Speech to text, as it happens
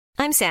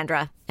I'm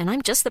Sandra, and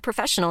I'm just the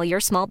professional your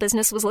small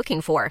business was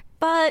looking for.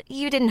 But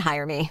you didn't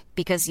hire me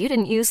because you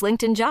didn't use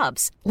LinkedIn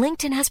Jobs.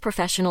 LinkedIn has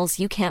professionals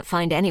you can't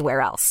find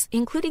anywhere else,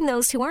 including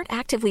those who aren't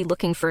actively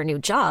looking for a new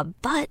job,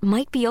 but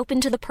might be open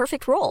to the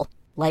perfect role,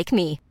 like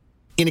me.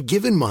 In a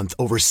given month,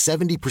 over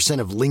 70%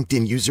 of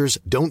LinkedIn users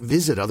don't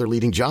visit other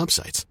leading job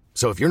sites.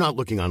 So if you're not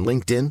looking on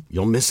LinkedIn,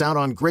 you'll miss out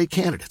on great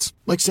candidates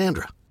like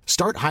Sandra.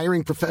 Start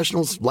hiring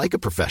professionals like a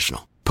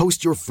professional.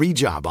 Post your free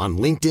job on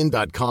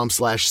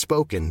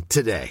linkedin.com/spoken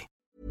today.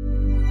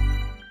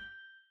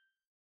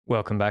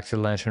 Welcome back to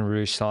the Lantern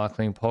Rouge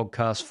Cycling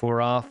Podcast for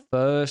our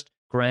first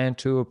Grand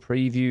Tour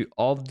preview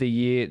of the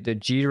year. The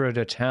Giro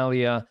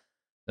d'Italia,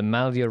 the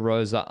Maglia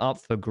Rosa up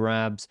for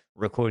grabs.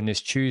 Recording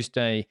this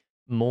Tuesday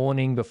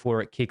morning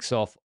before it kicks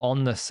off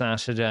on the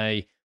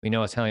Saturday. We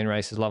know Italian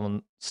races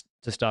love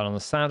to start on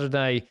the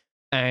Saturday,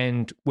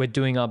 and we're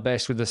doing our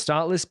best with the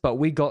start list, but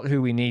we got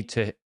who we need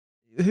to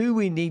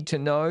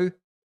know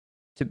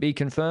to be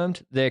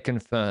confirmed. They're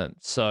confirmed.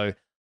 So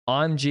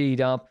I'm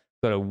G'd up,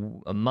 got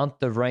a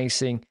month of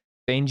racing.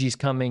 Benji's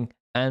coming,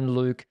 and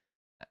Luke,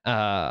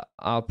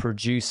 our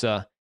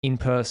producer, in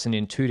person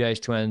in 2 days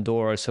to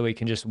Andorra, so we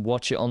can just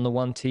watch it on the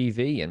one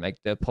TV and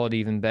make the pod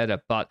even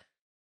better. But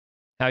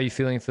how are you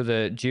feeling for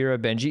the Giro,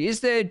 Benji? Is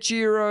there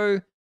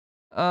Giro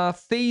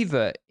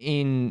fever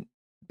in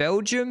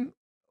Belgium,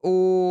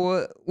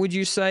 or would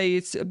you say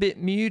it's a bit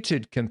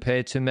muted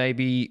compared to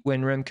maybe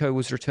when Remco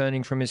was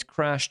returning from his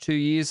crash 2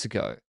 years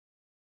ago?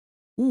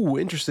 Ooh,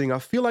 interesting. I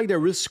feel like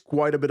there is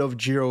quite a bit of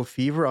Giro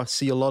fever. I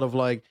see a lot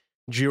of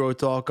Giro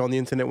talk on the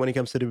internet when it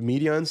comes to the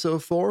media and so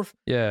forth.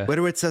 Yeah.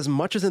 Whether it's as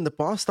much as in the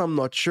past, I'm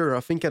not sure.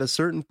 I think at a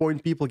certain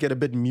point, people get a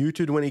bit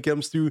muted when it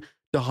comes to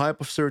the hype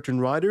of certain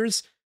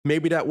riders.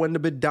 Maybe that went a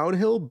bit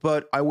downhill,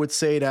 but I would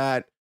say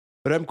that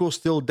Remco's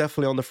still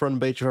definitely on the front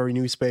page of every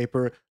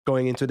newspaper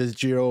going into this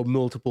Giro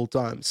multiple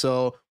times.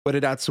 So whether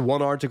that's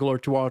one article or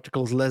two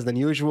articles less than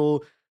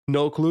usual,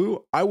 no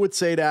clue. I would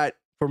say that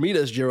for me,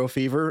 there's Giro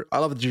fever. I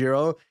love the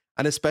Giro.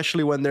 And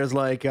especially when there's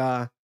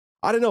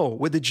I don't know,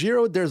 with the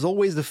Giro, there's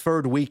always the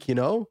third week, you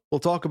know? We'll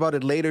talk about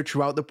it later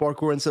throughout the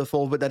parkour and so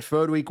forth, but that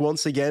third week,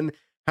 once again,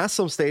 has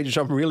some stages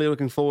I'm really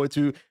looking forward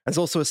to. And it's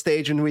also a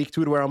stage in week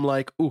 2 where I'm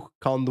like, ooh,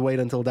 can't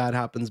wait until that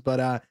happens.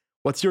 But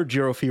what's your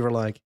Giro fever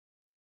like?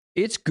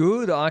 It's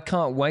good. I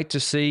can't wait to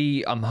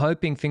see. I'm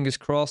hoping, fingers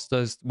crossed,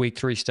 those week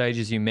 3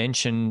 stages you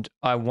mentioned,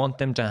 I want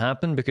them to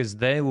happen because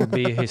there will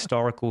be a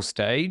historical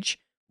stage.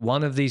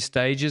 One of these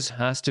stages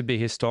has to be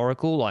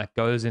historical, like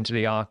goes into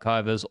the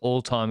archive as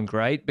all-time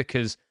great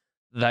because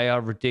they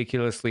are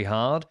ridiculously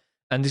hard.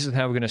 And this is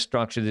how we're going to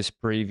structure this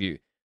preview.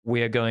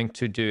 We are going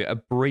to do a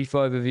brief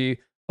overview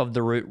of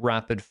the route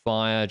rapid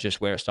fire,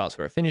 just where it starts,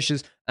 where it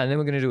finishes. And then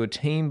we're going to do a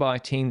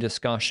team-by-team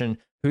discussion,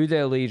 who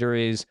their leader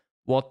is,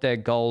 what their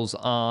goals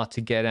are to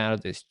get out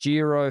of this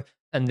Giro.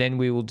 And then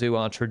we will do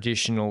our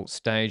traditional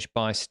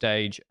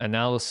stage-by-stage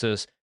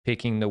analysis,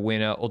 picking the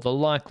winner or the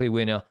likely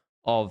winner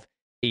of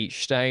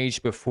each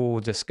stage before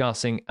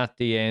discussing at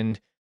the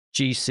end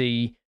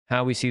GC,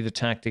 how we see the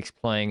tactics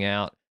playing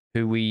out,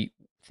 who we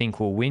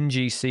think will win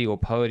GC or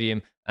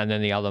podium, and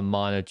then the other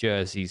minor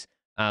jerseys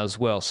as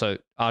well. So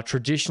our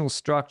traditional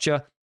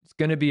structure, it's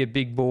going to be a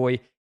big boy.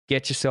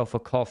 Get yourself a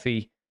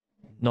coffee.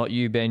 Not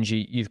you,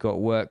 Benji. You've got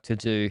work to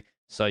do,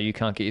 so you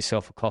can't get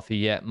yourself a coffee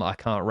yet. I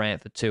can't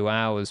rant for 2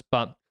 hours.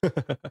 But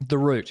the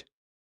route,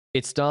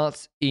 it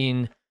starts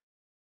in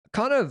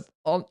kind of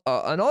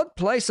an odd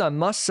place, I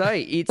must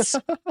say. It's,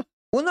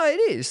 well, no, it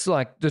is.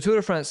 Like the Tour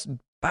de France,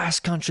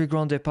 Basque Country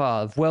Grand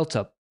Depart,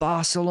 Vuelta,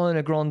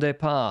 Barcelona Grand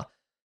Depart,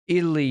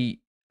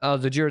 Italy,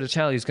 the Giro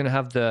d'Italia is going to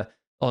have the,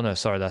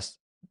 that's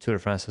Tour de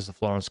France has the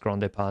Florence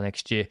Grand Depart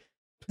next year.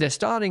 They're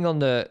starting on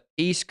the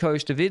east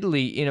coast of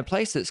Italy in a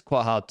place that's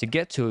quite hard to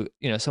get to.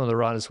 You know, some of the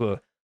riders were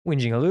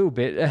whinging a little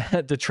bit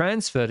at the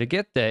transfer to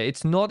get there.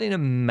 It's not in a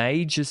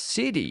major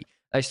city.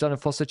 They start in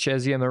Fossa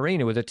Cesia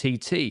Marina with a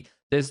TT.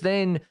 There's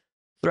then,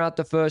 throughout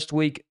the first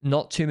week,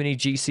 not too many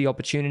GC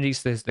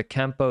opportunities. There's the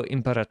Campo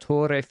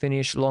Imperatore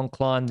finish, long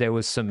climb. There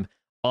was some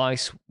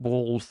ice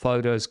wall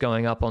photos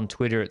going up on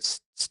Twitter.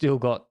 It's still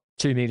got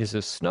 2 meters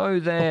of snow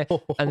there.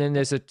 And then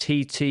there's a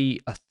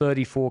TT, a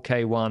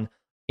 34K one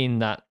in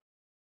that,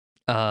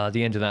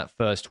 the end of that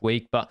first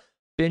week. But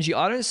Benji,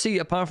 I don't see,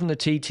 apart from the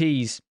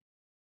TTs,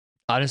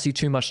 I don't see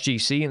too much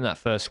GC in that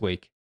first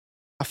week.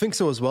 I think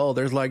so as well.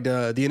 There's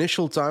the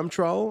initial time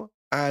trial.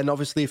 And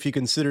obviously, if you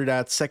consider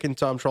that second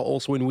time trial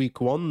also in week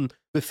 1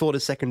 before the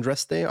second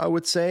rest day, I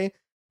would say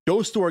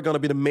those two are going to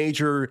be the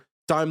major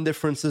time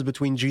differences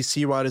between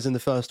GC riders in the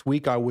first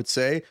week, I would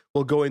say.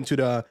 We'll go into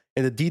the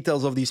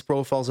details of these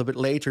profiles a bit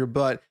later,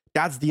 but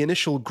that's the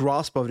initial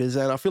grasp of this.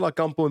 And I feel like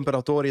Campo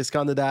Imperatore is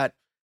kind of that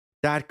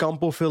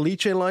Campo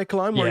Felice-like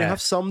climb where you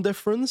have some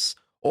difference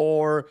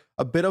or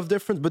a bit of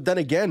difference. But then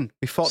again,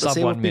 we fought the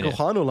same with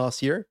Picojano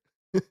last year.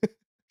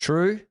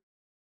 True,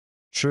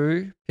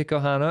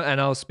 Picojano.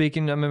 And I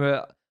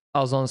remember I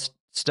was on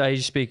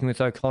stage speaking with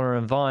O'Connor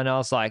and Vine. I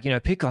was like,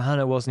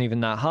 Picojano wasn't even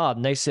that hard.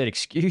 And they said,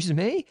 excuse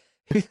me?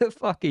 Who the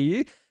fuck are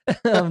you?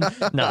 No,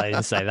 they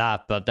didn't say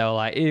that, but they were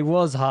like, it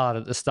was hard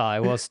at the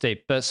start. It was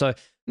steep. But so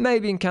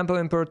maybe in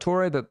Campo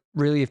Imperatore, but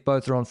really if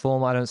both are on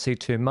form, I don't see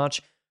too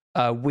much.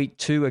 Week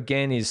 2,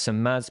 again, is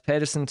some Mads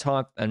Pedersen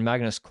type and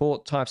Magnus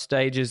Cort type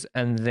stages,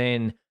 and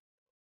then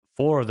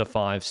 4 of the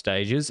 5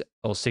 stages,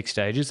 or 6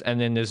 stages, and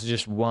then there's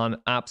just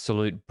one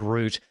absolute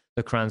brute,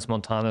 the Crans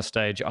Montana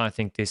stage. I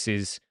think this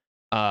is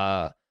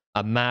a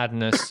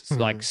madness,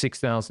 like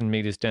 6,000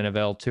 meters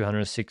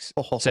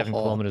Dennevel, 7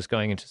 kilometers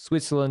going into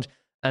Switzerland.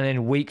 And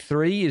then week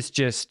 3 is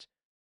just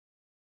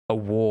a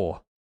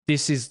war.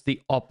 This is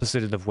the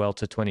opposite of the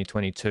Vuelta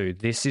 2022.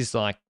 This is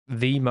like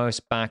the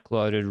most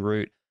backloaded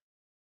route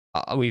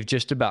we've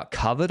just about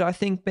covered, I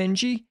think,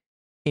 Benji,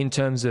 in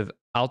terms of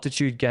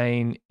altitude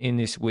gain in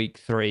this week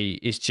 3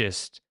 is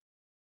just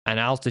an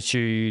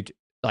altitude,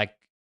 like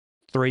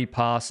 3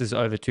 passes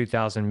over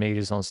 2,000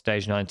 meters on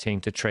stage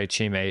 19 to Tre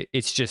Cime.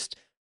 It's just,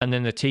 and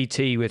then the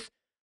TT with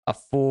a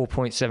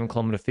 4.7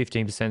 kilometer,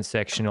 15%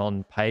 section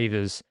on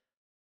pavers.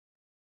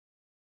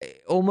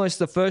 Almost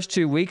the first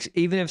 2 weeks,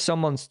 even if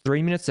someone's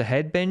 3 minutes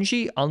ahead,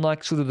 Benji,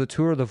 unlike sort of the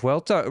Tour of the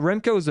Vuelta,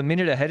 Remco was a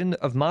minute ahead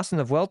of Mas in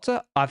the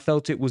Vuelta. I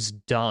felt it was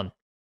done.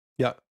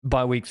 Yeah.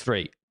 By week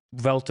 3.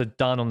 Vuelta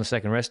done on the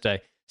second rest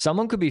day.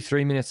 Someone could be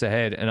 3 minutes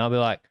ahead, and I'll be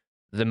like,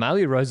 the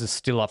Mallee Rose is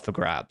still up for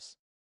grabs.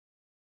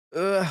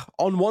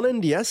 On one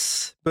end,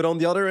 yes. But on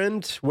the other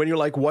end, when you're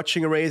like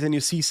watching a race and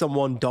you see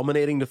someone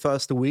dominating the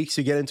first 2 weeks,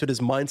 you get into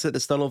this mindset,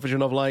 this tunnel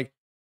vision of like,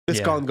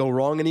 this can't go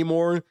wrong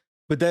anymore.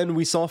 But then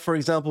we saw, for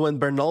example, when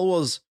Bernal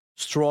was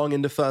strong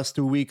in the first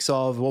 2 weeks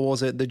of, what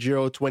was it, the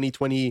Giro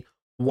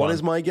 2021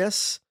 is my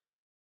guess,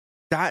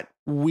 that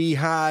we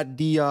had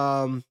the...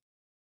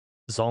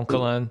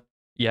 Zoncolan,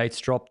 Yates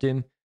dropped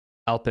him,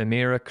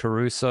 Alpemira,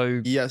 Caruso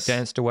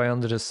danced away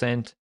on the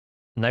descent,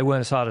 and they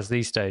weren't as hard as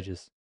these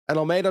stages. And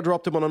Almeida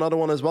dropped him on another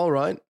one as well,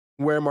 right?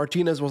 Where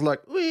Martinez was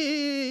like,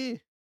 wee!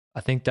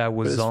 I think that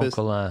was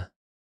Zoncolan.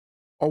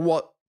 Or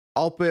what?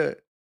 Alpe...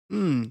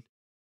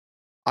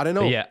 I don't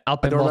know. But yeah,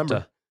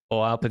 Alpemota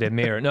or Alpe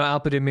d'Huez. No,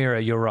 Alpe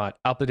d'Huez, you're right.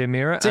 Alpe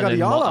d'Huez.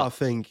 Tegadiala, I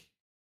think.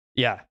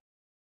 Yeah.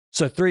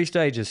 So 3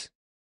 stages.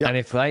 Yep. And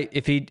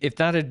if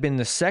that had been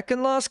the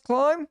second last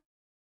climb,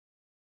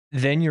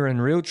 then you're in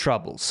real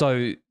trouble.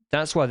 So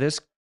that's why this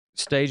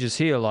stage is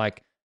here,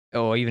 like,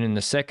 or even in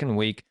the second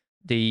week,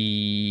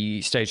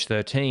 the stage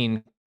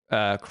 13,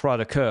 Croix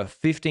de Coeur,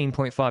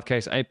 15.5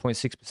 Ks,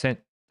 8.6%.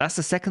 That's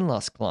the second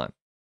last climb.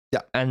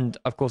 Yeah. And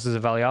of course, there's a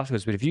valley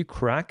afterwards. But if you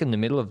crack in the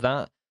middle of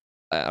that,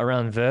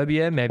 around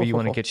Verbier, maybe you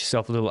want to get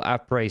yourself a little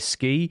après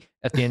ski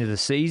at the end of the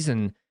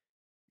season,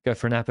 go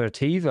for an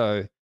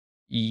aperitivo,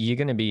 you're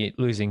going to be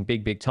losing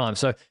big time.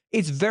 So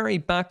it's very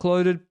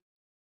backloaded.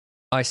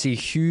 I see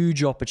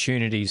huge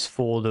opportunities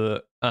for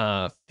the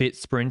fit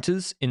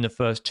sprinters in the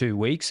first 2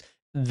 weeks.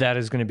 That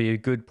is going to be a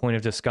good point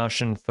of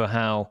discussion for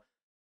how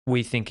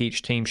we think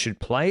each team should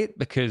play it,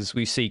 because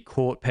we see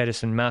Cort,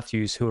 Pedersen,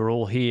 Matthews, who are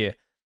all here.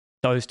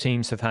 Those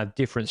teams have had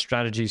different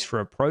strategies for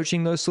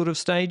approaching those sort of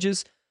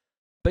stages.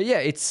 But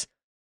yeah,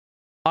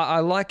 I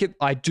like it.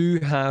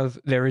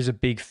 There is a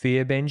big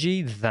fear,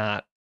 Benji,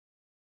 that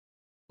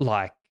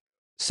like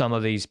some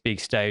of these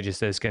big stages,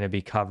 there's going to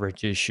be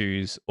coverage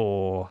issues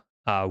or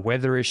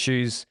weather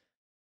issues.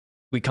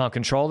 We can't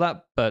control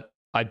that, but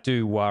I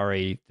do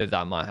worry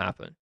that might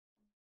happen.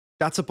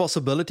 That's a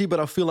possibility, but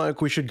I feel like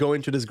we should go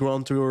into this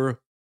Grand Tour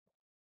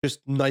just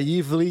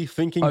naively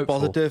thinking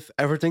positive.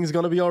 Everything's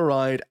going to be all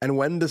right. And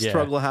when the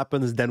struggle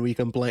happens, then we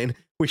complain.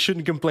 We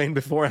shouldn't complain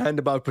beforehand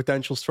about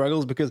potential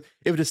struggles, because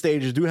if the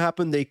stages do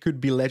happen, they could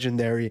be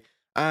legendary.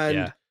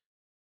 And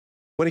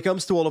when it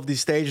comes to all of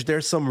these stages,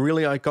 there's some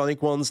really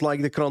iconic ones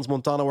like the Crans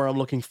Montana where I'm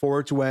looking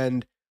forward to.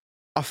 And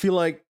I feel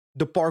like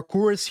the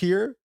parkour is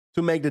here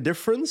to make the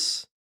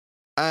difference.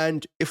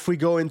 And if we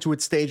go into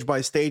it stage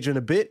by stage in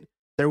a bit,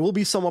 there will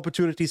be some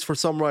opportunities for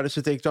some riders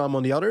to take time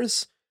on the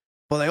others.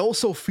 But I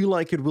also feel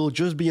like it will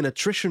just be an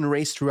attrition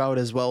race throughout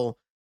as well.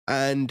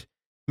 And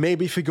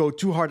maybe if you go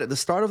too hard at the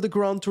start of the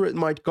Grand Tour, it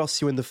might cost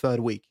you in the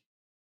third week.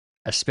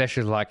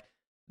 Especially like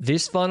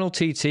this final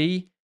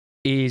TT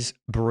is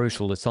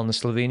brutal. It's on the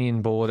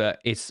Slovenian border.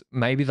 It's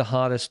maybe the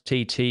hardest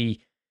TT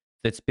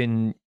that's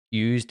been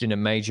used in a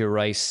major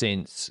race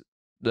since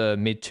the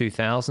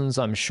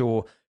mid-2000s. I'm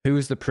sure. Who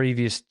was the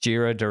previous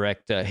Giro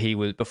director? He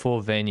was,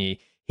 before Veni,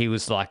 he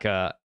was like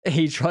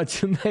he tried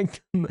to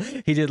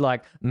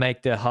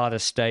make the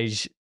hardest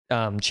stage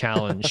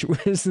challenge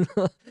was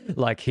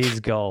like his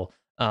goal.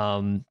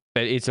 But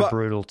it's a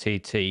brutal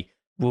TT.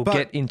 We'll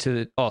get into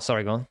the... Oh,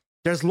 sorry, go on.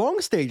 There's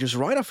long stages,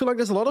 right? I feel like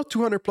there's a lot of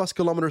 200 plus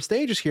kilometer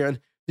stages here. And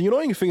the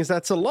annoying thing is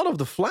that's a lot of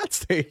the flat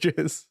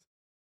stages.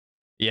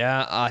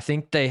 Yeah, I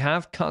think they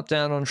have cut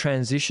down on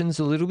transitions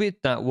a little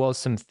bit. That was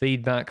some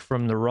feedback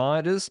from the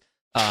riders.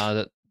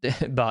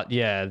 But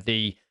yeah,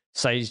 the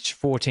stage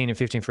 14 and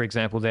 15, for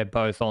example, they're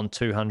both on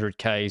 200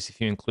 Ks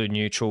if you include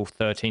neutral.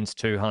 13's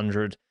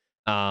 200.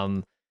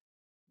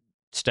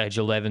 Stage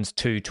 11's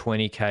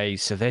 220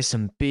 Ks. So there's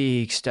some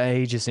big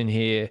stages in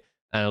here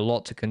and a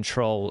lot to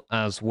control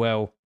as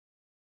well.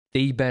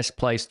 The best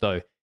place,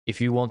 though,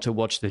 if you want to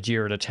watch the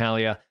Giro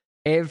d'Italia,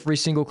 every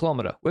single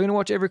kilometer. We're going to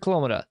watch every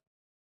kilometer.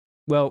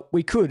 Well,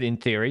 we could in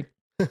theory.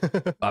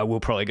 I will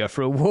probably go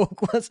for a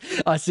walk once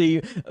I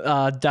see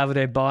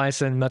Davide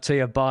Bias and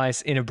Mattia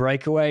Bias in a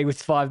breakaway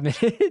with 5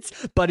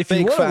 minutes. But if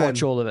you want to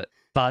watch all of it,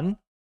 fun.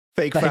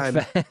 Fake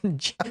fan.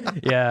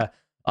 Yeah,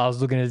 I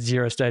was looking at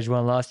Giro Stage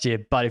 1 last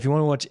year. But if you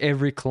want to watch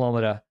every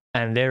kilometer,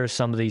 and there are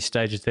some of these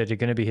stages that are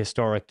going to be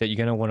historic that you're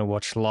going to want to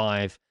watch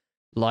live,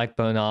 like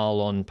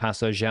Bernal on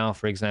Passo João,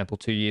 for example,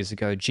 2 years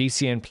ago,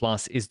 GCN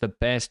Plus is the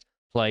best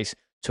place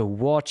to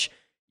watch.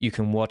 You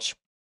can watch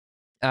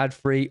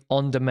ad-free,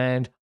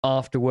 on-demand,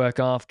 after work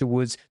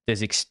afterwards.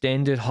 There's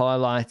extended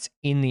highlights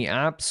in the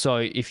app. So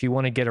if you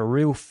want to get a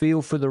real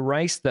feel for the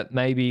race that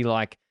maybe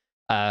like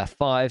a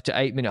 5 to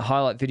 8 minute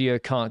highlight video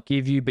can't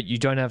give you, but you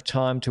don't have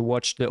time to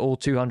watch the all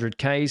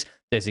 200Ks,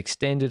 there's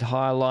extended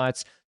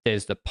highlights.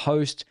 There's the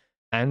post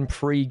and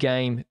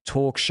pre-game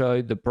talk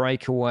show, the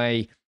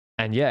breakaway.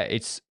 And yeah,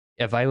 it's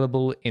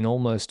available in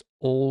almost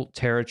all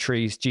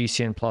territories.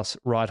 GCN Plus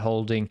right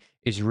holding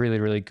is really,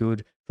 really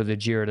good for the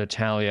Giro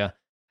d'Italia.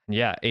 And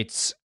yeah,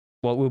 it's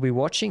what we'll be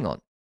watching on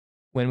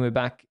when we're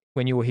back,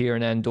 when you're here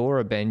in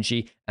Andorra,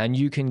 Benji, and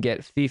you can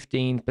get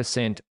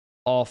 15%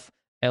 off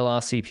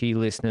LRCP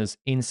listeners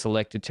in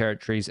selected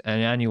territories, an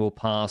annual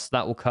pass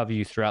that will cover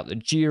you throughout the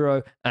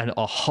Giro and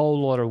a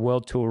whole lot of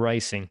World Tour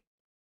racing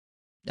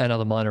and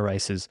other minor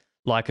races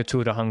like a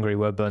Tour de Hungary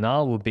where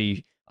Bernal will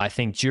be, I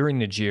think, during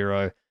the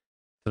Giro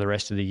for the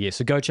rest of the year.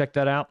 So go check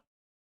that out.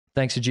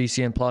 Thanks to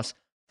GCN Plus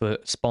for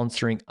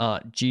sponsoring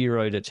our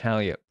Giro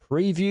d'Italia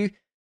preview.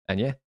 And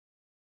yeah,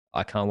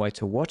 I can't wait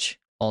to watch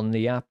on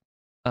the app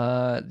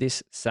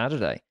this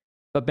Saturday.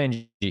 But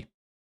Benji,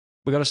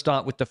 we got to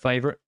start with the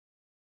favorite,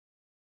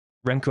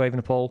 Remco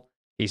Evenepoel.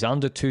 He's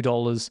under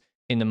 $2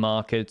 in the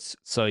markets,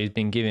 so he's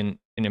been given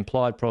an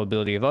implied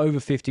probability of over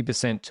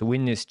 50% to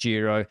win this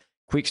Giro.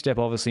 Quickstep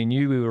obviously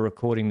knew we were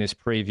recording this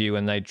preview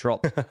and they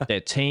dropped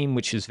their team,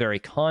 which is very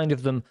kind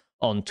of them,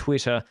 on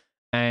Twitter.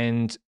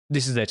 And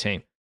this is their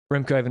team.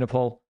 Remco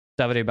Evenepoel,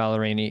 Davide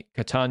Ballerini,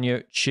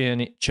 Catania,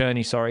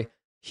 Czerny,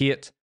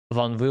 Hirt,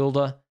 Van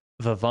Wilder,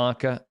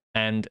 Vavaka,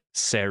 and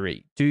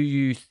Seri. Do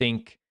you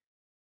think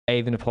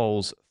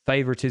Evenepoel's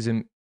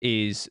favoritism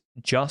is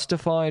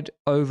justified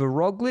over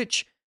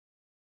Roglic?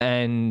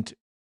 And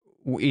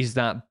is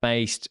that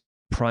based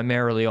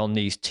primarily on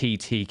these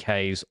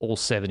TTKs, all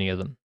 70 of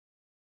them?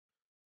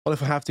 Well,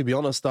 if I have to be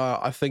honest,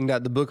 I think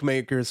that the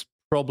bookmakers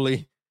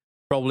probably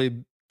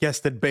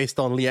guessed it based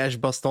on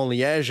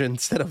Liège-Bastogne-Liège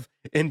instead of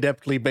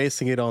in-depthly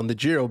basing it on the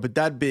Giro. But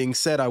that being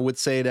said, I would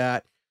say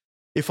that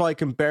if I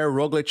compare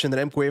Roglic and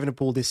Remco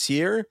Evenepoel this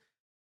year,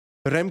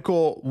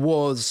 Remco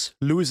was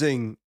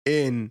losing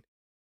in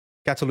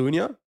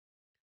Catalonia.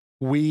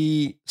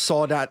 We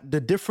saw that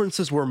the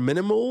differences were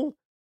minimal,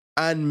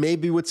 and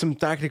maybe with some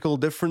tactical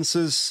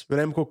differences,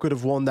 Remco could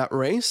have won that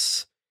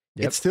race.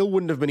 Yep. It still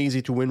wouldn't have been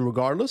easy to win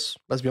regardless.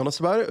 Let's be honest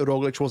about it.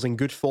 Roglic was in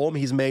good form.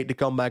 He's made the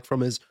comeback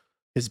from his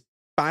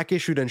back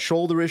issue, then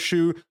shoulder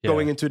issue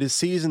going into this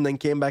season, then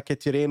came back at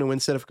Tirreno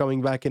instead of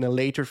coming back in a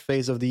later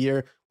phase of the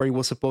year where he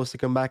was supposed to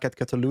come back at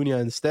Catalonia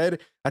instead.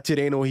 At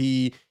Tirreno,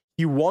 he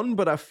won,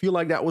 but I feel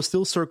like that was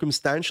still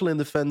circumstantial in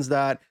the sense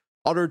that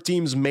other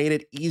teams made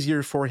it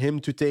easier for him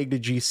to take the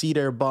GC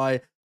there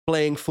by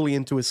playing fully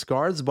into his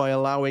cards, by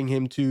allowing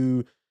him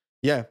to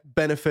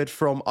benefit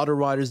from other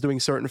riders doing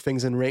certain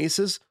things in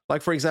races.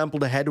 Like, for example,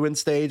 the headwind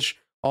stage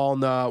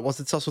on, was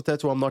it Sasso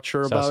Teto? I'm not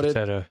sure about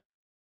it.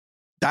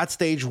 That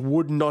stage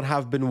would not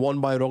have been won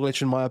by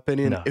Roglic, in my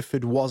opinion, if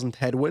it wasn't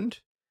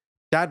headwind.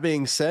 That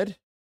being said,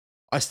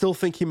 I still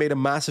think he made a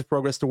massive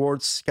progress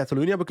towards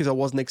Catalonia because I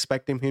wasn't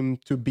expecting him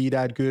to be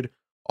that good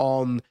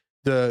on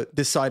the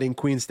deciding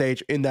Queen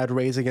stage in that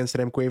race against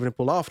Remco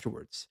Evenepoel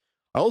afterwards.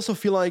 I also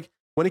feel like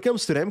when it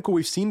comes to Remco,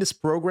 we've seen this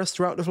progress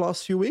throughout the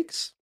last few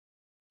weeks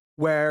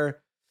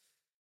where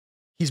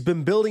he's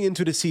been building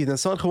into the season. At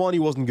San Juan, he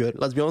wasn't good.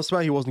 Let's be honest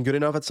about it, he wasn't good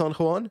enough at San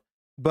Juan,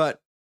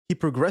 but he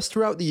progressed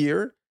throughout the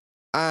year.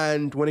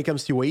 And when it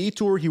comes to UAE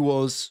Tour, he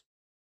was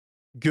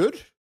good.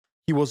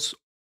 He was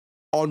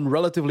on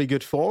relatively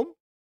good form.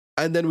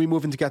 And then we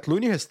move into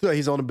Catalonia.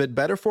 He's on a bit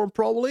better form,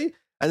 probably.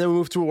 And then we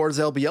move towards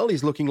LBL.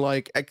 He's looking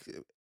like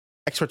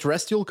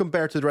extraterrestrial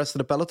compared to the rest of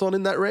the peloton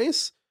in that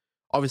race.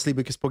 Obviously,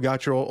 because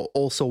Pogacar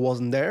also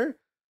wasn't there.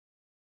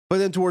 But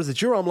then towards the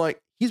Giro, I'm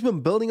like, he's been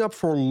building up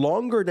for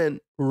longer than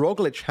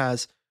Roglic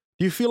has.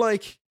 Do you feel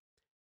like,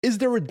 is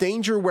there a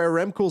danger where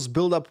Remco's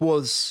build-up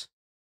was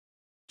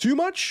too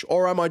much,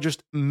 or am I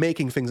just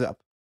making things up?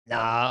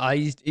 Nah,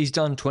 he's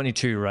done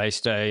 22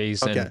 race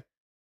days. Okay. And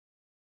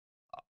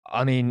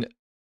I mean,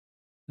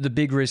 the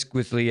big risk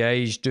with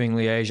doing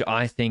Liège,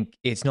 I think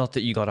it's not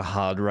that you got a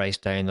hard race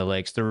day in the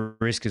legs. The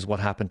risk is what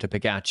happened to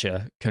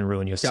Pogacar can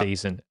ruin your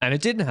season. And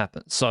it didn't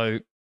happen. So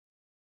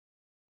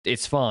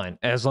it's fine.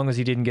 As long as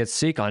he didn't get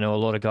sick. I know a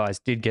lot of guys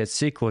did get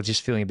sick or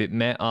just feeling a bit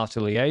meh after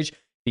Liège.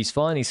 He's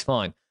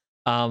fine.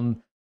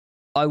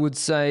 I would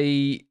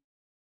say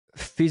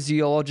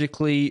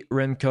physiologically,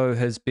 Remco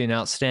has been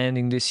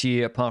outstanding this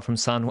year, apart from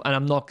San Juan. And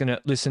I'm not going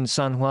to listen,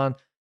 San Juan,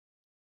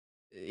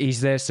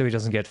 he's there so he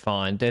doesn't get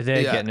fined. They're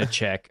there Yeah. getting a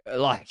check.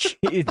 Like,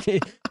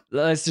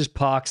 let's just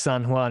park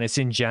San Juan. It's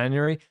in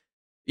January.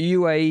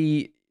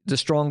 UAE, the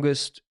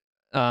strongest,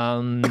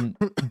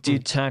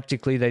 did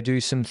tactically, they do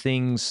some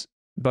things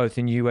both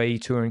in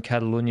UAE Tour and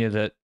Catalonia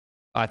that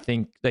I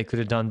think they could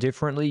have done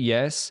differently,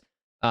 yes.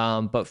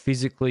 But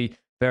physically,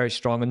 very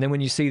strong. And then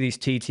when you see these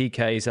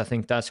TTKs, I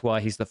think that's why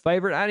he's the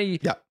favorite. And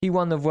he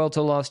won the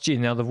Vuelta last year.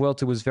 Now, the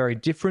Vuelta was very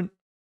different.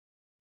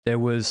 There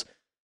was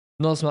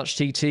not as much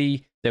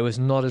TT. There was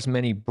not as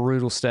many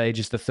brutal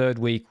stages. The third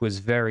week was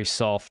very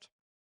soft.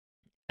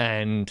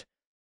 And,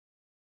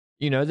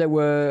 there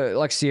were,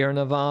 like Sierra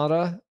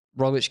Nevada,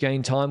 Roglic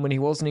gained time when he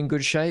wasn't in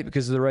good shape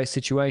because of the race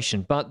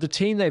situation. But the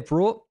team they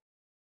brought,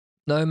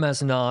 no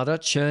Masnada,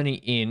 Cherney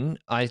in,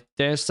 I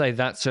dare say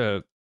that's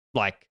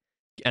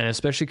and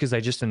especially because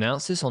they just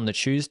announced this on the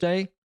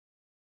Tuesday,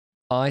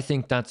 I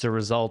think that's a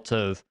result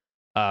of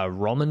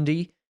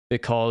Romandy,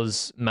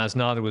 because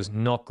Masnada was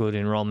not good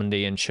in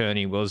Romandy and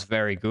Cherney was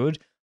very good.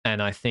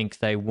 And I think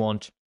they're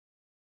good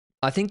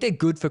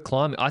for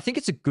climbing. I think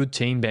it's a good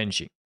team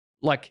benching.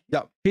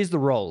 Here's the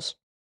roles.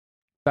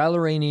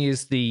 Ballerini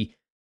is the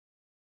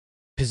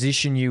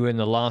position you in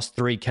the last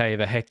 3K of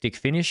a hectic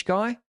finish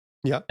guy.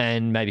 Yeah.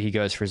 And maybe he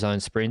goes for his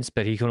own sprints,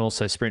 but he can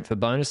also sprint for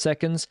bonus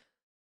seconds.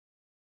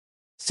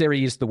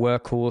 Seri is the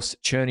workhorse.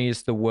 Cherney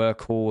is the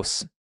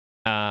workhorse.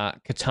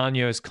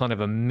 Catania is kind of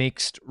a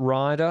mixed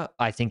rider.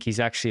 I think he's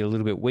actually a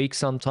little bit weak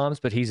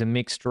sometimes, but he's a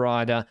mixed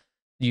rider.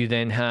 You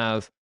then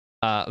have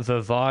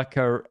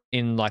Vivarka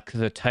in the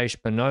Teish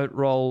Benoit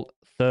role,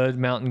 third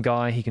mountain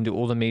guy. He can do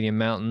all the medium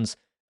mountains.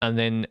 And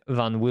then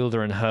Van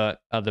Wilder and Hurt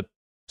are the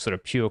sort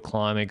of pure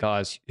climber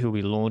guys who will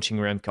be launching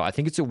Remco. I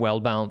think it's a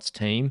well-balanced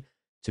team,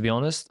 to be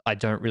honest. I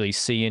don't really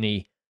see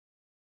any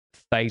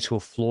fatal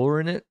flaw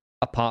in it,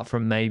 apart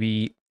from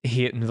maybe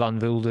Hirt and Van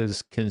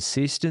Wilder's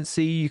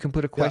consistency you can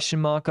put a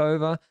question mark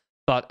over.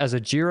 But as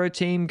a Giro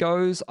team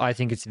goes, I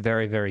think it's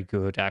very, very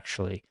good,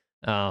 actually.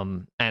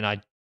 And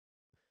I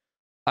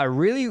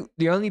really,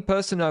 the only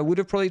person I would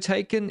have probably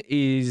taken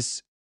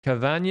is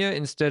Cavagna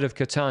instead of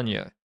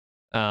Catania.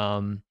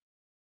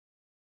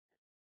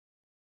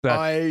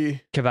 But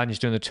Cavagna's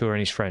doing the tour and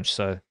he's French,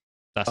 so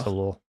that's the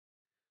law.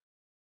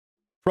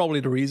 Probably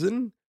the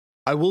reason.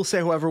 I will say,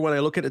 however, when I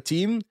look at the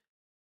team,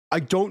 I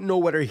don't know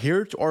whether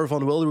Hirt or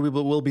Van Wilder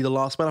will be the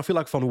last man. I feel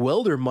like Van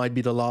Wilder might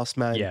be the last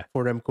man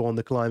for Remco on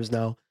the climbs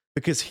now.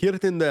 Because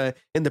Hirt in the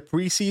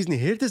preseason,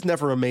 Hirt is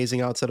never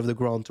amazing outside of the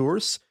Grand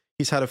Tours.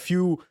 He's had a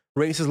few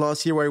races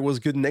last year where he was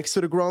good next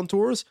to the Grand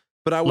Tours,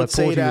 but I would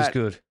say that... he was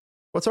good.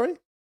 What, sorry?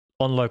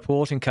 On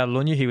Laporte in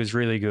Catalonia, he was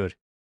really good.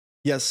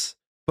 Yes,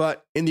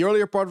 but in the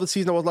earlier part of the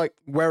season, I was like,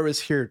 where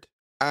is Hirt?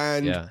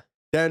 And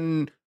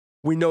then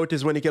we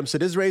noticed when it comes to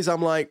this race,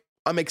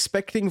 I'm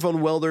expecting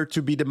Van Wilder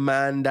to be the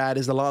man that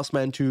is the last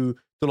man to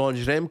launch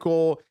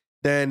Remco.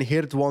 Then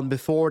Hirt won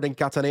before, then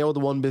Cataneo the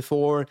one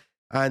before,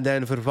 and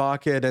then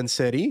Vervaeke, then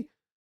Seri.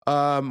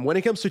 When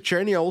it comes to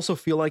Cherney, I also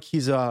feel like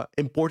he's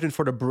important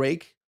for the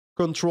brake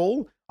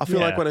control. I feel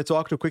like when I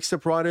talk to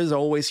quickstep riders, I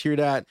always hear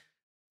that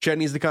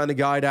Cherney's the kind of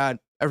guy that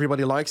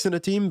everybody likes in the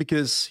team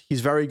because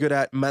he's very good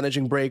at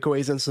managing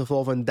breakaways and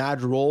stuff in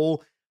that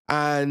role.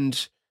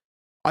 And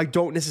I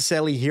don't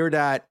necessarily hear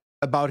that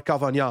about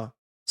Cavagna.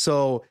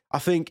 So I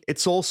think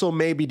it's also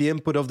maybe the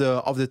input of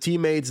the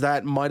teammates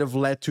that might have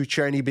led to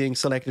Cherney being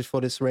selected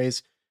for this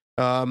race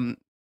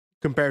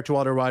compared to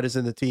other riders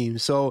in the team.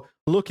 So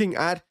looking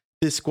at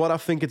this squad, I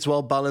think it's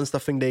well balanced. I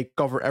think they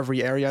cover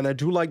every area. And I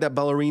do like that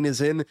Ballerini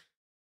is in,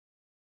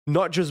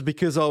 not just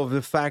because of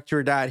the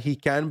factor that he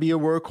can be a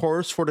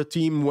workhorse for the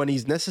team when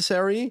he's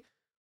necessary.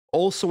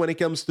 Also, when it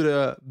comes to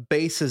the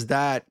basis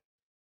that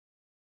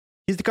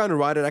he's the kind of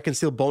rider that can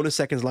steal bonus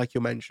seconds, like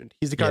you mentioned.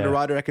 He's the kind of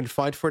rider that can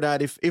fight for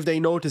that. If they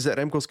notice that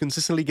Remco's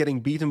consistently getting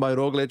beaten by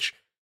Roglic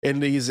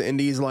in these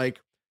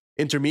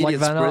intermediate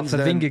Van Aert sprints, for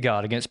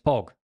Vingegaard against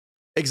Pog.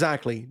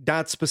 Exactly.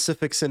 That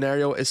specific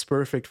scenario is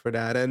perfect for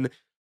that. And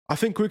I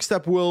think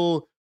Quickstep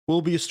will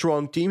be a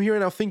strong team here,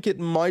 and I think it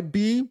might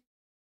be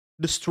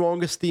the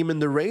strongest team in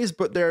the race,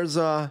 but there's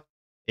a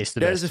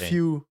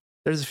few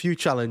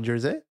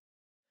challengers,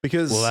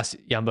 Because that's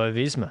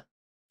Jumbo-Visma.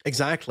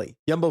 Exactly.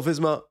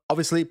 Jumbo-Visma,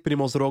 obviously,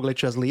 Primoz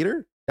Roglic as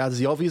leader. That's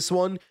the obvious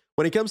one.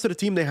 When it comes to the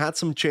team, they had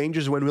some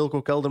changes when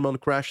Wilco Kelderman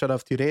crashed out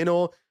of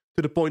Tirreno,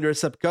 to the point where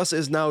Sepp Kuss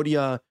is now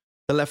the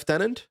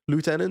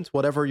lieutenant,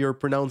 whatever your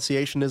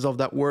pronunciation is of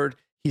that word.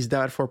 He's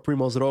that for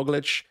Primoz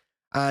Roglic.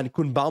 And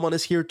Koen Bouwman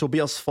is here,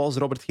 Tobias Vos,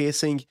 Robert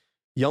Geesink,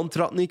 Jan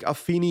Tratnik,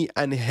 Affini,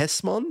 and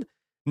Hesman.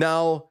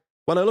 Now,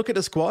 when I look at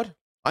the squad,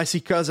 I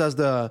see Kuss as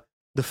the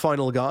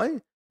final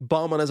guy,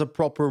 Bouwman as a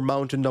proper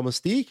mountain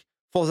domestique,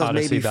 Vos as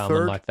maybe Bouwman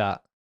third. like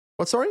that.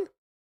 What, sorry?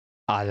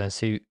 I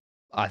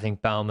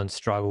think Bouwman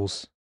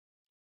struggles.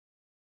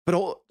 But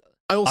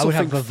I also would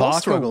think have Vos Vivarka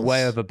struggles.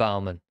 way over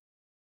Bouwman.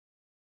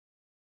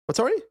 What,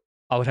 sorry?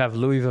 I would have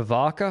Louis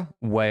Vivarka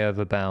way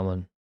over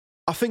Bouwman.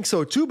 I think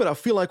so too, but I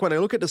feel like when I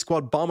look at the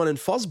squad, Bouwman and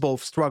Vos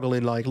both struggle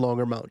in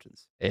longer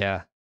mountains.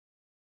 Yeah.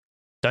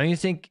 Don't you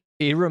think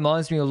it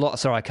reminds me a lot?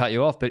 Sorry, I cut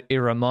you off, but it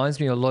reminds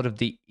me a lot of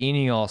the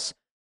Ineos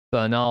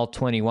Bernal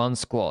 21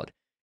 squad,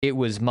 it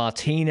was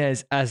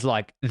Martinez as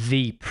like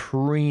the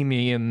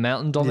premium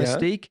mountain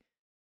domestique,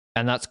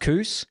 and that's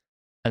Kuss,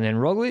 and then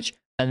Roglic,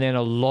 and then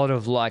a lot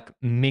of like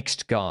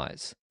mixed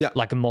guys,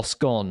 like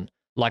Moscon,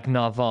 like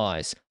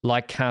Narvaez,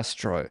 like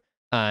Castro,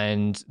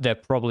 and they're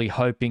probably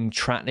hoping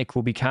Tratnik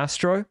will be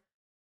Castro,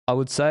 I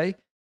would say.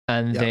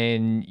 And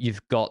then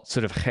you've got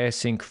sort of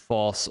Gersink,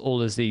 Foss,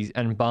 all of these,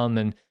 and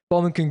Bowman.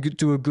 Bowman can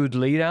do a good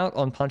lead out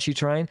on punchy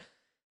terrain.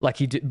 Like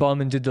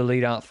Bowman did the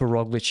lead out for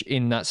Roglic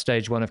in that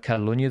stage 1 of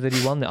Catalunya that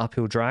he won, the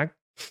uphill drag.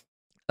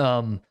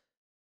 But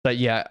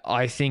yeah,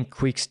 I think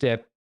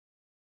Quickstep,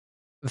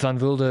 Van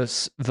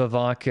Wilders,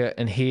 Vavaka,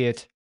 and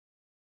Heert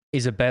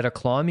is a better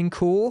climbing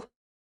core,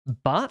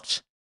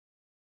 but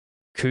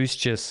Kuss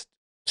just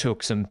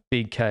took some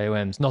big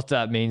KOMs. Not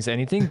that means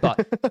anything,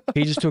 but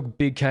he just took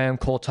big KM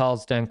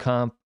Cortals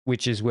d'Encamp,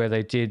 which is where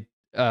they did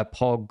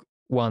Pog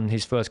won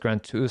his first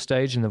Grand Tour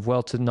stage in the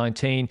Vuelta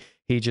 19.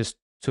 He just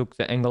took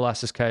the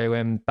Engelasses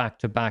KOM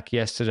back-to-back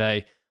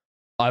yesterday.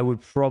 I would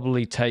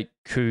probably take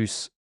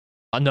Kuss.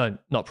 No,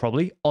 not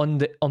probably. On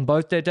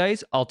both their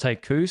days, I'll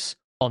take Kuss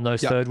on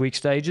those third week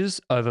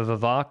stages over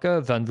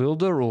Vavaka, Van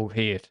Wilder, or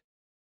Heert.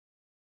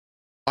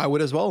 I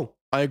would as well.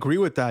 I agree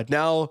with that.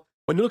 Now,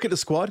 when you look at the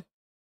squad,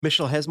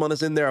 Michel Hesman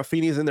is in there.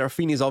 Affini is in there.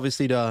 Affini is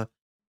obviously the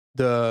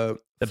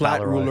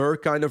flat ruler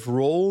kind of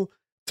role.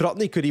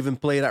 Tratnik could even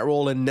play that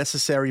role in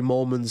necessary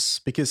moments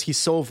because he's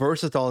so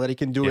versatile that he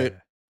can do it.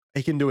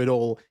 He can do it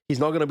all. He's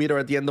not going to be there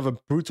at the end of a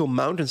brutal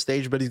mountain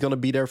stage, but he's going to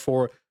be there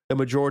for the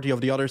majority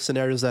of the other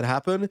scenarios that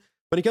happen.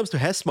 When it comes to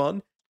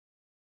Hesman,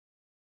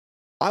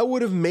 I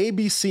would have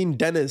maybe seen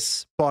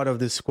Dennis part of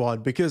this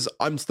squad because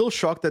I'm still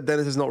shocked that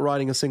Dennis is not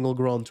riding a single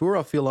Grand Tour.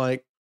 I feel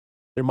like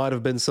there might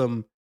have been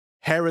some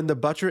hair in the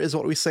butter, is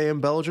what we say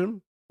in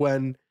Belgium,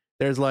 when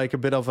there's like a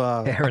bit of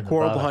a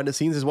quarrel behind the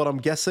scenes, is what I'm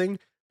guessing,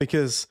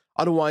 because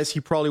otherwise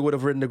he probably would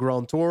have ridden the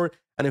Grand Tour.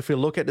 And if we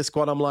look at the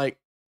squad, I'm like,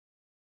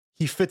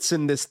 he fits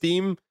in this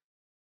team.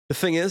 The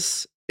thing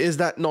is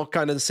that not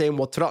kind of the same?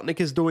 What Tratnik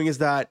is doing is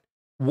that,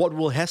 what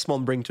will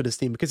Hesman bring to this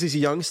team? Because he's a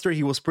youngster,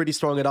 he was pretty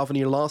strong at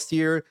Avenir last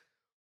year.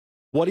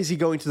 What is he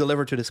going to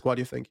deliver to the squad,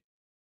 you think?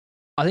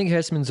 I think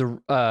Hesman's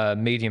a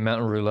medium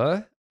mountain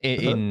rouleur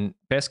in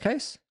best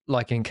case.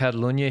 Like in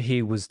Catalunya,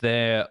 he was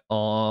there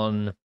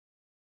on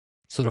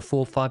sort of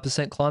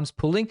 4-5% climbs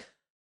pulling,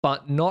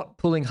 but not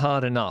pulling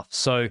hard enough.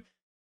 So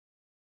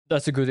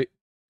that's a good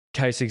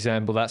case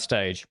example, that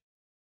stage.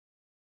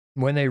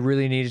 When they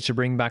really needed to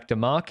bring back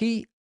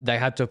DeMarchi, they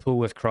had to pull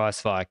with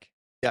Kruijswijk.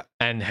 Yeah.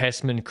 And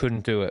Hesman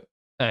couldn't do it.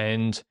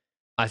 And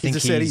I think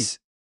he's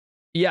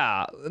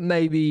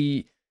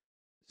maybe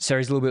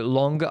Seri's a little bit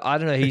longer. I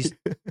don't know. He's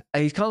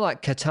kind of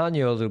like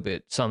Catania a little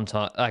bit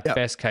sometimes, like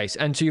best case.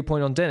 And to your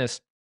point on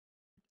Dennis,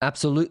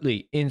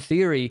 absolutely. In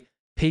theory,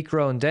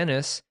 Pico and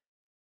Dennis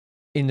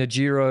in the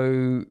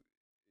Giro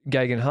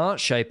Gegenhardt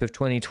shape of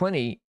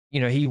 2020,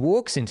 he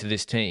walks into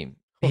this team.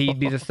 He'd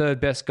be the third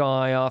best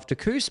guy after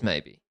Kuss,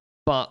 maybe.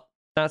 But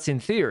that's in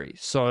theory.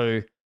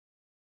 So,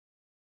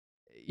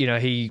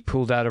 he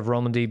pulled out of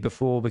Romandy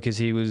before because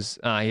he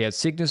had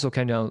sickness or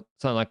came down,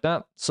 something like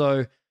that.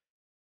 So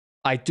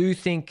I do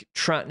think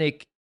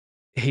Tratnik,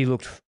 he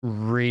looked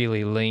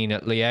really lean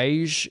at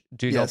Liège.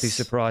 Do not be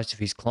surprised if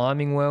he's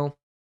climbing well.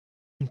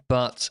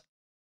 But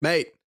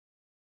mate,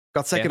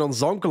 got second on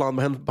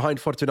Zoncolan behind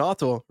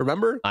Fortunato,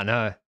 remember? I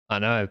know.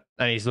 And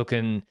he's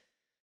looking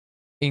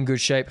in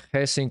good shape.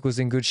 Gersink was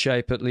in good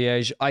shape at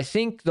Liège. I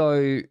think,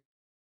 though,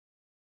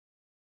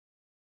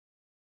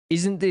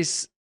 isn't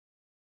this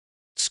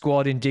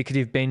squad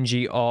indicative,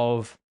 Benji,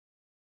 of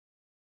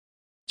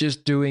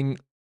just doing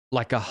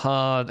like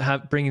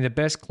bringing the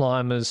best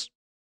climbers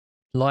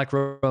like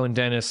Rowan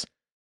Dennis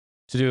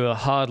to do a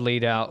hard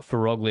lead out for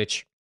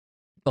Roglic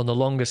on the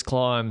longest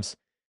climbs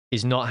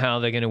is not how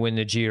they're going to win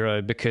the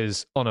Giro,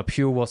 because on a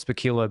pure watts per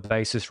kilo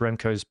basis,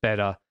 Remco's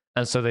better.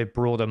 And so they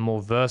brought a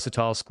more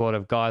versatile squad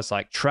of guys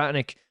like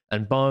Tratnik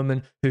and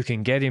Bowman who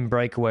can get in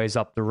breakaways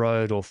up the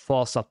road or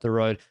Foss up the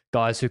road,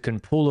 guys who can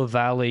pull a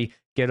valley,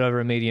 get over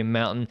a medium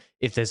mountain.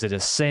 If there's a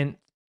descent,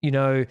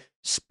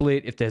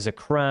 split, if there's a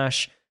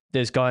crash,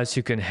 there's guys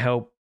who can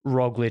help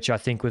Roglic. I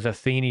think with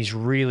Affini's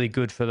really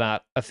good for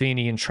that.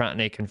 Affini and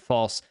Tratnik and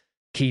Foss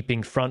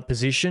keeping front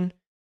position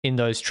in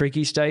those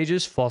tricky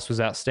stages. Foss was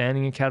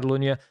outstanding in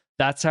Catalunya.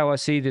 That's how I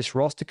see this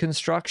roster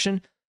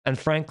construction. And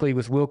frankly,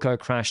 with Wilco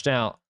crashed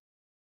out,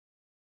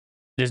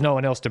 there's no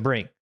one else to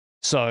bring.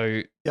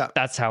 So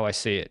that's how I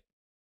see it.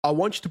 I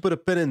want you to put a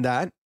pin in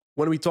that.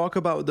 When we talk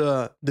about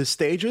the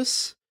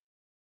stages,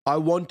 I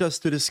want us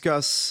to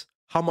discuss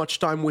how much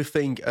time we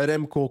think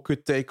Remco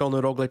could take on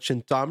a Roglic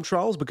in time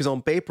trials, because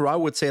on paper, I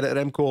would say that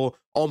Remco,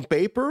 on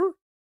paper,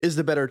 is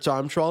the better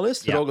time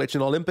trialist. Yeah. Roglic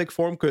in Olympic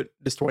form could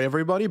destroy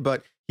everybody,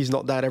 but he's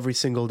not that every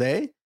single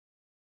day.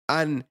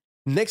 And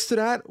next to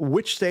that,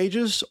 which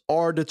stages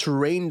are the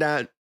terrain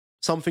that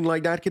something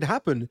like that could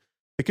happen?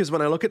 Because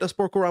when I look at the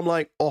sport core, I'm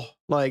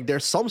like,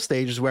 there's some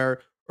stages where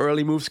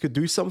early moves could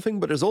do something,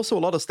 but there's also a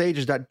lot of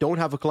stages that don't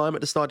have a climb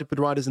at the start to put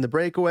riders in the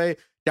breakaway,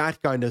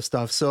 that kind of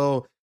stuff.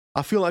 So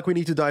I feel like we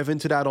need to dive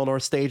into that on our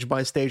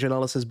stage-by-stage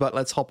analysis, but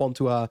let's hop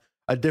onto a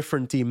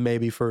different team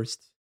maybe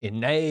first.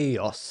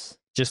 Ineos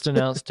just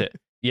announced it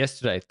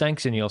yesterday.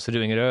 Thanks, Ineos, for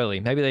doing it early.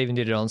 Maybe they even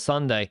did it on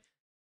Sunday.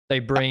 They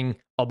bring,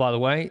 oh, by the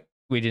way,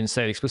 we didn't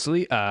say it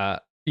explicitly,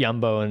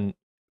 Jumbo and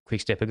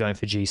Quickstep are going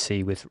for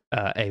GC with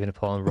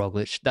Evenepoel and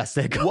Roglic. That's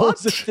their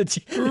goals. What?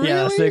 Really?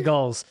 Yeah, that's their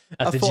goals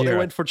at the thought Giro. they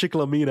went for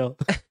Ciclamino.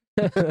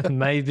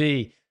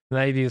 Maybe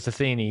with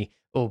Atheni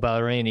or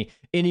Ballerini.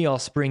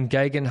 Ineos bring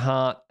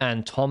Gegenhardt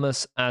and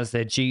Thomas as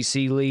their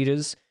GC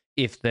leaders.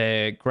 If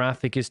their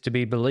graphic is to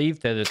be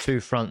believed, they're the two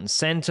front and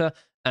center.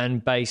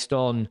 And based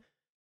on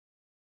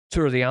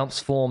Tour of the Alps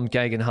form,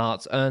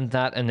 Gegenhardt's earned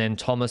that. And then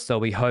Thomas, they'll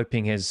be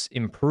hoping, has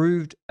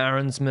improved.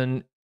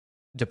 Arensman,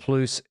 De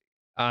Plus,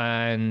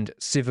 and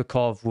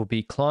Sivakov will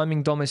be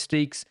climbing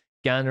domestiques.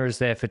 Ganna is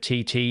there for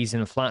TTs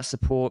and flat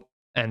support.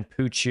 And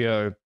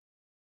Puccio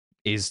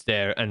is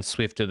there, and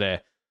Swift are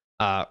there.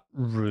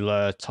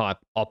 Rouleur type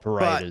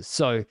operators.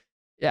 So,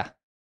 yeah.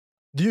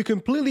 Do you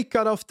completely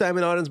cut off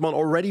Thymen Arensman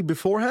already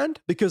beforehand?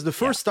 Because the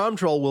first time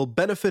trial will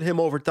benefit him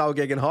over Tao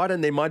Gegenhardt,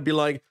 and they might be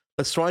like,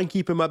 let's try and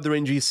keep him up there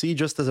in GC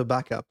just as a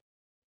backup.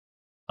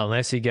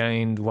 Unless he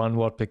gained 1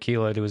 watt per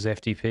kilo to his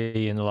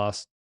FTP in the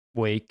last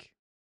week.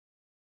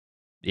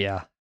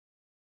 Yeah.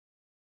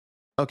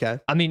 Okay.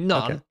 I mean,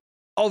 no. Okay.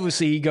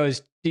 Obviously, he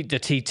goes the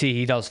TT,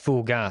 he does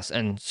full gas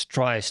and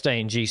try to stay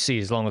in GC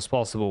as long as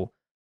possible.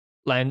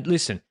 And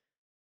listen,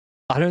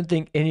 I don't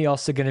think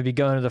Ineos are going to be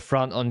going to the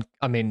front on,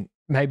 I mean,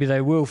 maybe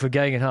they will for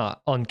Gegenhardt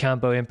on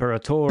Campo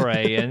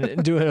Imperatore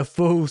and doing a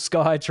full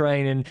sky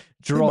train and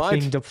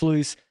dropping De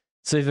Plus,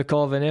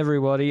 Sivakov and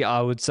everybody.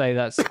 I would say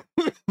that's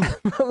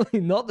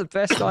probably not the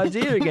best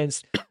idea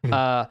against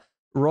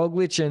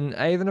Roglic and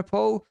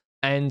Evenepoel.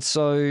 And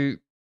so,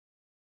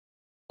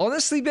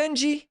 honestly,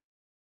 Benji,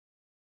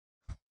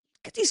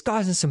 get these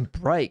guys in some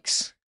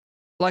breaks.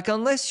 Like,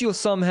 unless you're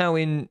somehow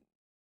in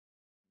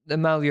the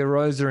Maglia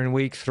Rosa in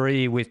week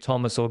 3 with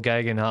Thomas or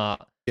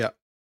Gegenhardt,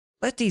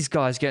 let these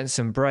guys get in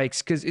some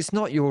breaks because it's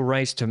not your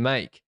race to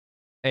make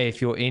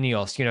if you're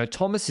Ineos. You know,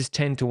 Thomas is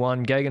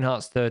 10-1,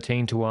 Gegenhardt's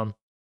 13-1.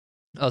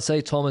 I'll say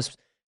Thomas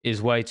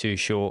is way too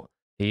short.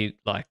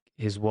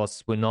 His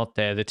watts were not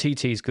there. The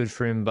TT is good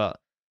for him, but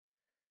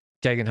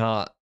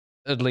Gegenhardt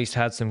at least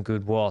had some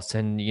good watts.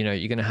 And, you know,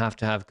 you're going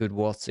to have good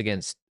watts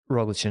against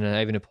Roglic and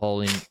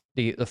Evenepoel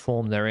in the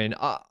form they're in.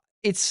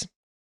 It's...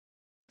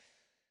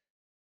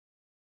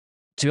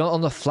 To be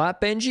on the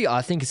flat, Benji,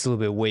 I think it's a little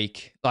bit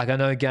weak. Like, I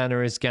know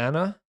Ganna is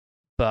Ganna,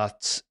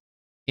 but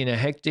in a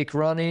hectic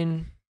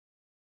run-in,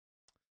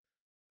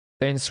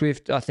 Ben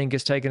Swift, I think,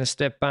 has taken a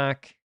step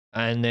back.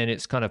 And then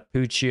it's kind of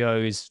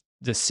Puccio is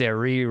the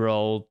Seri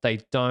role. They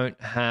don't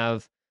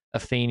have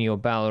Affini or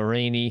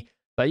Ballerini.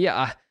 But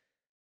yeah,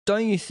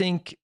 don't you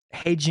think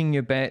hedging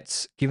your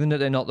bets, given that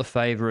they're not the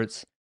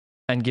favourites,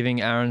 and giving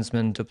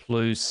Arensman to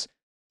Plus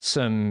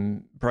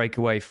some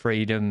breakaway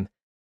freedom,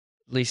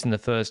 at least in the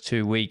first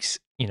 2 weeks,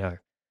 you know,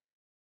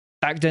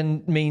 back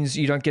then means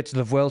you don't get to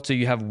the Vuelta,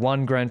 you have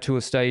 1 Grand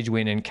Tour stage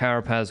win and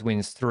Carapaz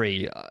wins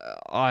 3.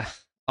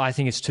 I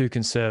think it's too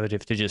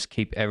conservative to just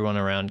keep everyone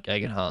around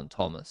Gegenhardt and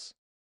Thomas.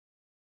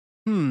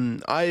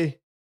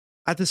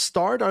 At the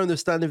start, I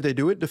understand if they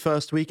do it the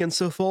first week and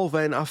so forth,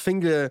 and I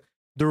think the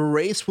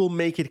race will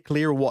make it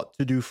clear what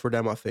to do for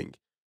them, I think.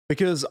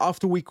 Because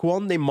after week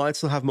 1, they might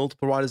still have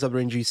multiple riders up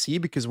in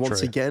GC, because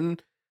once again,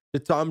 the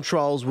time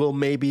trials will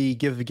maybe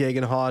give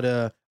Gegenhardt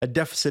a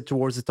deficit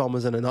towards the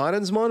Thomas and an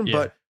Arensman,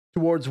 but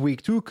towards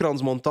week 2,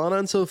 Crans Montana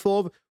and so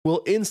forth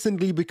will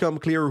instantly become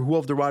clear who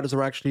of the riders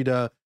are actually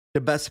the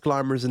best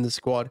climbers in the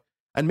squad.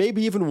 And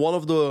maybe even one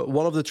of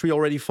the 3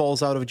 already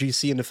falls out of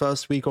GC in the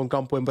first week on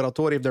Campo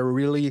Imperatore if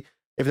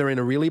they're in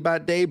a really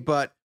bad day.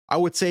 But I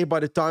would say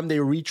by the time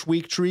they reach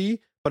week 3,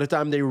 by the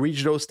time they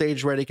reach those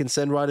stages where they can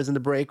send riders in the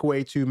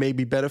breakaway to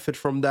maybe benefit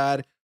from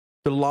that,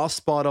 the last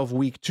spot of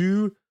week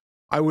 2,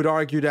 I would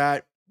argue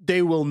that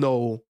they will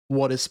know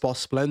what is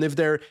possible. And if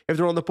they're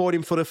on the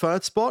podium for the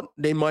 3rd spot,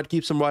 they might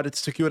keep some riders to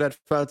secure that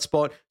 3rd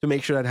spot to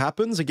make sure that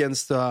happens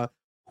against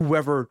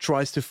whoever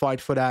tries to fight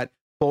for that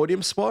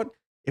podium spot.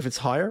 If it's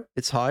higher,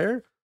 it's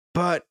higher.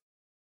 But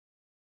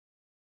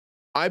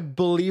I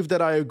believe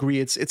that I agree.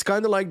 It's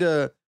kind of like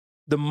the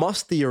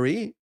Mas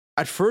theory.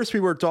 At first, we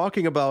were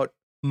talking about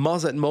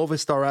Mas at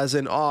Movistar as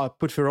in,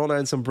 put Verona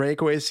in some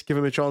breakaways, give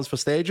him a chance for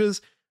stages.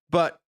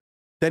 But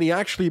then he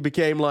actually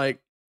became like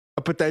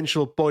a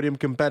potential podium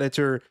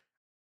competitor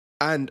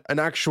and an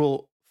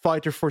actual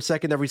fighter for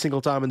second every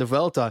single time in the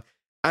Vuelta.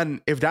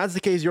 And if that's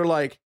the case, you're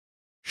like,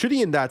 should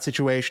he in that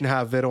situation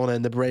have Verona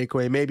in the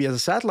breakaway? Maybe as a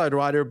satellite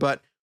rider,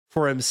 but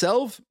for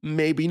himself,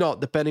 maybe not,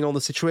 depending on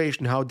the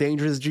situation, how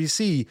dangerous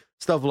GC,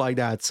 stuff like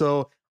that.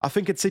 So I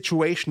think it's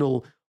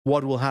situational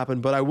what will happen.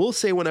 But I will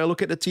say, when I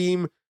look at the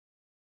team,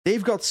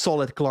 they've got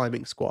solid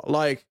climbing squad.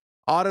 Like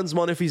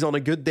Arensman, if he's on a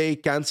good day,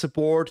 can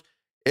support.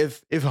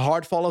 If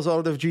Hart falls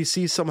out of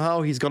GC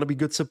somehow, he's going to be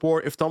good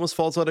support. If Thomas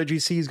falls out of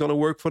GC, he's going to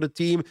work for the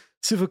team.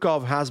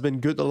 Sivakov has been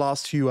good the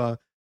last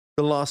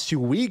few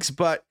weeks,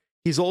 but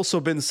he's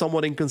also been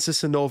somewhat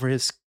inconsistent over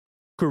his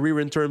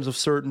career in terms of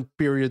certain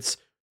periods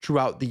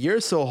throughout the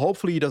year. So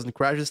hopefully he doesn't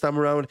crash this time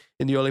around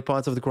in the early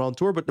parts of the Grand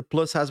Tour, but the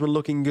plus has been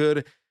looking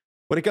good.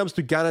 When it comes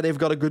to Ghana, they've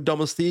got a good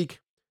domestique.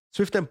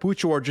 Swift and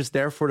Puccio are just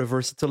there for the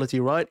versatility,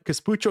 right?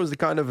 Because Puccio is the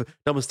kind of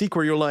domestique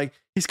where you're like,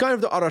 he's kind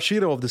of the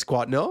Arashiro of the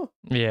squad, no?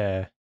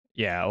 Yeah.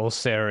 Or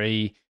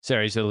Seri.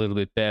 Seri's a little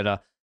bit better.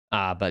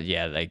 But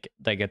yeah,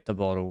 they get the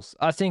bottles.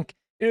 I think,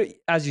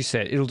 as you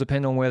said, it'll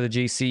depend on where the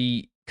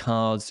GC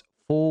cards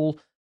fall.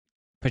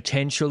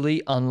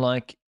 Potentially,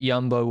 unlike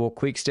Jumbo or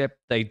Quickstep,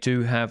 they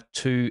do have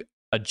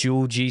a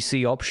dual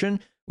GC option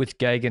with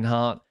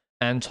Gegenhardt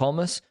and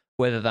Thomas.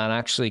 Whether that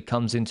actually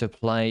comes into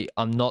play,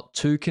 I'm not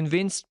too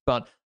convinced,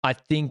 but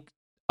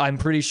I'm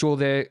pretty sure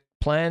their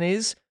plan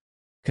is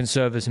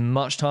conserve as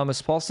much time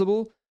as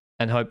possible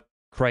and hope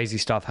crazy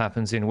stuff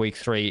happens in week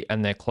 3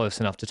 and they're close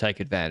enough to take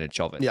advantage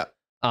of it. Yeah.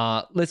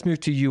 Let's move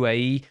to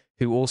UAE,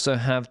 who also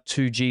have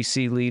 2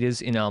 GC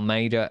leaders in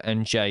Almeida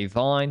and Jay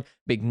Vine.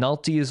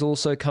 McNulty is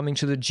also coming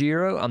to the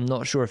Giro. I'm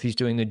not sure if he's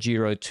doing the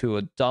Giro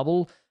Tour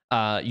double.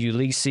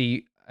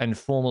 Ulisi and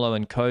Formulo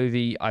and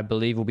Covey, I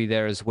believe, will be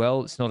there as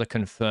well. It's not a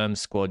confirmed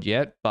squad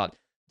yet, but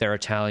they're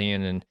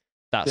Italian and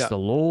that's the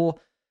law.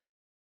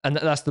 And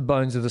that's the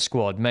bones of the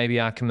squad. Maybe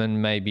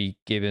Ackerman, maybe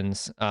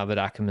Gibbons, but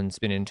Ackerman's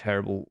been in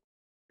terrible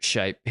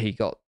shape. He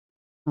got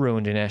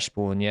ruined in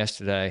Eschborn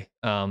yesterday.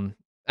 And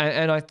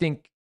I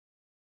think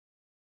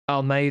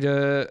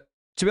Almeida,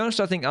 to be honest,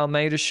 I think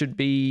Almeida should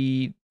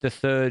be the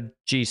 3rd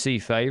GC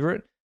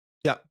favourite.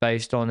 Yeah.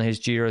 Based on his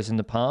Giros in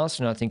the past,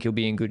 and I think he'll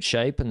be in good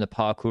shape, and the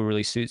parkour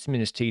really suits him, and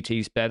his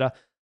TT's better.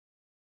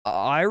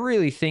 I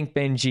really think,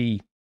 Benji,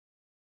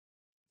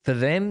 for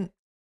them,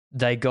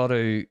 they got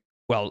to,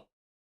 well,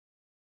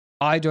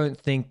 I don't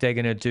think they're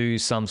going to do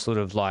some sort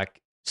of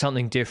like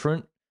something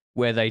different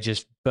where they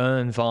just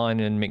burn Vine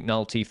and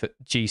McNulty for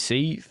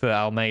GC for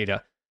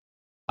Almeida.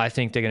 I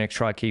think they're going to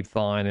try to keep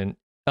Vine and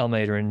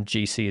Almeida in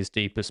GC as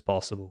deep as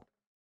possible.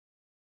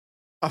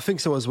 I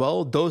think so as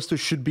well. Those two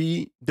should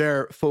be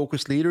their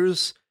focus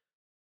leaders.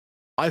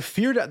 I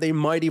fear that they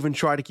might even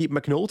try to keep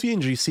McNulty in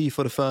GC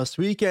for the first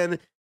week, and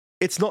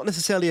it's not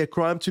necessarily a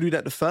crime to do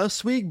that the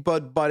first week,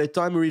 but by the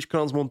time we reach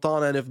Crans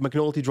Montana, and if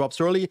McNulty drops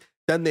early,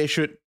 then they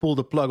should pull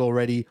the plug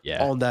already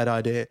on that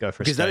idea.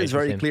 Because then it's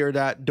very clear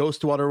that those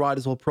 2 other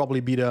riders will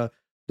probably be the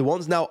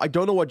ones. Now, I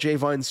don't know what Jay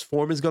Vine's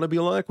form is going to be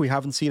like. We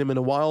haven't seen him in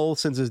a while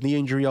since his knee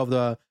injury of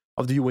the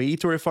UAE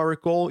Tour, if I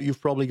recall. You've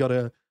probably got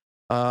to...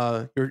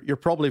 you're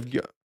probably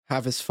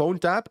have his phone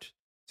tapped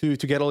to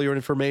get all your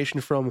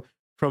information from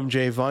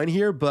Jay Vine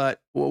here.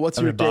 But what's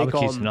your take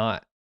on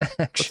tonight?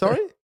 Sorry,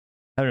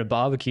 having a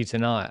barbecue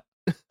tonight.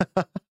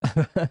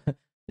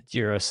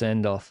 Giro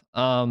send off.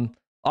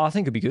 I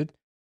think it'd be good.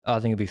 I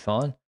think it'd be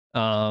fine.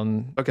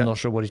 I'm not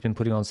sure what he's been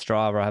putting on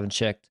Strava. I haven't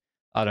checked.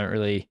 I don't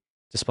really,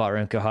 despite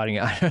Remco hiding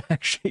it, I don't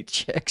actually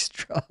check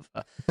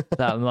Strava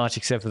that much,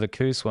 except for the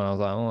Koos one. I was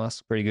like, oh,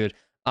 that's pretty good.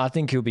 I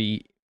think he'll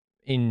be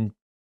in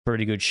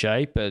pretty good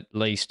shape, at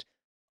least.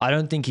 I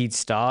don't think he'd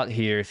start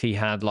here if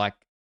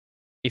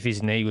if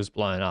his knee was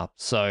blown up.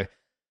 So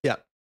yeah,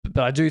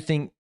 but I do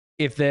think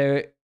if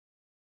they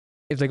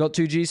got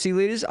 2 GC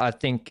leaders, I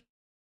think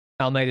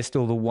Almeida's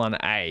still the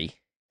 1A.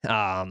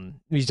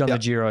 He's done the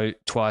Giro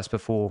twice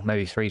before,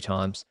 maybe 3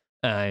 times,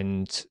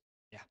 and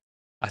yeah,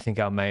 I think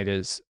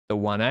Almeida's the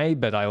 1A.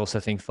 But I also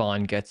think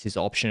Vine gets his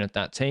option at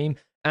that team,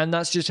 and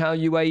that's just how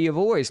UAE have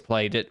always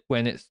played it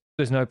when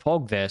there's no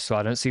Pog there. So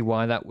I don't see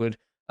why that would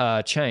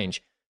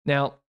change.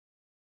 Now,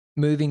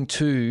 moving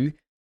to,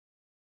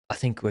 I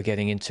think we're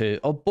getting into,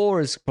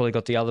 Bora's probably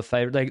got the other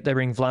favourite. They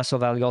bring Vlasov,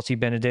 Aliotti,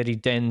 Benedetti,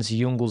 Dens,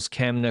 Jungels,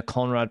 Kemner,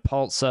 Conrad,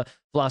 Polzer.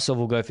 Vlasov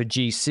will go for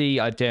GC.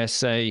 I dare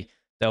say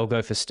they'll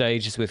go for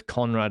stages with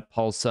Conrad,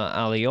 Polzer,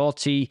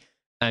 Aliotti,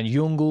 and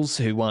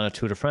Jungels, who won a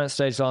Tour de France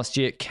stage last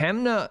year.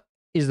 Kemner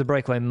is the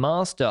breakaway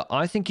master.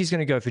 I think he's going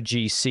to go for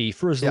GC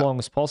for as long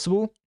as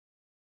possible.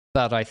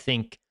 But I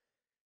think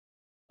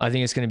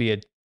it's going to be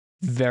a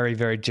very,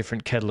 very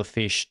different kettle of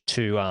fish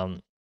to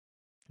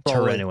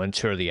Tirreno and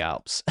Tour of the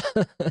Alps.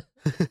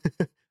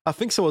 I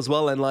think so as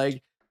well. And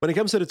like when it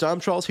comes to the time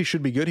trials, he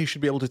should be good. He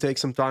should be able to take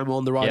some time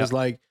on the riders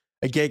like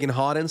a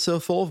Gegenhardt and so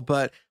forth.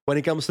 But when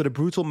it comes to the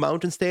brutal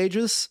mountain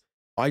stages,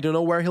 I don't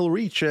know where he'll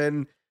reach.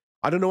 And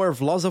I don't know where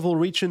Vlasov will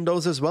reach in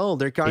those as well.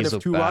 They're kind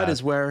of 2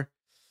 riders where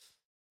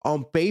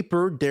on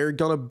paper, they're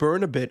going to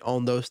burn a bit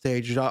on those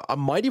stages. I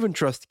might even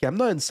trust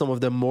Kemna in some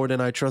of them more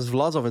than I trust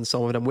Vlasov in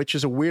some of them, which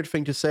is a weird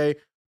thing to say,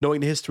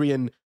 knowing the history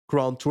and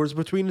Grand Tours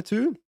between the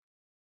two.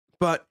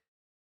 But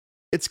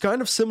it's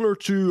kind of similar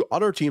to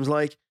other teams.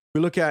 Like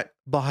we look at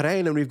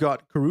Bahrain and we've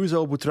got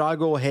Caruso,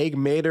 Butrago, Haig,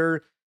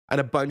 Mader,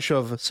 and a bunch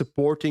of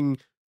supporting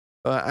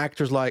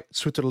actors like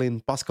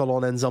Sutterlin,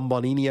 Pascalon, and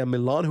Zambanini and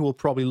Milan, who will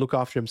probably look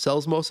after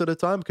themselves most of the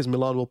time because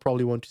Milan will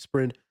probably want to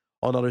sprint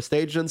on other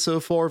stages and so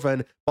forth.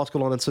 And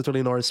Pascalon and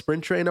Sutterlin are a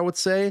sprint train, I would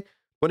say.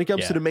 When it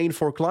comes to the main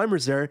 4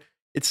 climbers there,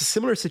 it's a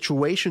similar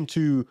situation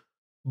to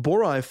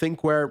Bora, I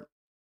think, where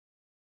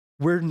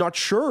we're not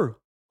sure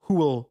who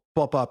will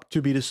pop up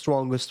to be the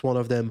strongest one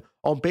of them.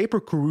 On paper,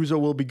 Caruso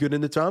will be good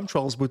in the time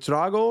trials.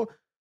 Butrago,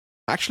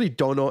 Actually,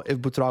 don't know if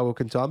Butrago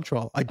can time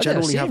trial. I I've never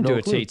generally seen have him no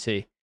do clue. a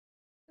TT.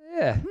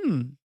 Yeah.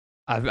 Hmm.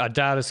 I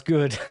doubt it's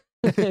good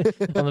on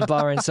the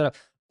Bahrain setup.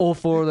 All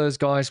 4 of those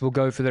guys will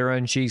go for their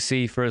own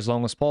GC for as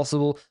long as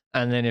possible.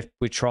 And then if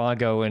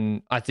Butrago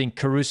and I think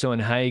Caruso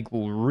and Haig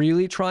will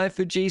really try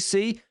for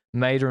GC.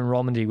 Mader and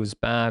Romandy was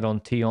bad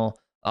on Tion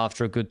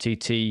after a good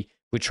TT.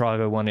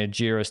 Butrago won a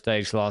Giro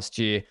stage last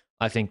year.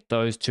 I think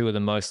those 2 are the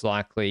most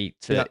likely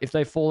to, if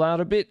they fall out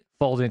a bit,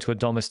 fold into a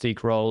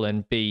domestique role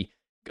and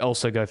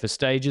also go for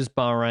stages.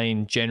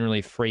 Bahrain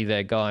generally free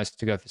their guys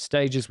to go for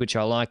stages, which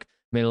I like.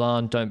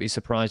 Milan, don't be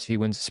surprised if he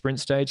wins a sprint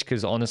stage,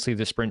 because honestly,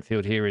 the sprint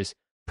field here is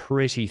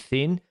pretty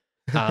thin.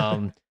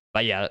 But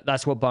yeah,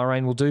 that's what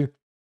Bahrain will do.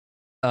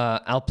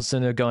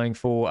 Alpecin are going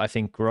for, I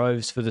think,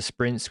 Groves for the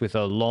sprints with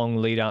a long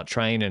lead-out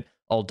train, and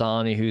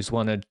Oldani, who's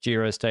won a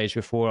Giro stage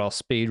before, I'll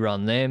speed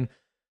run them.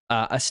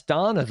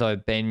 Astana, though,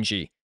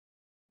 Benji,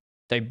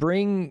 they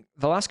bring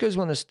Velasco's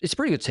won. It's a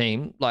pretty good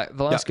team. Like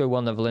Velasco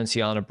won the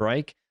Valenciana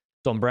break.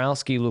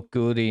 Dombrowski looked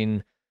good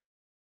in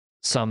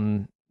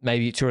some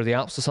maybe Tour of the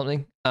Alps or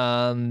something.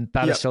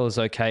 Battistella's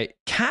okay.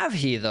 Cav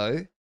here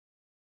though,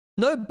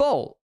 no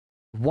Bolt.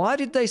 Why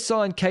did they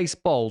sign Case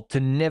Bolt to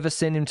never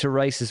send him to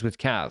races with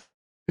Cav?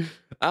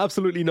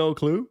 Absolutely no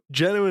clue.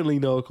 Genuinely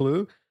no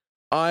clue.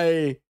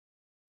 I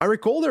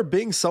recall there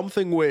being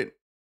something with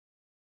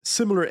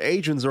similar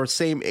agents or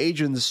same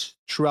agents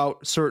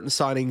throughout certain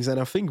signings, and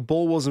I think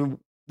Bull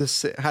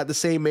had the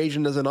same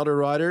agent as another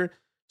rider,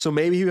 so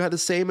maybe he had the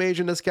same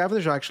agent as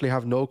Cavendish. I actually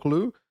have no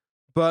clue,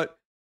 but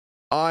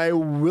I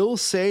will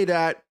say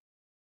that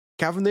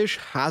Cavendish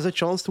has a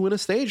chance to win a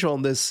stage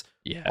on this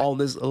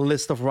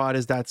list of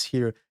riders that's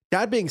here.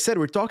 That being said,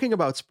 we're talking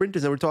about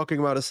sprinters and we're talking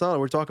about Astana,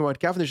 we're talking about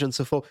Cavendish and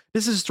so forth.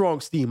 This is strong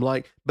steam,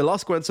 like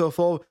Velasco and so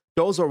forth.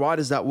 Those are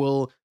riders that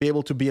will be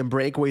able to be in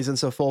breakaways and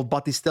so forth.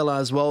 Battistella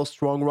as well,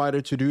 strong rider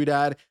to do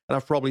that. And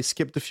I've probably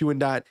skipped a few in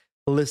that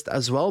list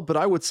as well. But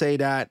I would say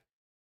that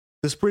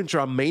the sprinter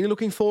I'm mainly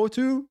looking forward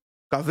to,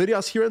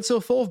 Gaviria's here and so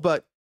forth.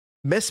 But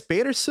Mess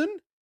Pedersen,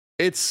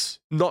 it's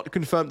not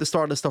confirmed the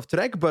start list of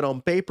Trek, but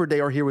on paper they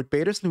are here with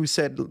Pedersen, who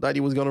said that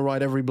he was going to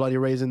ride every bloody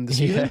race in the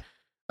season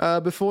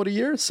before the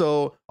year.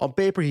 So on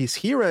paper he's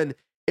here. And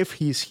if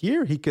he's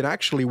here, he could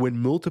actually win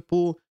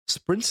multiple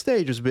sprint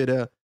stages with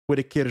a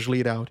Kirch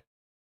lead out.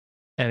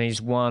 And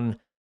he's won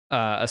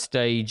a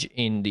stage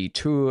in the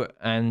Tour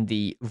and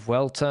the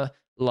Vuelta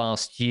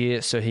last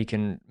year, so he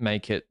can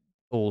make it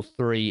all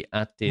 3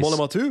 at this.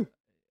 Mollema too.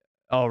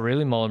 Oh,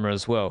 really? Mollema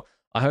as well.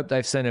 I hope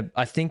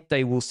I think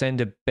they will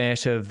send a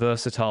better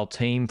versatile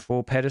team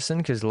for Pedersen,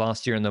 because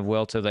last year in the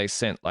Vuelta they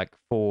sent like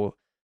 4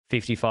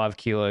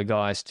 55-kilo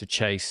guys to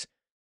chase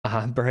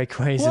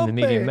breakaways in the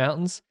medium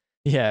mountains.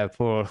 Yeah,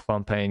 poor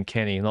Juanpe and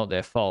Kenny, not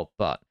their fault,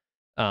 but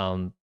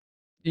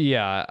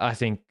yeah, I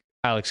think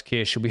Alex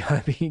Kirch will be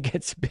hoping he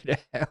gets a bit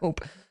of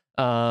help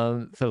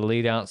for the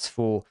lead-outs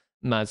for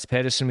Mads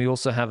Pedersen. We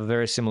also have a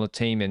very similar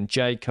team in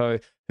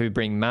Jayco, who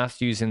bring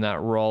Matthews in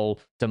that role,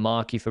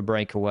 Demarchi for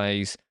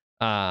breakaways,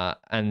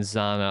 and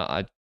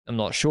Zana, I'm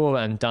not sure,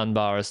 and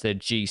Dunbar as their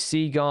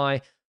GC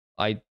guy.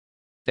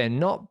 They're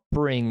not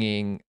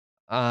bringing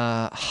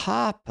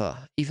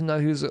Harper, even though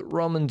he was at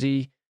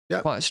Romandy,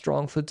 quite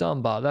strong for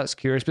Dunbar. That's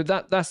curious, but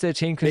that's their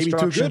team construction.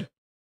 Maybe too good.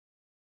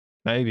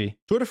 Maybe.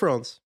 Tour de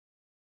France.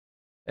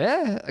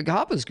 Yeah,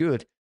 Harper's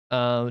good.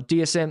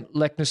 DSM,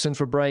 Leknesson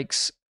for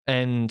breaks,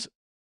 and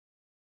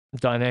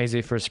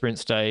Dainese for a sprint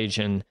stage.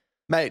 And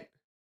mate,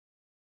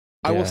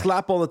 I will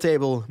slap on the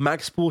table.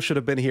 Max Poole should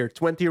have been here.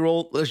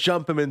 20-year-old, let's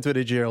jump him into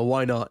the Giro.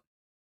 Why not?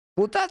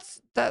 Well,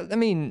 I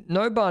mean,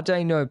 no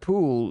Bardet, no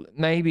Poole.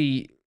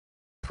 Maybe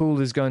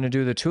Poole is going to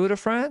do the Tour de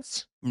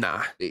France?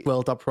 Nah.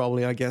 Vuelta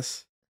probably, I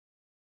guess.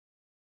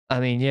 I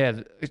mean, yeah,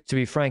 to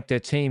be frank, their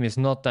team is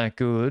not that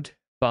good,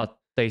 but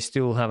they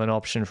still have an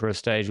option for a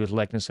stage with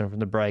Leknesson from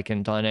the break,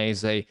 and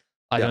Dainese,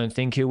 I don't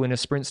think he'll win a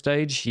sprint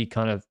stage. He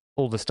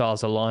all the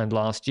stars aligned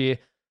last year.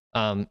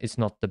 It's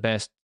not the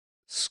best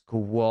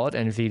squad,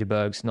 and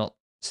Wiedeberg's not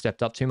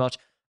stepped up too much.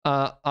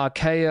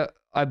 Arkea,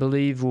 I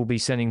believe, will be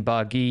sending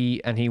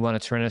Barguil, and he won a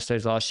Tirreno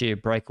stage last year,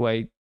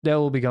 breakaway. They'll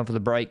all be going for the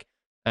break,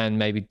 and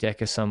maybe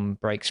Decker some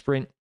break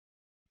sprint.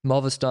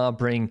 Movistar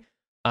bring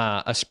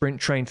a sprint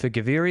train for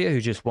Gaviria,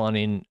 who just won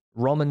in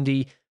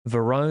Romandy.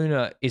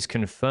 Verona is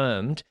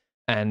confirmed,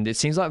 and it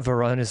seems like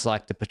Verona's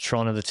like the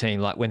patron of the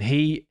team. Like when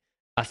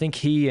I think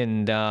he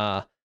and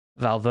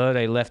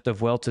Valverde left the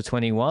Vuelta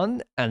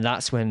 21, and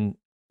that's when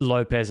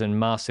Lopez and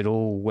Mas, it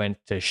all went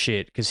to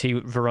shit, because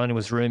Verona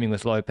was rooming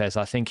with Lopez.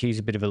 I think he's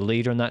a bit of a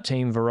leader in that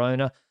team,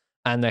 Verona,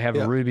 and they have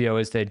Rubio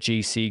as their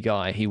GC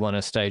guy. He won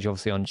a stage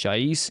obviously on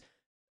Jais,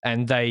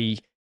 and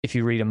if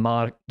you read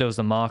there was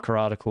a Marker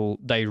article,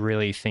 they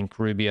really think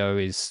Rubio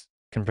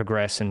can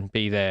progress and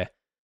be their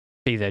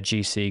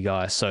GC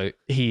guy. So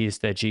he is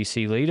their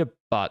GC leader,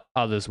 but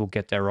others will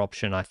get their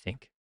option, I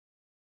think.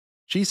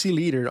 GC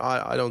leader,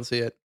 I don't see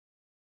it.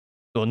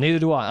 Well, neither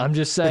do I. I'm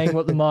just saying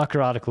what the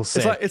Marker article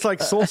said. It's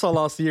like Sosa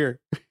last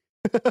year.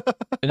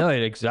 No,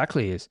 it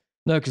exactly is.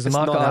 No, because the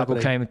Marker article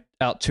came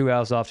out 2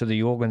 hours after the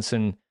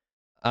Jorgensen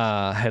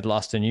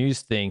headluster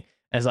news thing,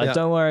 And it's like,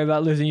 don't worry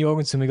about losing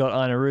Jorgensen. We got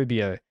Ina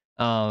Rubio.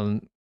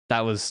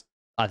 That was,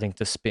 I think,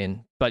 the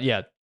spin. But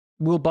yeah,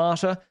 Will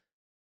Barter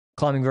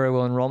climbing very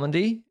well in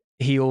Romandy.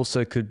 He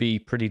also could be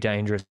pretty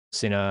dangerous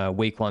in a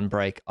week one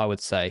break, I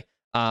would say.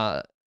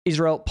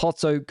 Israel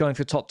Pozzo going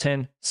for top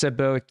 10. Seb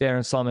Berwick there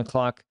and Simon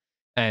Clark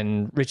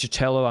and Richard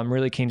Tello. I'm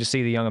really keen to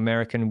see the young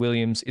American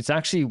Williams. It's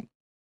actually,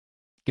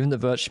 given that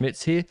Vert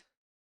Schmidt's here,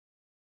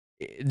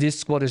 this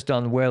squad has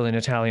done well in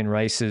Italian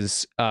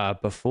races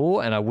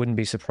before, and I wouldn't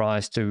be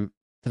surprised for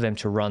them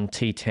to run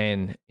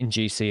T10 in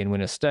GC and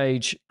win a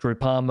stage.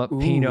 Groupama,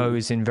 Pino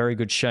is in very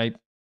good shape.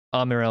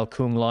 Amirel,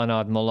 Kung,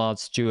 Leinard, Mollard,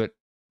 Stewart,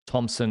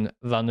 Thompson,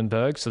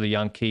 Vandenberg. So the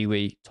young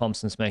Kiwi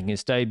Thompson's making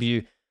his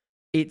debut.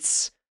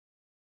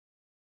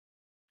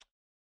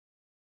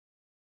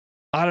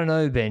 I don't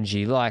know,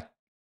 Benji. Like,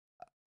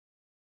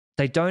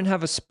 they don't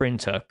have a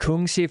sprinter.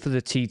 Kung's here for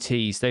the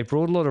TTs. They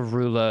brought a lot of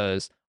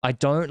rouleurs. I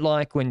don't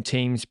like when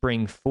teams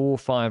bring 4 or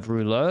 5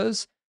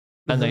 rouleurs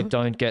and they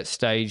don't get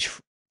stage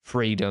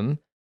freedom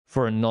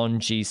for a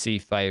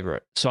non-GC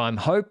favorite. So I'm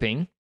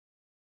hoping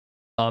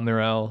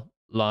Amirel,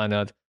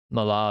 Leinard,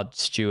 Mallard,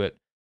 Stewart,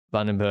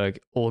 Vandenberg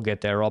all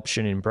get their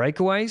option in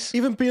breakaways.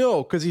 Even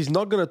Pinot, because he's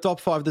not going to top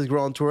 5 this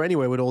Grand Tour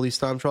anyway with all these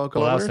time trial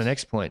kilometers. Well, that's the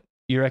next point.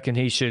 You reckon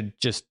he should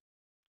just...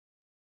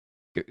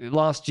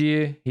 Last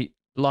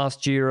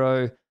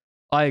Giro,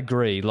 I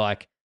agree.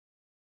 Like,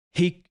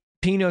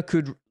 Pinot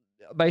could...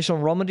 Based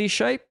on Romandy's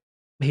shape,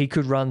 he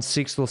could run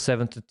 6th or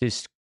 7th at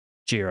this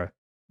Giro.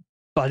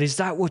 But is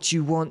that what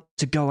you want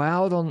to go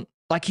out on?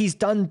 Like, he's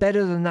done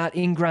better than that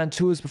in Grand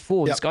Tours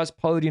before. This guy's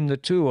podiumed the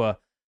Tour.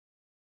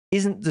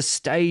 Isn't the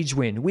stage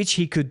win, which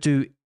he could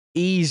do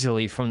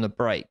easily from the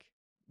break,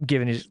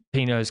 given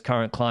Pinot's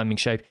current climbing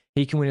shape,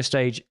 he can win a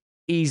stage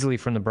easily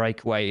from the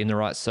breakaway in the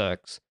right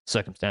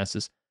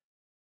circumstances.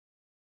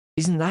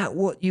 Isn't that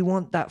what you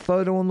want, that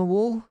photo on the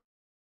wall?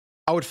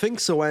 I would think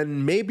so,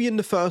 and maybe in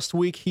the first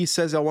week he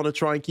says I want to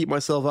try and keep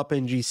myself up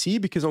in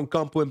GC because on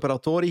Campo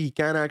Imperatore he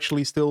can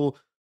actually still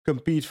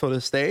compete for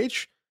the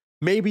stage.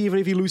 Maybe even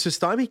if he loses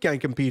time he can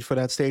compete for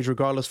that stage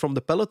regardless from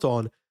the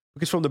peloton,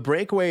 because from the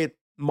breakaway it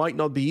might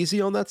not be easy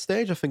on that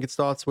stage. I think it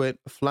starts with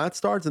a flat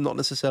start and not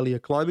necessarily a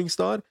climbing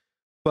start.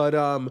 But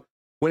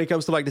when it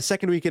comes to like the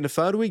second week and the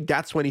third week,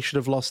 that's when he should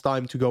have lost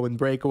time to go in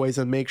breakaways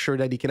and make sure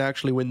that he can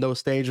actually win those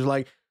stages.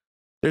 Like,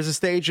 there's a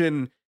stage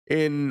in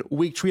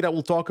week 3 that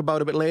we'll talk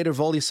about a bit later,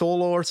 Val di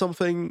Solo or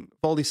something.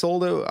 Val di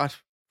Soldo, I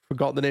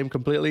forgot the name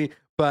completely,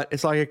 but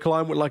it's like a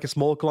climb with like a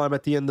small climb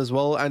at the end as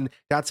well, and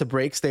that's a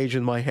break stage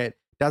in my head.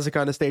 That's the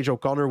kind of stage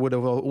O'Connor would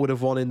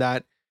have won in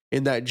that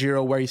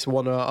Giro where he's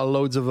won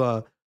loads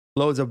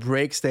of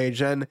break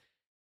stage. And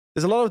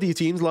there's a lot of these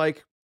teams,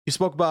 like you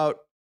spoke about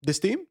this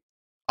team.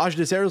 Age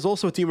Desert is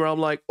also a team where I'm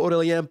like,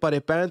 Aurélien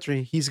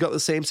Paré-Peintre, he's got the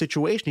same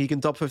situation. He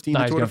can top 15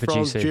 the Tour de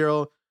France,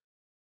 Giro,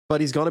 but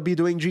he's going to be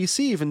doing GC,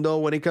 even though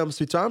when it comes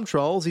to time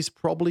trials, he's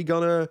probably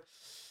going to...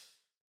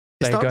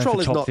 They're going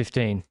for top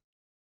 15.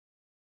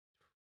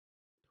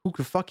 Who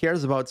the fuck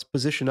cares about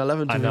position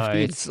 11 to 15? I know,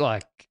 it's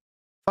like...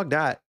 Fuck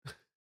that.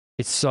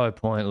 It's so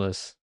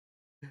pointless.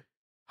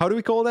 How do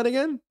we call that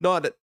again? No,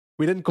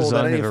 we didn't call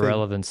that anything. Zone of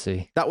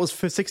irrelevancy. That was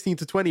for 16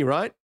 to 20,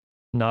 right?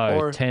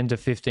 No, 10 to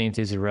 15th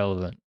is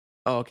irrelevant.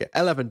 Oh, okay.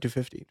 11 to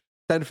 15.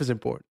 10th is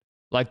important.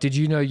 Like, did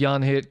you know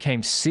Jan Hirt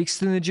came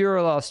 6th in the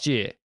Giro last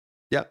year?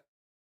 Yeah.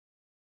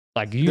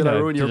 Like, do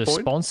the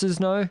sponsors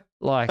know?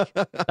 Like,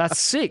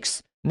 that's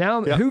 6th.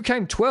 Now, who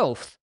came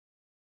 12th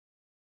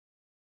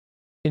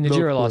in the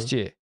Giro last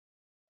year?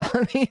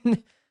 I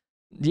mean,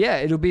 yeah,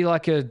 it'll be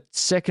like a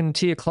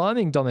second-tier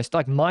climbing domestic.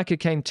 Like, Micah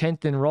came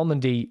 10th in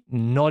Romandy,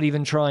 not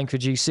even trying for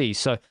GC.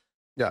 So,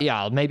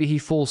 yeah, maybe he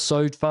falls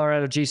so far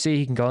out of GC,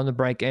 he can go on the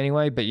break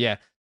anyway. But, yeah,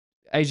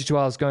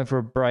 AG2R is going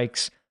for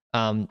breaks.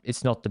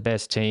 It's not the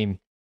best team,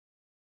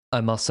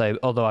 I must say,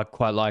 although I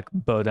quite like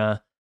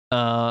Baudin.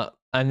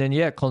 And then,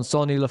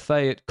 Consoni,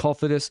 Lafayette,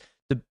 Cofidis.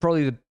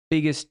 Probably the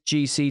biggest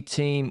GC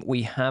team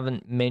we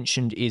haven't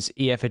mentioned is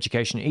EF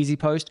Education Easy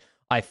Post.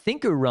 I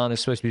think Uran is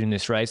supposed to be doing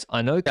this race.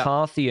 I know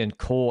Carthy and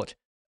Court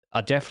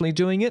are definitely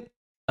doing it.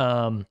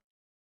 And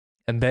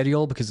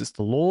Bediol, because it's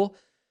the law.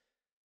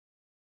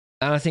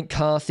 And I think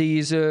Carthy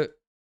is,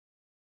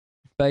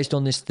 based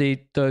on this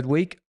third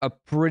week, a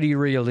pretty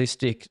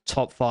realistic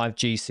top 5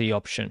 GC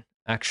option,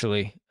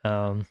 actually.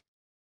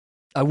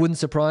 I wouldn't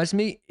surprise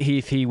me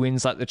if he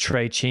wins like the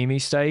Tre Chimi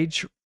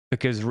stage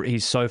because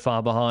he's so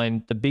far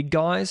behind the big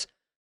guys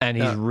and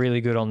he's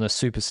really good on the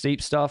super steep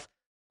stuff.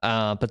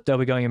 But they'll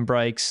be going in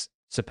breaks.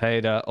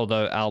 Cepeda,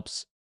 although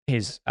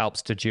his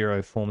Alps to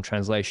Giro form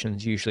translation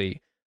is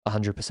usually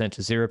 100%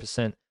 to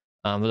 0%.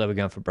 But they'll be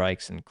going for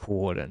breaks and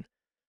Cord and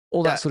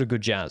all that sort of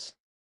good jazz.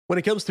 When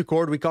it comes to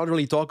Cord, we can't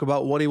really talk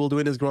about what he will do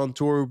in his Grand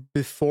Tour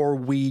before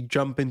we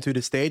jump into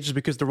the stages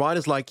because the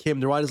riders like him,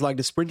 the riders like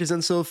the sprinters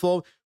and so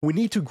forth, we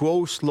need to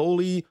grow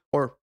slowly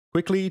or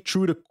quickly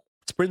through the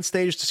sprint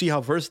stage to see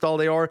how versatile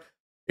they are,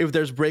 if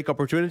there's break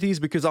opportunities,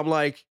 because I'm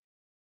like,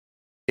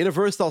 in a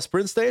versatile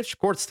sprint stage,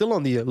 Cord's still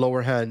on the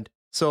lower hand.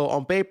 So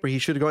on paper, he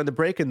should go in the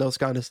break in those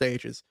kind of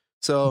stages.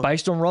 So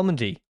based on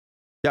Romandy.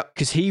 Yeah.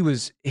 Because he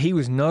was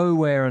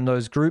nowhere in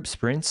those group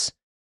sprints.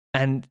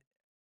 And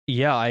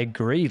yeah, I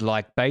agree.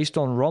 Like, based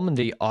on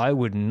Romandy, I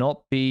would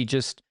not be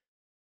just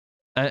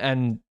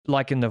and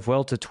like in the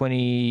Vuelta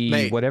 20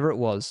 Mate. whatever it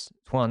was,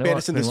 20,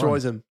 Pedersen 21.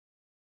 destroys him.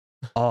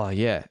 Oh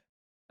yeah.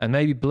 And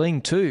maybe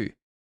Bling too.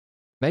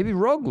 Maybe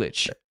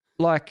Roglic.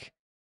 Like,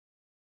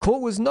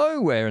 Court was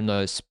nowhere in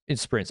those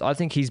sprints. I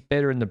think he's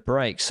better in the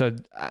break. So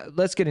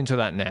let's get into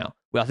that now.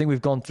 Well, I think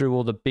we've gone through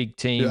all the big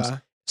teams. Yeah.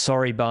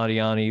 Sorry,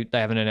 Bardiani, they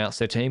haven't announced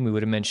their team. We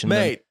would have mentioned them.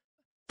 Mate,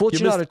 you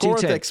missed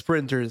Cortex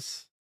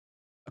sprinters.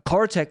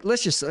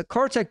 Cortex,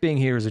 Cortex being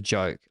here is a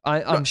joke.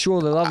 I'm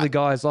sure they're lovely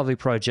guys, lovely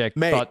project,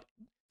 Mate, but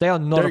they are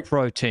not a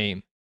pro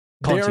team.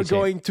 They are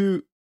going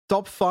to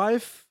top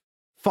 5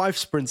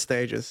 sprint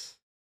stages.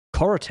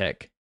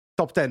 Cortex?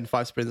 Top 10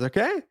 5 sprints,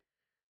 okay?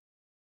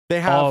 They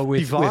have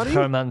with Tivani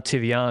Herman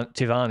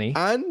Tivani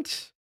and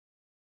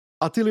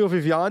Attilio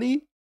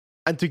Viviani,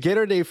 and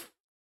together they've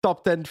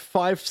top 10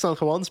 5 San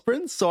Juan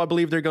sprints. So I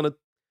believe they're going to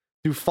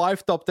do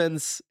 5 top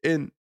 10s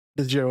in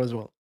the Giro as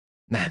well.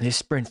 Man, this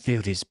sprint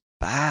field is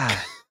bad,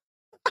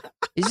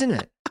 isn't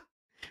it?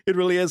 It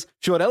really is.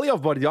 Fiorelli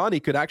of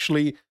Bardiani could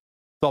actually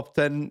top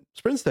 10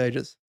 sprint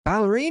stages.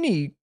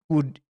 Ballerini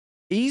would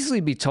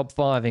easily be top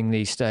 5ing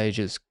these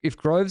stages. If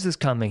Groves is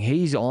coming,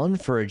 he's on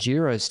for a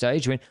Giro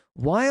stage win.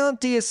 Why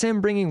aren't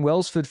DSM bringing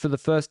Welsford for the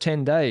first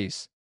 10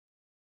 days?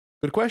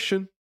 Good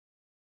question.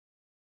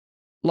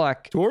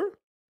 Like, Tour?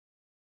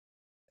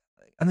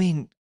 I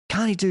mean,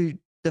 can't he do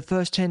the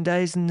first 10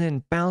 days and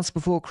then bounce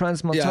before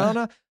Crans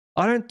Montana? Yeah.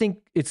 I don't think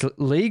it's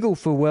legal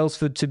for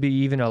Welsford to be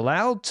even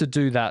allowed to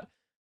do that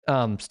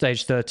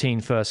stage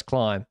 13 first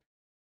climb.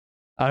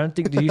 I don't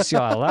think the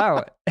UCI allow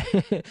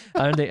it.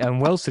 I don't think,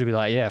 and Welsford would be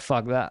like, yeah,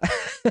 fuck that.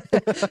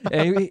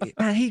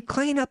 Man, he'd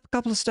clean up a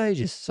couple of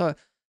stages. So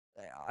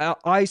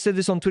I said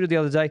this on Twitter the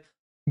other day.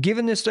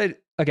 Given this stage,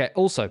 okay,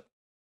 also,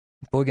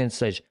 before we get into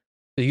stage,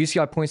 the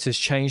UCI points has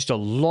changed a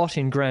lot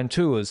in Grand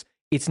Tours.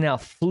 It's now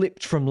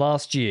flipped from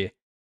last year.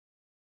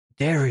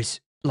 There is,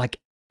 like,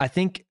 I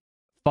think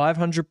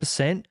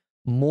 500%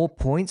 more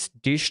points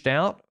dished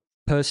out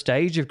per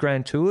stage of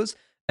Grand Tours,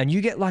 and you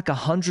get like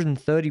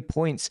 130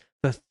 points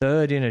for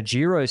third in a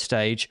Giro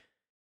stage.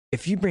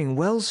 If you bring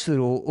Welsford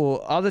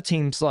or other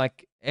teams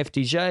like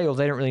FDJ, or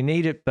they don't really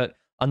need it, but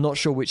I'm not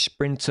sure which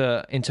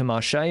sprinter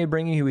Intermarché are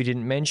bringing, who we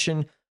didn't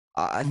mention.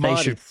 They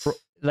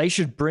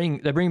bring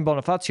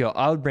Bonifacio.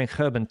 I would bring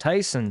Herben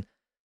Tayson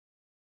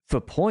for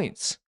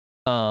points,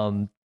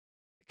 because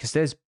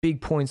there's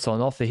big points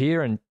on offer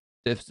here, and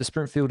the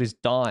sprint field is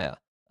dire.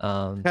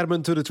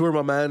 Herben to the Tour,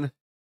 my man.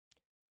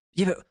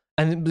 Yeah, but,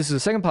 and this is the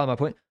second part of my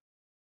point.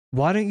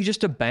 Why don't you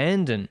just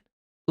abandon,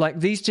 like,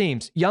 these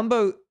teams?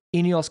 Jumbo,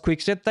 Ineos,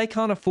 Quickstep, they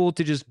can't afford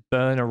to just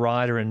burn a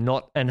rider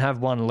and have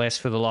one less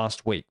for the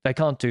last week. They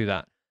can't do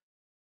that.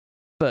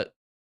 But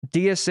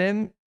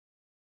DSM,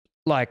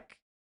 like,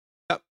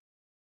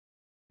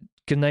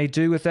 can they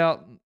do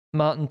without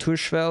Martin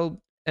Tuschfeld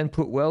and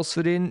put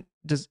Welsford in?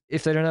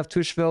 If they don't have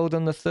Tuschfeld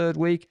on the third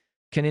week,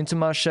 can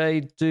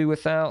Intermarché do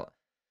without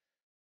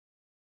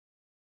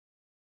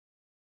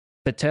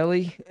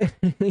Batelli?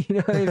 You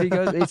know, if he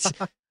goes,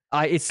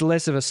 it's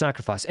less of a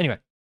sacrifice. Anyway,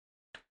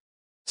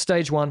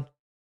 stage 1,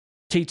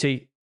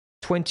 TT,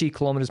 20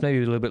 kilometers, maybe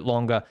a little bit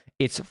longer.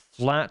 It's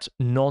flat,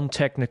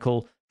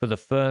 non-technical for the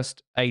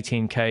first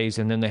 18 Ks,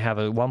 and then they have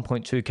a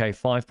 1.2K,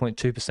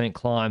 5.2%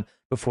 climb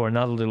before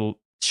another little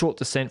short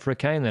descent for a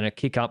K, and then a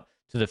kick up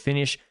to the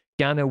finish.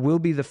 Ganna will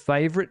be the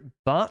favorite,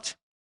 but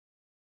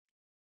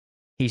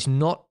he's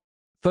not.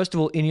 First of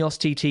all, Ineos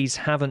TTs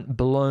haven't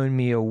blown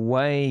me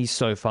away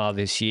so far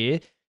this year.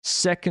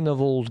 Second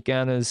of all,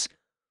 Ganna's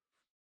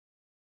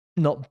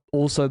not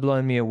also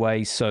blown me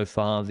away so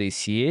far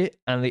this year.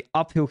 And the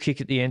uphill kick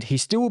at the end, he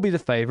still will be the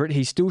favorite.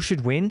 He still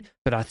should win,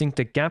 but I think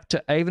the gap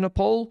to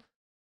Evenepoel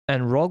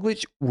and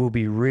Roglic will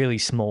be really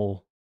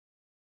small.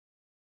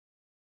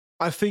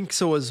 I think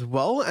so as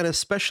well, and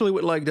especially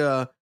with like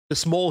the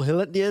small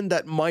hill at the end,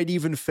 that might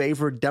even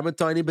favor them a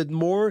tiny bit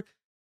more.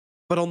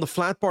 But on the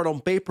flat part, on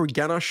paper,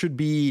 Ganna should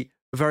be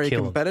very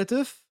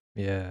competitive.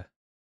 Yeah.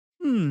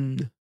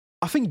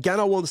 I think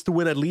Ganna wants to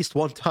win at least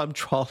one time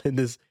trial in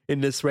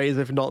this race,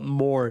 if not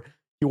more.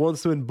 He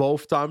wants to win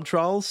both time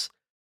trials,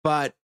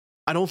 but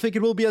I don't think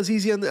it will be as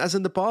easy as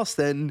in the past.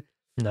 And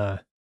no,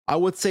 I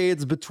would say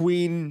it's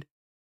between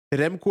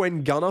Remco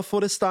and Ganna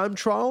for this time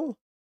trial.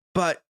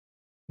 But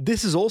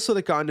this is also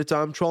the kind of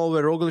time trial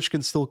where Roglic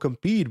can still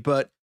compete.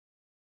 But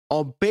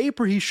on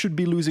paper, he should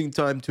be losing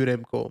time to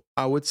Remco,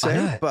 I would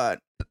say. But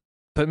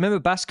remember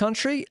Basque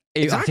Country?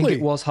 Exactly. I think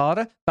it was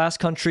harder.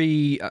 Basque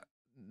Country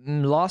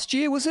last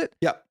year, was it?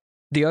 Yeah.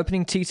 The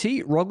opening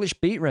TT, Roglic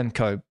beat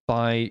Remco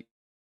by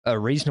a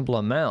reasonable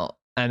amount.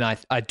 And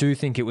I do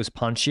think it was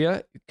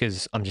punchier,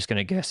 because I'm just going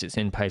to guess it's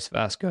in Pace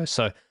Vasco.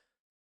 So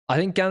I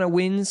think Ganna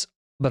wins,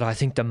 but I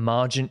think the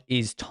margin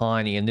is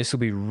tiny, and this will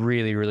be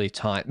really, really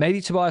tight.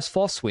 Maybe Tobias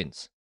Foss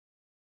wins.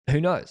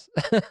 Who knows?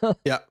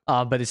 Yeah.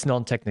 But it's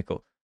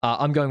non-technical.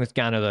 I'm going with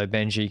Ganna, though,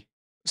 Benji.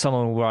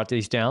 Someone will write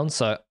these down,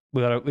 so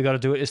we got to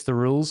do it. It's the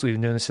rules. We've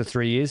been doing this for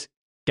 3 years.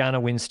 Ghana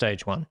wins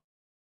stage 1.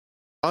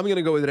 I'm going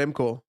to go with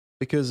Remco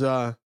because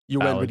you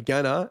went Valid. with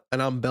Ghana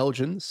and I'm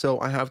Belgian, so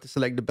I have to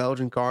select the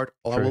Belgian card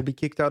or I True. will be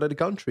kicked out of the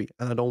country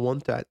and I don't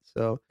want that.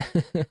 So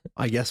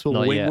I guess we'll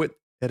Not wing yet. with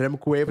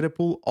Remco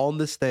Evenepoel on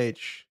the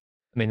stage.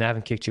 I mean, they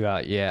haven't kicked you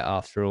out yet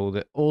after all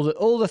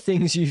the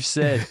things you've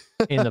said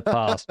in the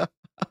past.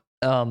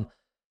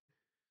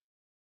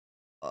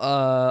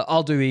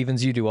 I'll do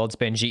evens, you do odds,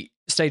 Benji.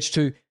 Stage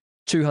 2,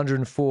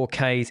 204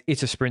 Ks.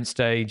 It's a sprint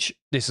stage.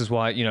 This is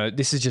why,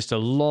 this is just a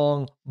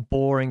long,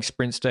 boring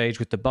sprint stage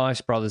with the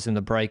Bice brothers in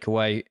the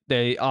breakaway.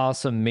 There are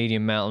some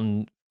medium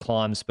mountain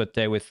climbs, but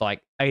they're with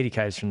like 80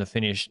 Ks from the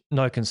finish.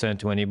 No concern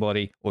to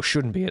anybody, or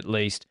shouldn't be at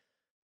least.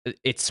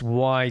 It's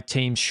why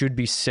teams should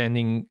be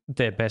sending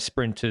their best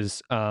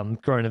sprinters,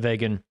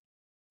 Groenewegen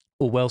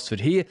or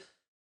Welsford here.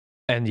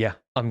 And yeah,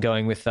 I'm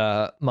going with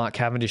Mark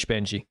Cavendish,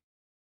 Benji.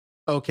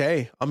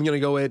 Okay, I'm going to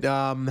go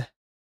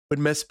with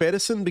Mess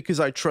Pedersen because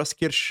I trust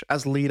Kirsch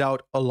as lead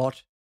out a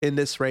lot in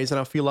this race. And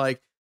I feel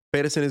like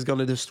Pedersen is going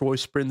to destroy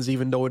sprints,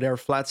 even though they're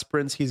flat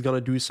sprints. He's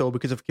going to do so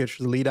because of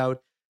Kirsch's lead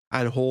out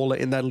and Hole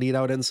in that lead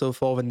out and so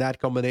forth. And that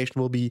combination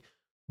will be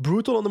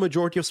brutal on the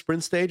majority of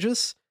sprint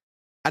stages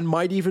and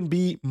might even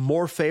be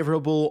more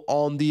favorable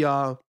on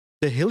the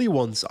hilly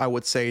ones, I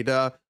would say,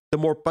 the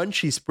more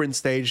punchy sprint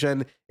stage.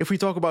 And if we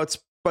talk about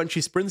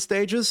punchy sprint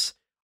stages,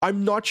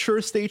 I'm not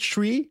sure stage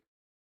 3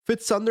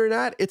 fits under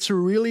that. It's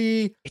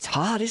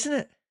hard, isn't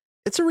it?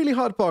 It's a really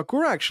hard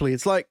parkour, actually.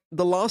 It's like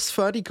the last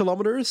 30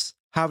 kilometers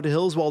have the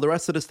hills while the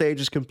rest of the stage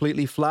is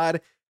completely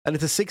flat. And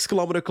it's a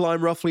 6-kilometer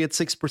climb roughly at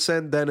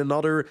 6%, then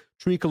another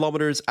 3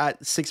 kilometers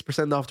at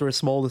 6% after a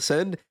small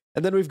descent.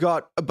 And then we've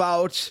got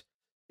about,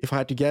 if I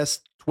had to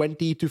guess,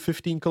 20 to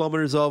 15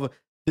 kilometers of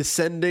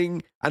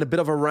descending and a bit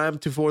of a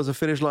ramp towards the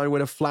finish line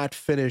with a flat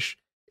finish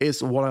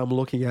is what I'm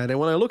looking at. And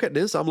when I look at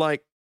this, I'm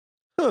like,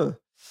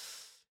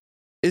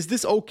 is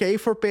this okay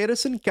for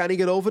Pedersen? Can he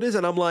get over this?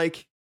 And I'm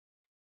like,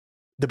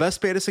 the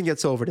best Pedersen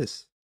gets over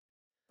this.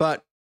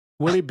 But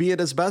will he be at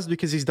his best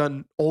because he's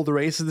done all the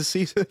races this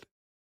season?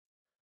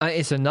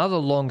 It's another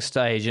long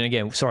stage. And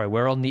again, sorry,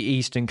 we're on the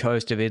eastern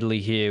coast of Italy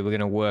here. We're going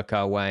to work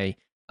our way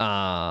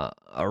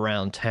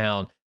around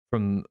town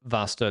from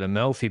Vasto to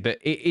Melfi. But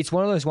it's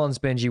one of those ones,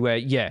 Benji, where,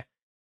 yeah,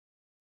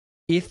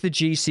 if the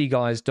GC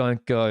guys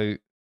don't go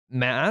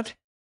mad,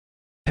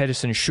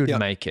 Pedersen should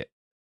make it.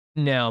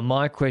 Now,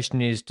 my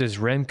question is, does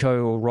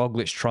Remco or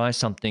Roglic try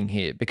something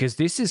here? Because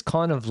this is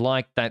kind of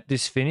like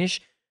this finish,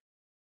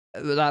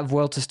 that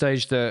Vuelta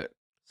stage that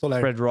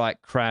Fred Wright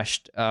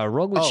crashed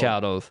Roglic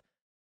out of.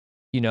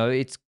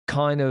 It's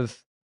kind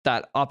of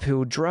that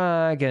uphill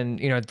drag, and,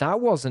 that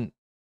wasn't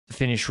the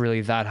finish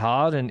really that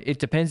hard, and it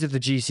depends if the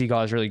GC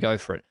guys really go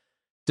for it.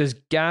 Does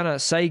Ghana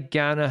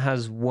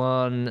has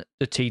won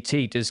the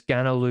TT, does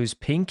Ghana lose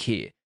pink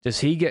here?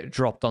 Does he get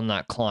dropped on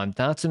that climb?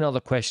 That's another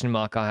question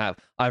mark I have.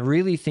 I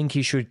really think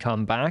he should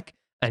come back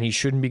and he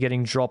shouldn't be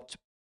getting dropped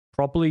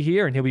properly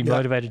here, and he'll be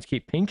motivated to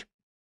keep pink.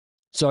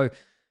 So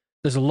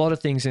there's a lot of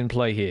things in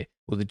play here.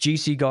 Will the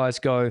GC guys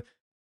go?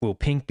 Will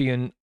pink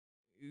be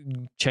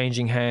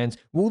changing hands?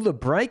 Will the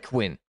break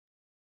win?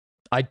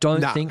 I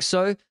don't think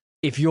so.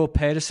 If you're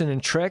Pedersen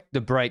and Trek, the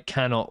break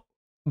cannot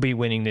be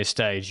winning this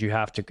stage. You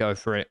have to go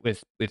for it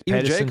with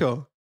Pedersen.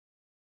 Jaco.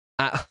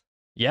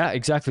 Yeah,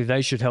 exactly.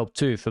 They should help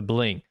too for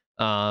Bling.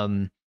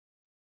 I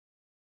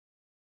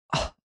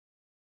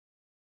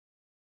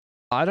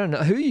don't know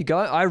who you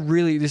go.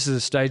 This is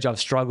a stage I've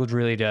struggled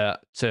really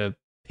to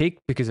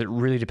pick because it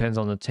really depends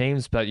on the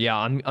teams. But yeah,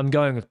 I'm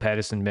going with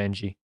Pedersen,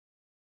 Benji.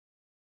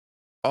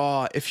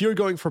 If you're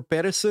going for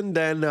Pedersen,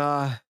 then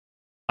I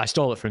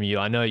stole it from you.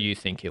 I know you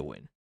think he'll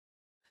win.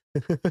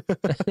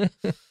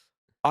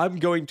 I'm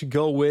going to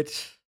go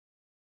with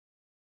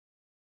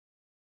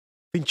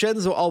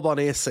Vincenzo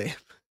Albanese.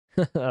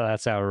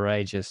 That's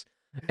outrageous.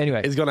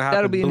 Anyway, it's gonna happen.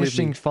 That'll be an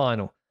interesting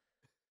final.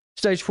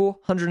 Stage 4,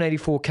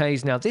 184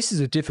 Ks. Now, this is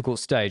a difficult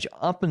stage.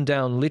 Up and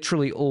down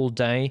literally all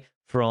day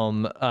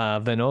from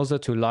Venosa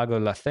to Lago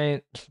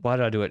Laceno. Why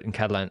did I do it in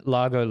Catalan?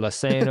 Lago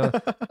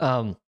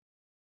Laceno.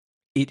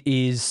 It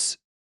is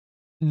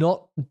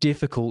not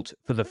difficult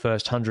for the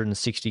first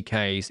 160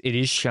 Ks. It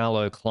is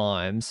shallow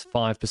climbs,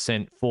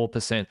 5%,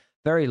 4%,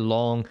 very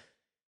long.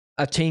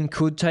 A team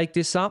could take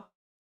this up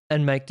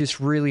and make this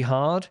really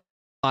hard.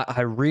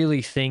 I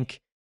really think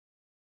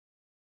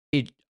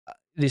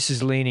this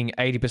is leaning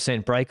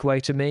 80% breakaway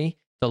to me.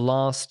 The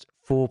last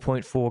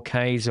 4.4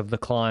 Ks of the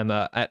climb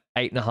are at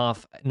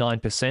 8.5%,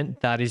 9%.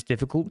 That is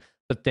difficult.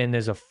 But then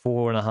there's a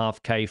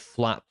 4.5 K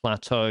flat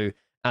plateau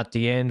at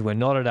the end. We're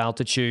not at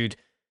altitude.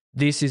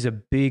 This is a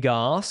big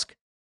ask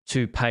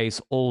to pace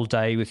all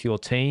day with your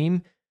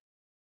team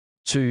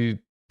to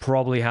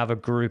probably have a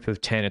group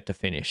of 10 at the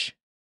finish.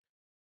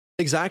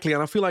 Exactly,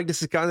 and I feel like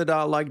this is kind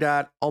of like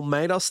that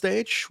Almeida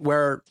stage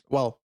where,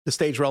 the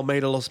stage where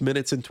Almeida lost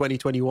minutes in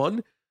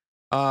 2021,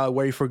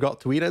 where he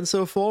forgot to eat and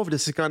so forth.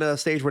 This is kind of a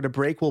stage where the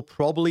break will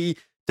probably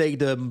take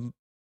the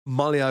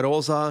Maglia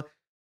Rosa,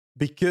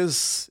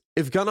 because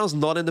if Ghana's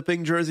not in the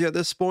pink jersey at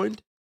this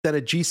point, then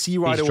a GC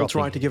rider will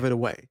try to give it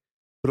away.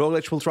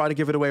 Roglic will try to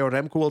give it away, or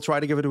Remco will try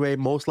to give it away.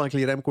 Most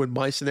likely Remco in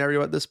my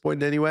scenario at this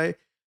point anyway.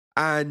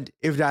 And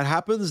if that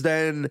happens,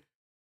 then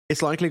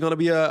it's likely going to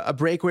be a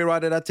breakaway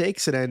rider that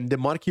takes it. And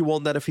DeMarchi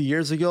won that a few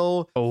years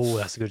ago. Oh,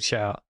 that's a good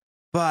shout.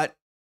 But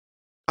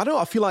I don't know.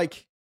 I feel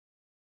like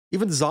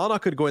even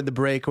Zana could go in the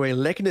breakaway.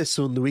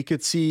 Leknesund, we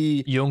could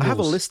see. Jungels. I have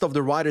a list of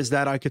the riders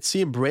that I could see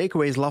in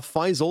breakaways.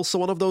 Lafay is also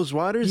one of those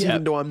riders,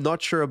 even though I'm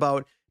not sure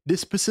about this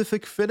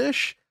specific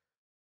finish.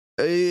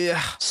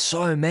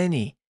 So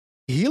many.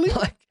 Healy?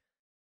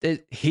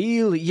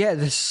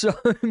 There's so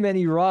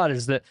many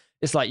riders that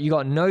it's like you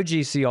got no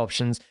GC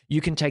options.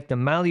 You can take the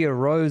Malia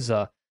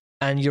Rosa,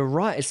 and you're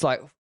right. It's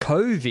like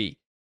Covey,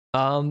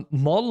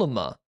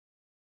 Mollema,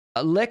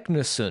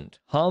 Leknesund,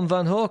 Harm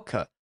van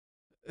Hoeke.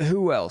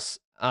 Who else?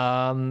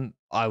 I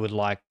would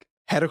like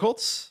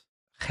Herkots?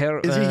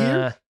 Is he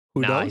here?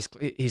 Who knows?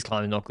 He's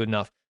kind of not good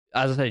enough.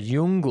 As I said,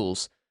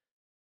 Jungels,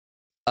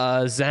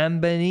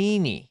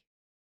 Zambanini,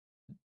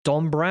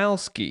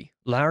 Dombrowski,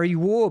 Larry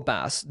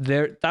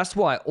Warbass. That's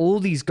why all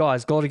these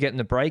guys got to get in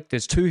the break.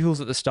 There's 2 hills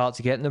at the start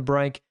to get in the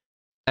break,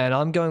 and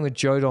I'm going with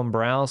Joe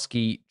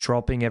Dombrowski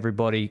dropping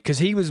everybody because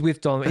he was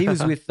with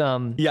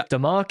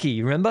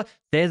DeMarchi. Remember,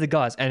 they're the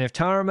guys. And if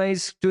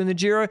Tarame's doing the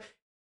Giro,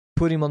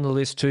 put him on the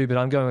list too. But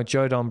I'm going with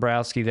Joe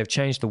Dombrowski. They've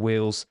changed the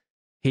wheels.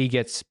 He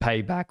gets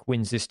payback,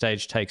 wins this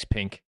stage, takes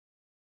pink.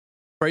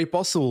 Very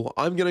possible.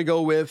 I'm gonna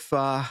go with.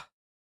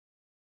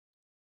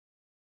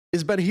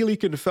 Is Ben Healy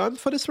confirmed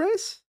for this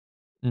race?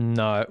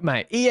 No,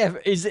 mate.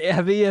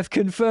 Have EF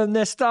confirmed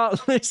their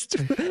start list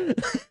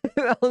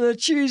on a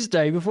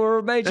Tuesday before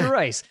a major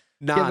race?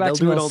 Nah, they'll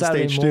do it on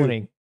Saturday stage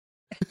morning.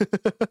 2.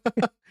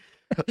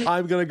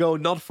 I'm going to go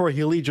not for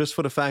Healy, just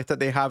for the fact that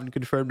they haven't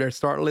confirmed their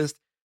start list.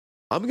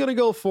 I'm going to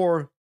go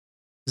for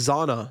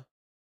Zana.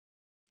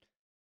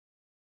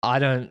 I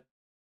don't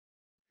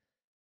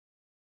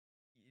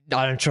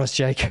trust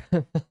Jake.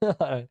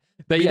 But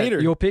neither.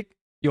 Your pick.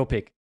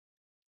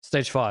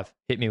 Stage 5.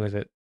 Hit me with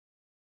it.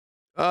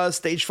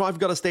 Stage 5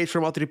 got a stage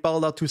from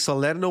Atripalda to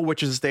Salerno,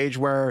 which is a stage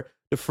where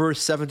the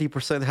first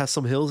 70% has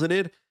some hills in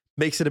it.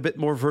 Makes it a bit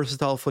more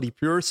versatile for the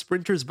pure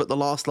sprinters, but the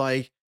last,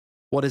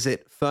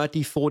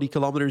 30, 40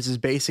 kilometers is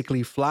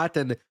basically flat.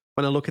 And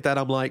when I look at that,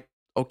 I'm like,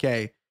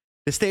 okay,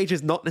 the stage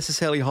is not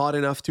necessarily hard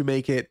enough to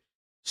make it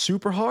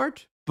super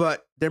hard,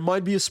 but there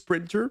might be a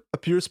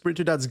pure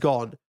sprinter that's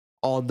gone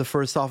on the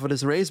first half of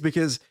this race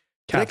because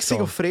Trek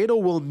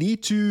Segafredo will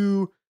need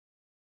to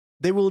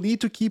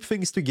keep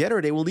things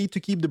together. They will need to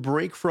keep the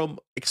break from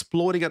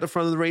exploding at the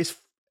front of the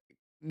race,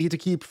 need to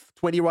keep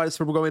 20 riders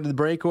from going into the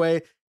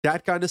breakaway,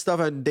 that kind of stuff.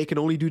 And they can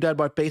only do that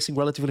by pacing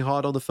relatively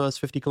hard on the first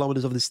 50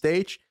 kilometers of the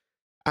stage.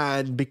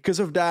 And because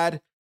of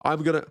that,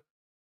 can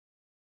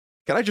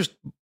I just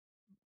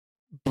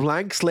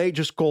blank slate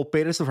just call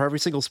Pedersen for every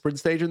single sprint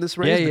stage in this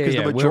race? Because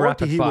the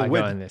majority he will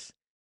win. This.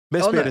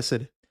 Miss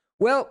Pedersen. No.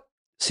 Well,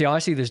 see, I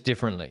see this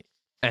differently.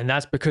 And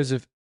that's because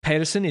of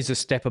Pedersen is a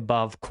step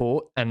above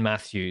Court and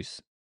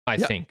Matthews, I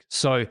think.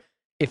 So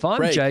if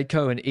I'm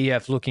Jayco and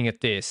EF looking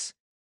at this,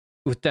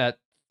 with that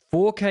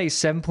 4K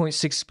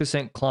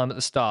 7.6% climb at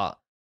the start,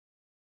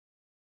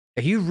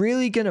 are you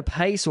really going to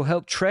pace or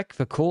help Trek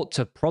for Court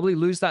to probably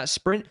lose that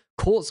sprint?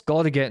 Court's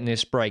got to get in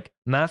this break.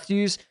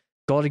 Matthews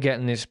got to get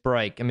in this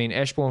break. I mean,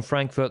 Eschborn,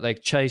 Frankfurt, they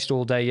chased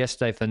all day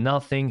yesterday for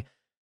nothing.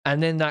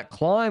 And then that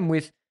climb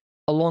with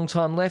a long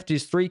time left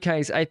is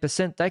 3Ks,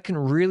 8%. They can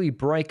really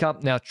break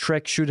up. Now,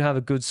 Trek should have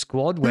a good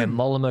squad where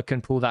Mollema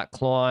can pull that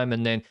climb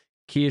and then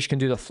Kirsch can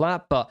do the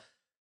flat. But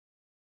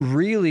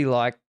really,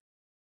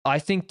 I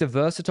think the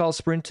versatile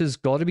sprinters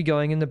got to be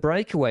going in the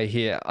breakaway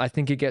here. I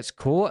think it gets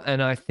Court,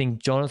 and I think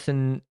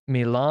Jonathan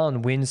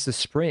Milan wins the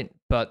sprint.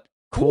 But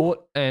Court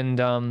and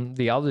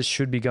the others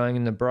should be going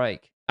in the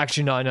break.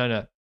 Actually,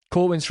 no.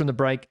 Court wins from the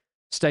break.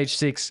 Stage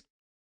 6,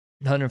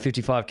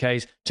 155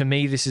 Ks. To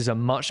me, this is a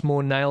much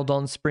more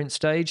nailed-on sprint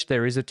stage.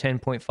 There is a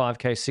 10.5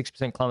 K,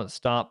 6% climb at the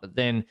start, but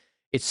then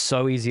it's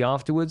so easy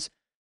afterwards.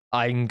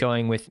 I'm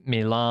going with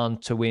Milan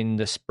to win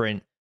the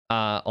sprint.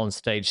 On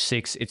stage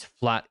 6, it's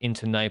flat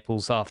into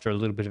Naples after a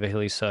little bit of a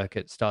hilly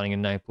circuit starting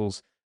in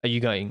Naples. Are you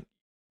going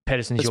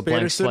Pedersen's your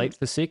blank slate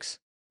for 6?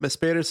 Miss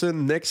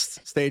Pedersen,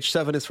 next stage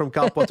 7 is from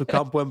Capua to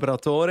Campo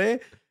Imperatore.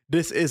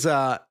 This is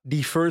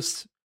the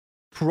first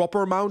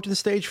proper mountain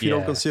stage if you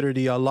don't consider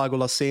the Lago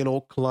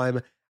Laceno climb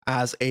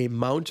as a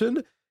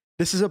mountain.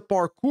 This is a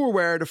parkour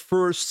where the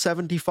first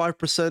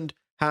 75%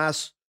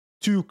 has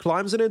 2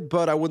 climbs in it,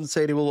 but I wouldn't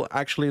say they will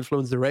actually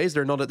influence the race.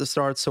 They're not at the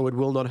start, so it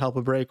will not help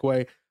a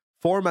breakaway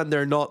form, and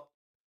they're not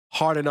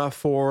hard enough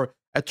for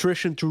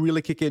attrition to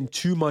really kick in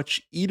too much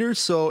either,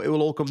 so it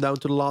will all come down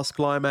to the last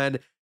climb, and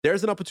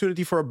there's an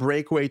opportunity for a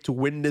breakaway to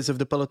win this if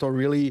the peloton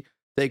really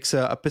takes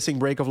a pissing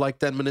break of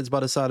 10 minutes by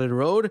the side of the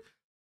road.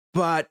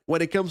 But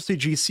when it comes to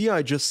GC,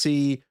 I just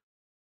see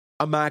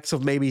a max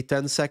of maybe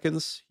 10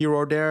 seconds here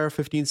or there,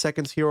 15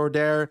 seconds here or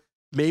there,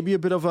 maybe a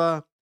bit of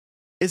a...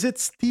 Is it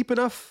steep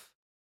enough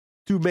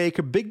to make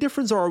a big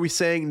difference, or are we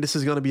saying this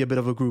is going to be a bit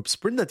of a group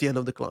sprint at the end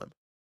of the climb?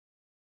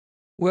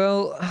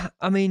 Well,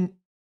 I mean,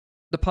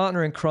 the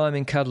partner in crime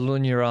in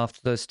Catalunya after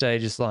those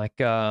stages, like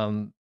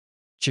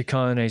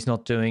Chiccone's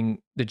not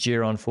doing the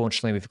Giro,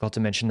 unfortunately. We forgot to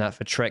mention that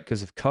for Trek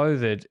because of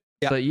COVID.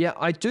 Yeah. But yeah,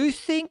 I do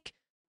think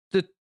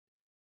that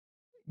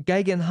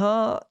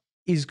Gegenhardt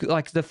is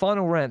like the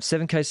final ramp,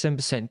 7K,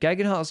 7%.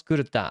 Gegenhardt's good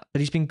at that, but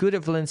he's been good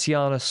at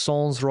Valenciana,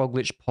 Sons,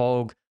 Roglic,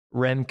 Pog,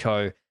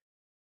 Remco.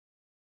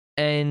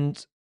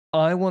 And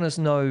I want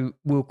to know,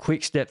 will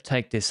Quickstep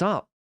take this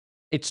up?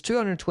 It's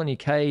 220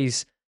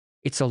 Ks.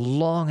 It's a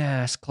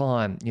long-ass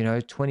climb,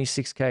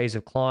 26 Ks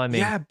of climbing.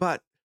 Yeah,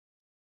 but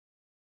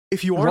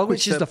if you are Roglic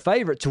Quickstep, is the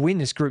favorite to win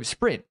this group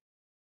sprint.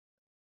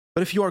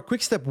 but if you are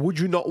Quickstep, would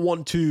you not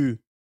want to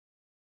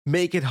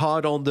make it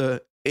hard on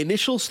the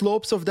initial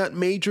slopes of that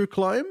major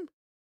climb?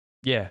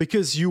 Yeah.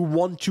 Because you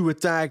want to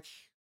attack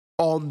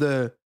on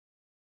the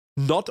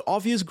not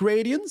obvious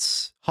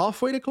gradients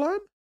halfway to climb?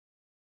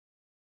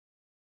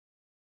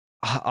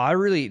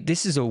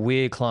 This is a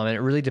weird climb, and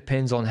it really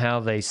depends on how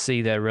they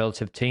see their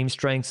relative team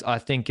strengths. I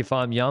think if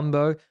I'm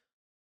Jumbo,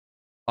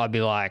 I'd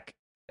be like,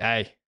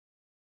 hey,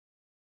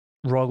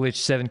 Roglic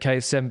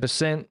 7K,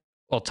 7%.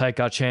 I'll take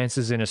our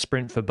chances in a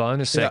sprint for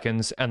bonus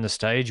seconds and the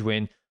stage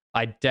win.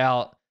 I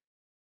doubt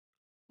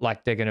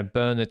like they're going to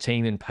burn the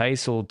team in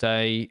pace all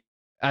day.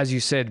 As you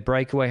said,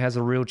 Breakaway has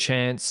a real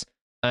chance,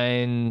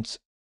 and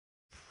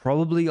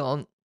probably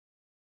on.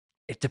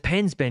 It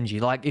depends, Benji.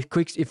 Like if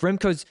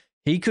Remco's,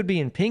 he could be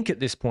in pink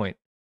at this point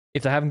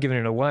if they haven't given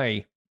it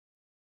away.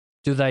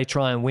 Do they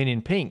try and win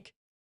in pink?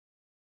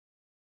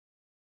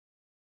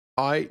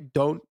 I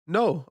don't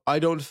know.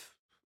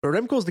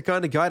 Remco's the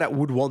kind of guy that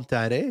would want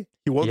that, eh?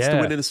 He wants to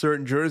win in a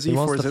certain jersey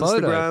for his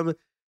Instagram,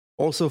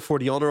 also for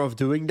the honor of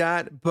doing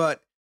that.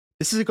 But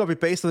this is a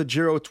copy-paste of the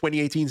Giro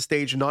 2018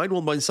 Stage 9,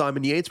 won by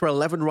Simon Yates, where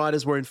 11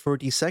 riders were in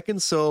 30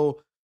 seconds.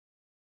 So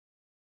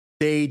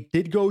they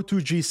did go to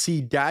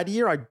GC that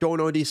year. I don't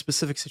know the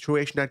specific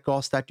situation that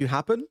caused that to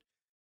happen.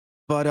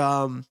 But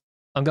I'm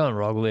going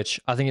Roglic.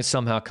 I think it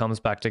somehow comes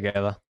back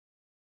together.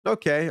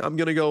 Okay, I'm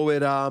gonna go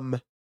with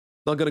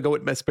not gonna go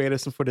with Mess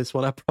Pedersen for this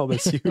one, I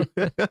promise you.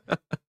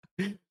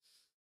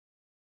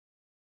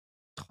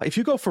 If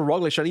you go for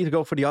Roglic, I need to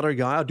go for the other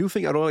guy. I do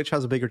think Roglic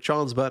has a bigger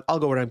chance, but I'll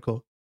go with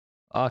Remco.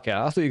 Okay,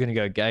 I thought you were going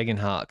to go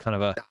Gegenhardt, kind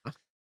of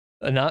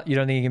no, you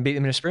don't think you can beat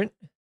them in a sprint?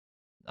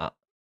 Nah.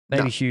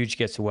 Maybe Huge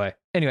gets away.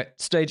 Anyway,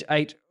 stage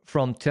 8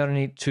 from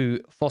Terni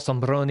to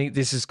Fossombroni.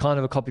 This is kind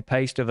of a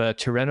copy-paste of a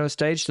Tirreno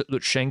stage that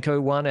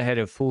Lutsenko won ahead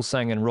of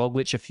Fulsang and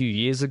Roglic a few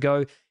years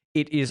ago.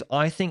 It is,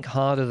 I think,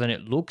 harder than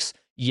it looks.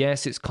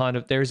 Yes, it's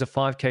there is a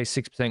 5K,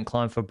 6%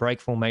 climb for break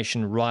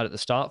formation right at the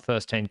start,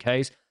 first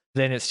 10Ks.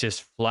 Then it's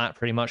just flat,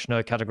 pretty much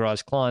no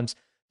categorized climbs.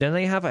 Then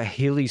they have a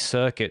hilly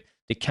circuit,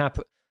 the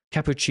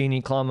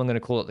Cappuccini climb. I'm going to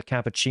call it the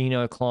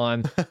Cappuccino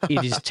climb.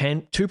 It is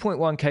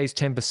 2.1 Ks,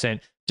 10%,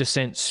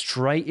 descent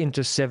straight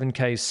into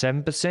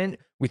 7Ks, 7%,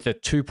 with a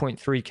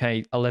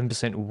 2.3K,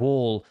 11%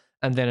 wall,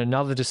 and then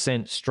another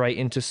descent straight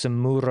into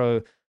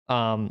Samuro,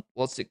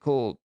 what's it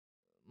called?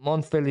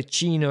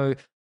 Monfelicino,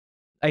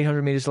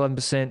 800 meters,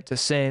 11%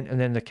 descent,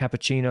 and then the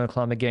Cappuccino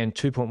climb again,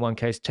 2.1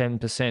 Ks,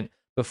 10%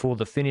 before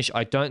the finish.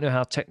 I don't know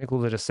how technical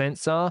the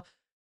descents are.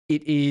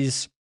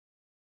 It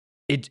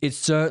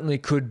certainly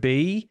could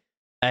be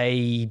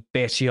a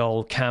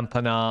Bettiol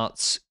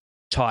Campanarts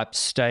type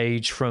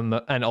stage from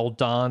an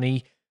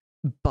Oldani,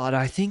 but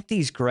I think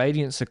these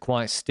gradients are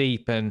quite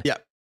steep. And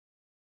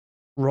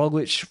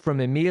Roglic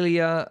from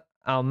Emilia,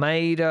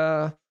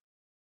 Almeida.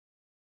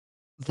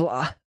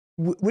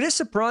 Would it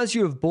surprise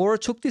you if Bora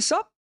took this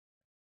up?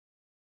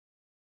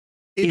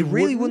 It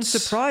really wouldn't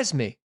surprise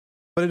me.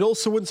 But it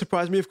also wouldn't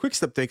surprise me if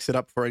Quickstep takes it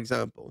up, for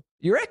example.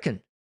 You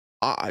reckon?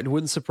 It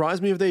wouldn't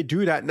surprise me if they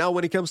do that. Now,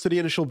 when it comes to the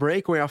initial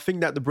breakaway, I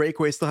think that the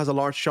breakaway still has a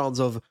large chance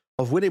of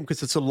winning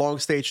because it's a long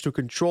stage to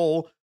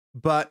control.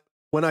 But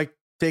when I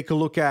take a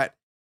look at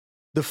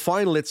the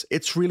final,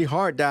 it's really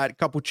hard, that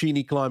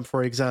Cappuccini climb,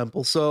 for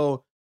example.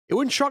 So it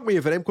wouldn't shock me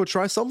if Remco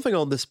tries something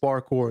on this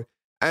parkour.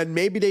 And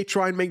maybe they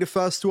try and make the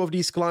first two of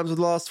these climbs with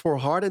the last 4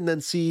 hard and then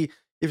see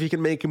if he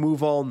can make a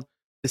move on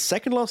the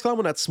second last climb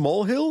on that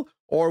small hill,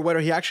 or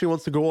whether he actually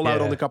wants to go all out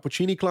on the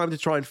Cappuccini climb to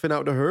try and thin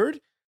out the herd.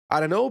 I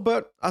don't know,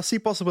 but I see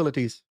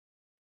possibilities.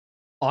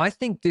 I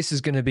think this is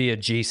going to be a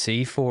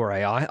GC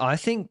foray. I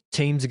think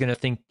teams are going to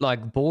think,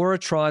 like Bora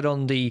tried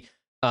on the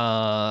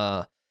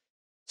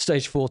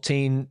stage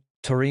 14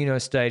 Torino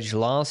stage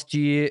last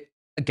year.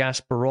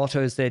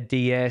 Gasparotto's their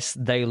DS.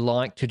 They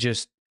like to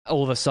just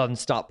all of a sudden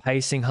start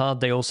pacing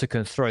hard. They also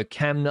can throw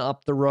Kamna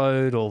up the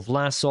road or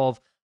Vlasov.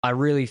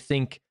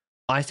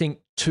 I think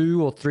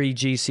 2 or 3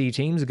 GC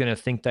teams are going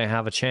to think they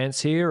have a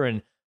chance here.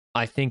 And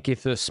I think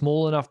if a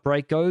small enough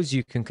break goes,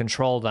 you can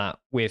control that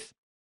with,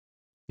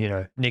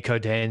 Nico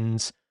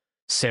Denz,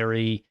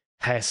 Seri,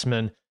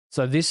 Hessman.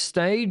 So this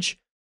stage,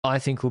 I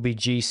think, will be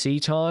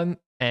GC time,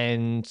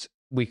 and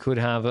we could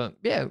have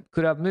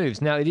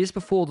moves. Now, it is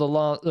before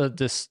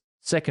the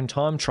second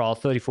time trial,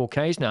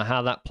 34Ks. Now,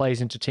 how that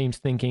plays into teams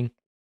thinking,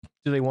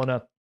 do they want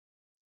to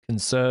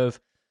conserve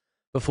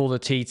before the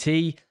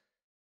TT?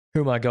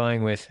 Who am I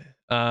going with?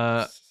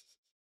 I'm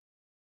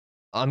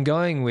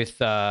going with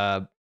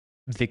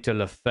Victor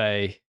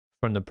Lafay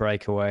from the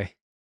breakaway.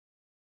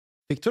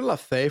 Victor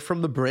Lafay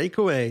from the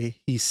breakaway,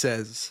 he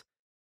says.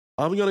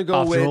 I'm going to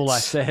go After with... all I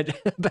said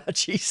about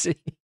GC.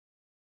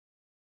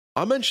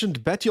 I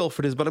mentioned Bettiol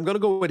for this, but I'm going to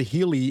go with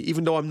Healy,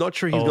 even though I'm not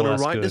sure he's going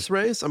to ride this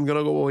race. I'm going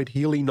to go with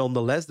Healy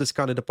nonetheless. This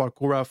kind of the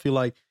parkour, I feel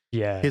like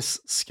his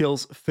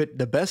skills fit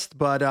the best,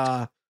 but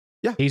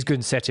yeah. He's good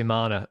in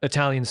Settimana.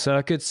 Italian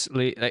circuits,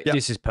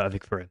 this is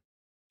perfect for him.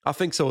 I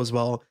think so as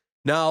well.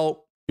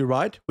 Now, you're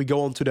right. We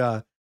go on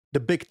to the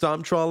big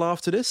time trial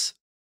after this.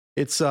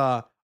 It's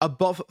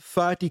above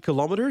 30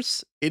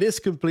 kilometers. It is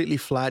completely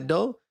flat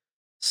though.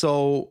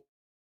 So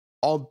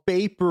on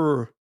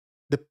paper,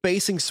 the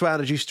pacing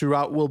strategies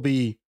throughout will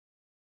be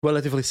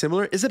relatively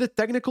similar. Is it a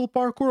technical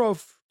parkour, or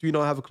do you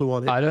not have a clue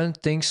on it? I don't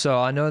think so.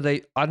 I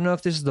don't know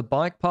if this is the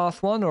bike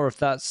path one or if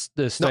that's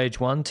the stage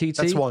 1 TT.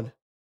 That's one.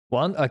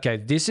 One? Okay,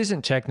 this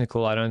isn't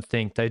technical, I don't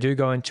think. They do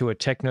go into a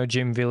techno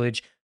gym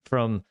village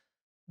from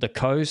the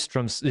coast,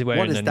 from where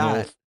what in is the that?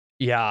 north.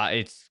 Yeah,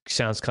 it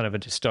sounds kind of a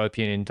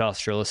dystopian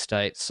industrial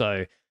estate.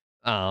 So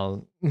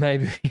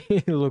maybe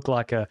it look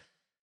like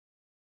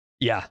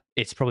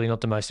it's probably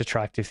not the most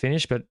attractive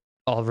finish, but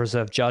I'll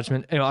reserve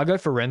judgment. Anyway, I go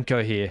for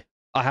Remco here.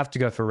 I have to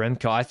go for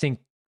Remco. I think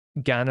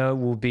Ganna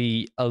will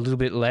be a little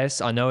bit less.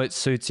 I know it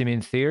suits him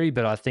in theory,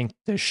 but I think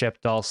the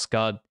Shepdal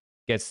Scud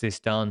gets this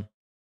done.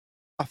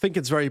 I think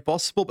it's very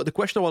possible, but the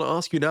question I want to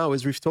ask you now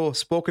is, we've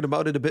spoken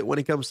about it a bit when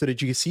it comes to the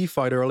GC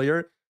fight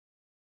earlier.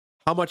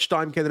 How much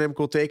time can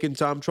Remco take in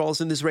time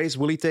trials in this race?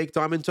 Will he take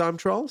time in time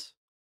trials?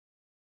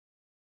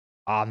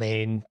 I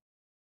mean,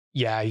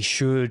 yeah, he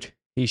should.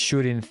 He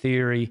should in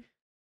theory.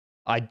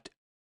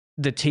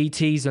 The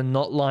TTs are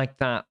not like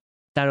that.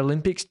 That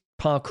Olympics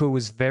parkour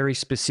was very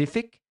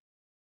specific,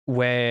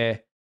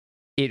 where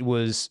it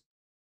was,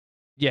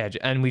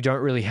 and we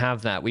don't really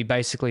have that. We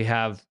basically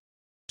have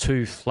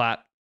two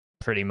flat,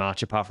 pretty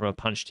much, apart from a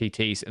punch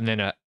TTs, and then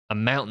a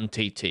mountain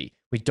TT.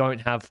 We don't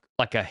have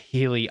like a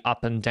hilly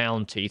up and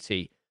down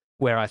TT,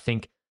 where I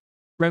think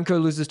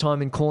Remco loses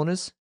time in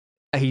corners.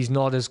 He's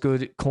not as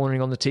good at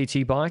cornering on the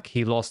TT bike.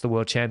 He lost the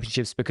World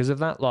Championships because of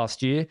that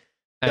last year.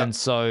 And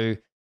so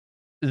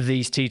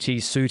these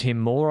TTs suit him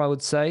more, I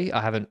would say.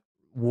 I haven't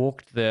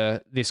walked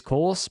this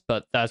course,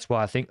 but that's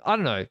why I think, I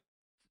don't know,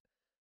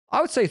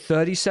 I would say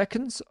 30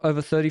 seconds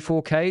over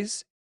 34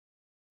 Ks.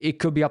 It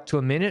could be up to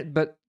a minute,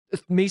 but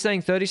me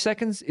saying 30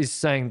 seconds is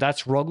saying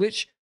that's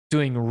Roglic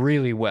doing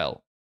really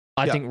well.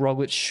 I think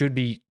Roglic should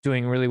be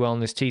doing really well in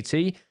this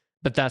TT,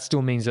 but that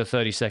still means a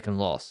 30-second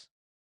loss.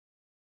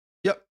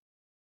 Yep.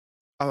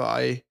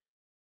 I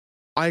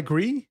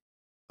agree.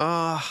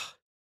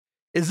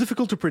 It's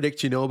difficult to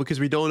predict, because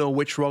we don't know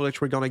which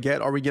Roglic we're going to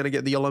get. Are we going to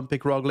get the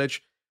Olympic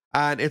Roglic?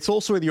 And it's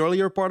also in the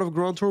earlier part of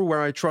Grand Tour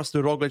where I trust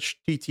the Roglic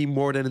TT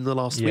more than in the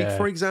last week,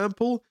 for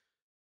example.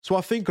 So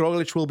I think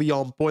Roglic will be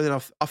on point,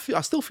 and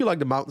I still feel like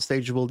the mountain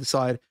stage will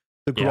decide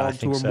the Grand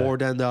Tour more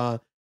than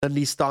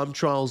these time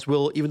trials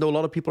will, even though a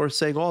lot of people are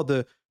saying,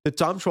 the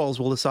time trials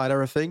will decide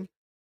everything.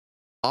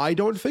 I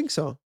don't think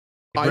so.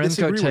 If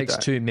Remco takes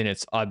 2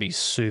 minutes, I'd be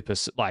super,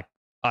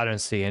 I don't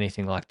see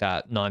anything like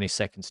that. 90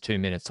 seconds, 2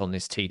 minutes on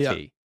this TT. Yeah.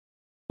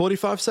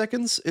 45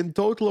 seconds in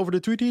total over the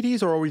two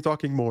TTs, or are we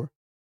talking more?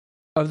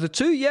 Of the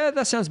two,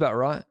 that sounds about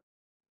right.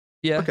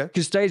 Yeah, okay.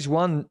 Because stage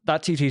 1,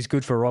 that TT is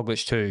good for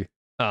Roglic too.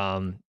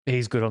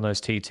 He's good on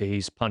those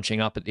TTs, punching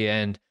up at the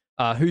end.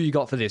 Who you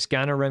got for this?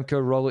 Ganna,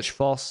 Remco, Roglic,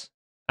 Foss,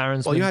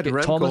 Aaronsman, you had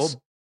Remco. Thomas?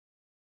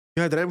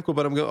 You had Remco,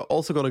 but I'm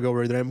also going to go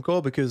with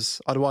Remco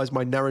because otherwise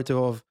my narrative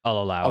of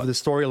the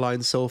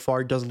storyline so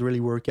far doesn't really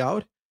work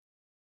out.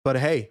 But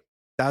hey,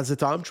 that's the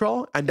time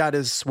trial, and that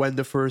is when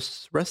the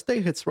first rest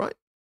day hits, right?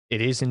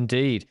 It is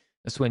indeed.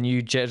 That's when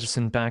you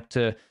jettison back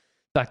to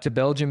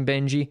Belgium,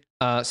 Benji.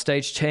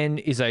 Stage 10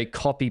 is a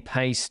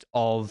copy-paste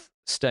of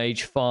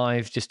stage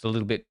 5, just a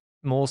little bit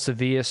more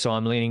severe, so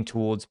I'm leaning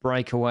towards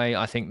breakaway.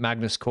 I think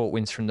Magnus Cort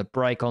wins from the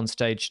break on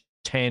stage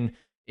 10.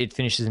 It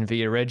finishes in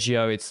Via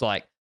Reggio. It's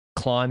like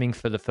climbing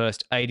for the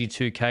first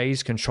 82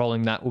 Ks.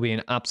 Controlling that will be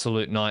an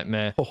absolute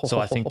nightmare. So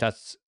I think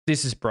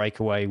this is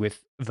breakaway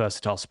with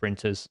versatile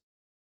sprinters.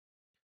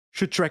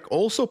 Should Trek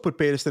also put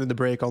Pedersen in the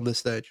break on this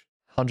stage?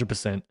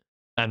 100%.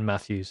 And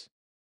Matthews.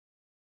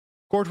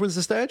 Cort wins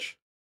the stage?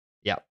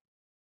 Yeah.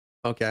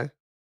 Okay.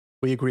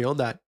 We agree on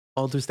that.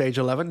 On to stage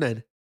 11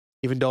 then.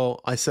 Even though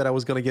I said I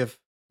was going to give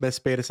Mess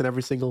Pedersen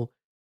every single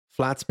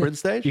flat sprint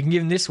stage. You can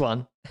give him this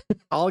one.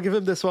 I'll give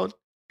him this one.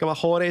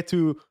 Camaggiore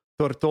to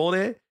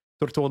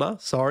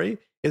Tortona, sorry,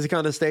 is a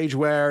kind of stage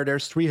where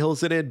there's 3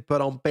 hills in it, but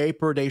on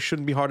paper they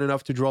shouldn't be hard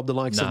enough to drop the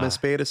likes of Mess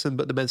Pedersen,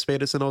 but the Mess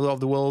Pedersen of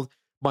the world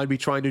might be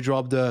trying to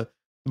drop the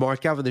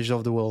Mark Cavendish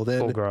of the world.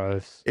 And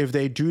Groves. If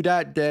they do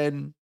that,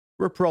 then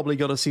we're probably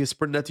going to see a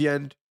sprint at the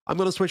end. I'm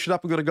going to switch it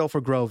up. I'm going to go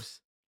for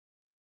Groves.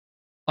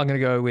 I'm going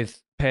to go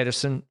with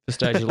Pedersen for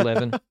stage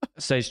 11.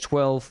 Stage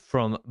 12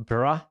 from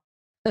Bra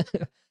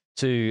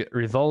to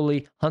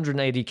Rivoli,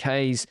 180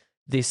 Ks.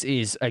 This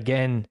is,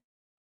 again,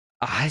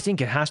 I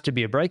think it has to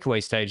be a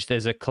breakaway stage.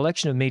 There's a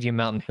collection of medium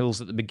mountain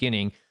hills at the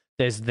beginning.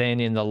 There's then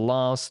in the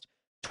last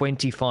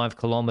 25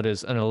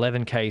 kilometers, an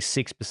 11K,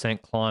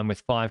 6% climb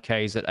with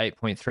 5Ks at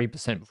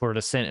 8.3% before a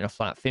descent and a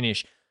flat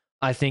finish.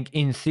 I think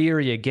in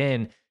theory,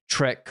 again,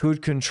 Trek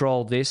could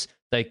control this.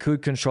 They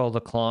could control the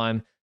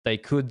climb. They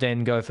could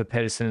then go for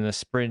Pedersen in the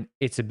sprint.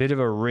 It's a bit of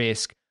a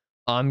risk.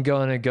 I'm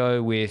going to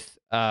go with,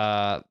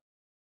 I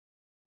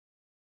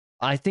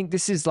think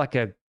this is like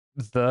a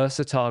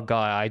versatile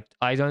guy.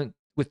 I don't,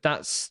 with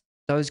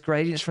those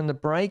gradients from the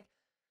break,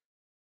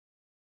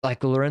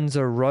 like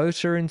Lorenzo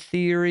Rota in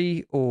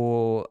theory,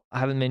 or I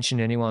haven't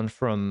mentioned anyone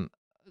from,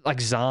 like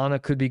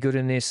Zana could be good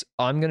in this.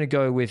 I'm going to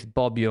go with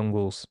Bob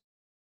Jungels.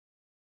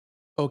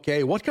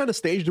 Okay, what kind of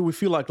stage do we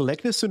feel like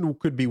Leknessund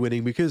could be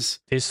winning? Because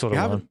This sort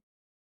of one.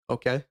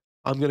 Okay,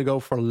 I'm going to go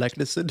for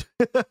Leknessund.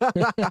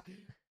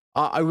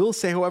 I will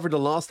say, however, the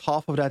last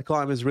half of that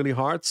climb is really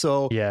hard,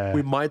 so Yeah.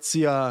 we might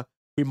see who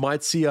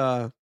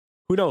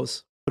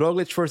knows,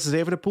 Roglic versus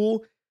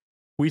Evenepoel.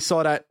 We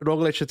saw that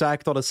Roglic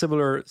attacked on a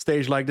similar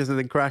stage like this and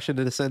then crashed in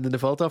the descent in the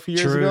Vuelta a few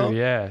years ago.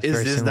 Yeah. Is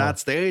very this similar. that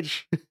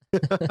stage?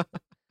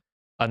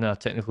 I know how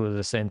technical the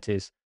descent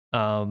is.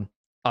 I've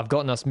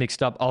gotten us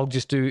mixed up. I'll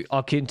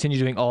continue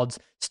doing odds.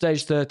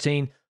 Stage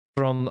 13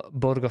 from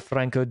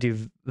Borgofranco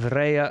di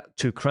Vrea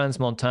to Crans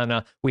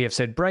Montana. We have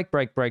said break,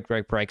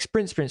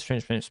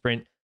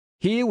 sprint.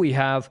 Here we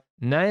have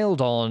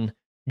nailed on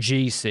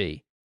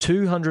GC.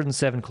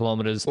 207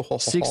 kilometers,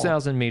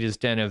 6,000 meters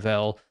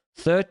Dennevel,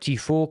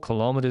 34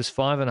 kilometers,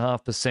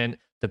 5.5%.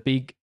 The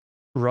big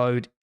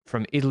road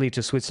from Italy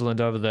to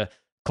Switzerland over the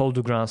Col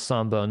du Grand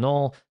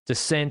Saint-Bernard.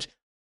 Descent,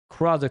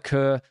 Croix de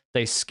Coeur.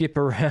 They skip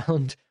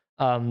around.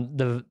 They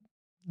go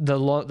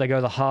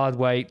the hard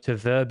way to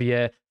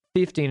Verbier,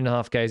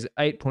 15.5 Ks,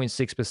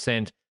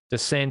 8.6%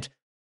 descent,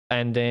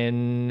 and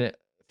then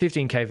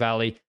 15K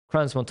Valley,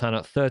 Crans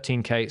Montana,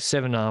 13K,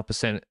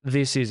 7.5%.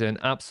 This is an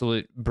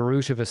absolute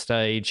brute of a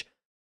stage,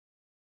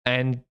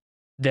 and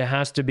there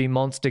has to be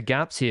monster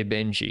gaps here,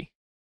 Benji.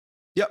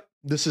 Yep,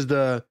 this is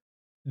the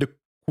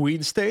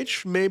Queen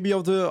stage, maybe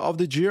of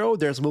the Giro.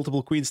 There's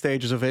multiple Queen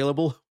stages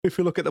available if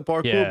you look at the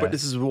parcours, but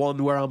this is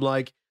one where I'm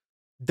like,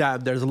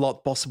 damn, there's a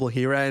lot possible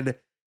here, and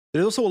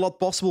there's also a lot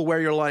possible where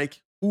you're like,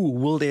 ooh,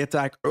 will they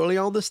attack early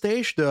on the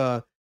stage?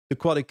 The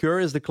Croix de Coeur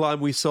is the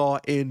climb we saw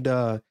in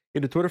the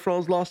Tour de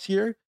France last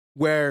year,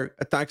 where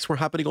attacks were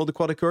happening on the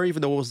Croix de Coeur,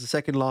 even though it was the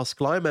second last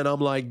climb, and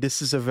I'm like,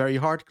 this is a very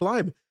hard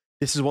climb.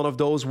 This is one of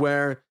those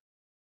where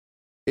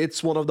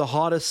it's one of the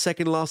hardest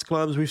second last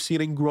climbs we've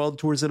seen in Grand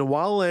Tours in a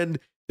while, and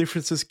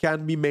differences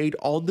can be made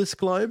on this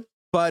climb,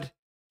 but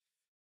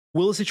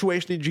will the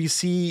situation in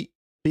GC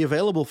be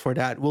available for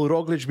that? Will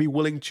Roglic be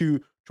willing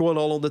to throw it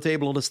all on the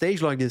table on a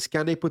stage like this?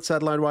 Can they put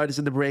satellite riders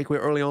in the breakaway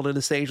early on in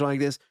a stage like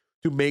this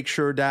to make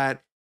sure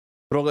that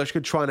Roglic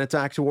could try and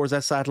attack towards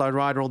that satellite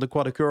rider on the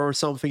Croix de Coeur or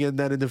something, and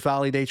then in the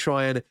valley they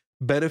try and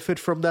benefit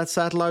from that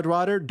satellite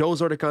rider?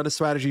 Those are the kind of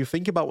strategy you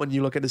think about when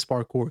you look at this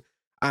parcours.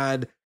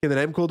 And can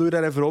an Emco do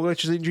that if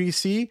Roglic is in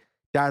GC?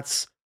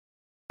 That's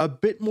a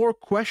bit more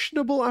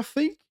questionable, I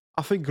think.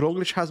 I think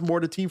Roglic has more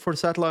the team for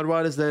satellite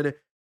riders than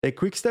a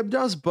Quickstep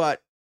does,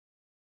 but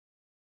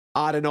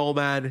I don't know,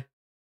 man.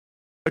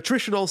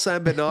 Attrition on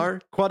Saint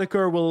Bernard, Croix de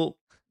Coeur will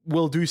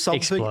do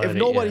something. If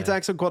nobody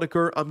attacks on Croix de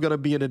Coeur, I'm going to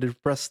be in a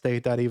depressed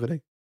state that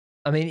evening.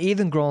 I mean,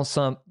 even Grand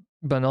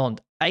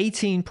Saint-Bernard,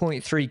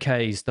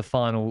 18.3 Ks, the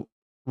final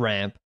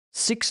ramp,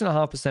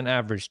 6.5%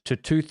 average to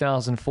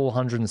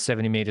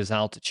 2,470 meters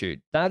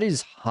altitude. That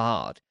is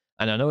hard.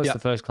 And I know it's the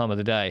first climb of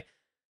the day.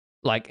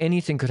 Like,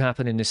 anything could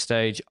happen in this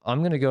stage. I'm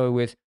going to go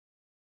with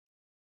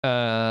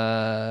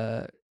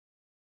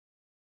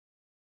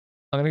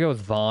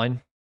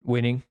Vine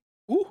winning.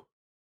 Ooh.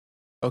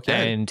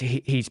 Okay. And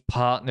he's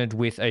partnered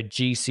with a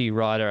GC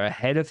rider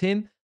ahead of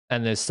him,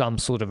 and there's some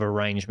sort of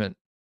arrangement.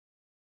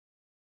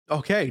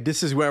 Okay,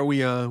 this is where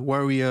we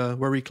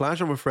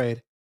clash, I'm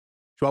afraid.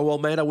 Joao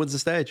Almeida wins the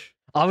stage.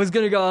 I was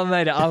going to go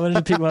Almeida. I wanted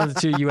to pick one of the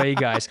two UAE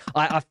guys.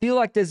 I feel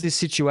like there's this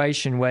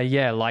situation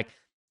where, like,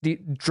 the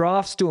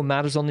draft still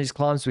matters on these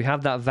climbs. We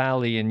have that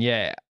valley, and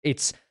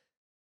it's...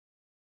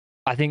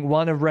 I think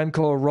one of Remco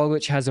or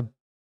Roglic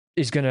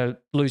is going to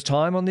lose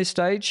time on this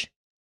stage.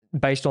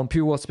 Based on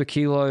pure watts per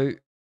kilo,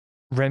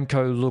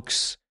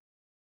 Remco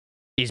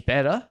is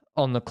better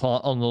on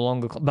the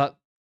longer... But,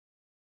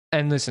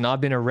 and listen,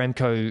 I've been a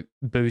Remco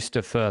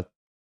booster for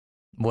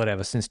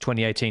since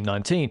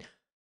 2018-19.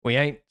 We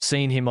ain't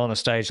seen him on a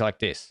stage like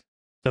this.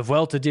 The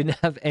Vuelta didn't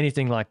have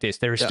anything like this.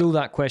 There is still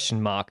that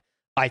question mark.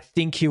 I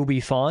think he'll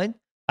be fine.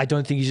 I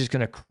don't think he's just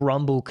going to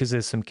crumble because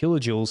there's some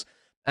kilojoules.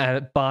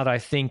 But I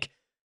think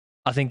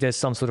there's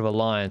some sort of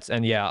alliance.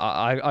 And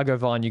I go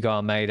Vine, you go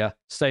Almeida.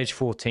 Stage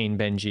 14,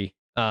 Benji.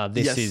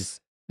 This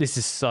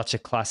is such a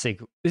classic.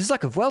 This is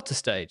like a Vuelta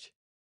stage.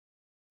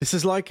 This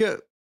is like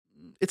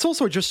it's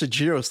also just a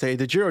Giro stage.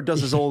 The Giro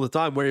does this all the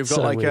time, where you've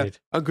got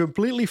a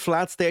completely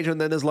flat stage, and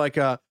then there's like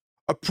a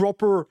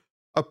proper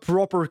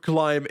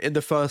climb in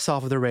the first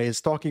half of the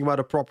race. Talking about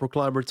a proper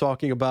climb, we're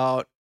talking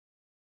about,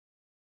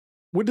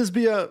 would this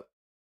be a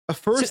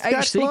first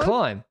it's an HC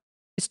climb?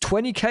 It's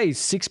 20 Ks,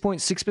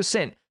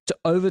 6.6% to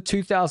over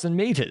 2,000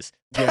 meters.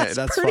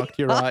 That's fucked.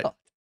 You're right.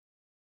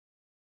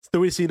 Do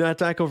we see an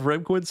attack of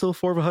Remco in still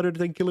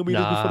 410 kilometers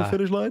before the Nah.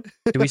 finish line?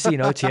 Do we see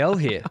an OTL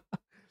here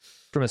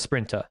from a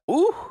sprinter?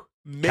 Ooh,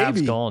 Cav's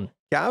maybe. gone.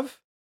 Cav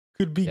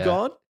could be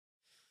gone.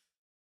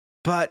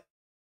 But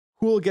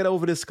who will get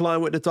over this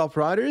climb with the top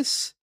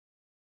riders?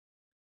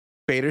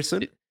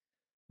 Pedersen.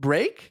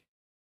 Break?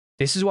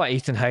 This is why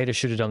Ethan Hayter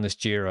should have done this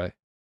Giro.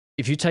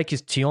 If you take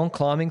his Tion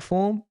climbing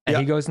form and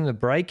he goes in the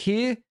break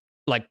here,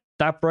 like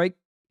that break,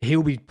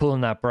 he'll be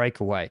pulling that break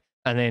away.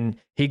 And then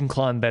he can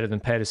climb better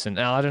than Pedersen.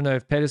 Now, I don't know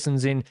if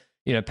Pedersen's in,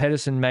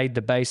 Pedersen made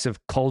the base of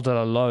Col de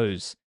la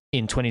Loze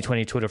in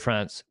 2020 Tour de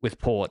France with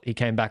Port. He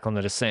came back on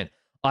the descent.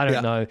 I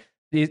don't know.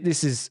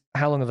 This is,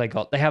 how long have they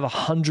got? They have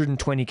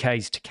 120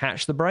 Ks to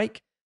catch the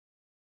break.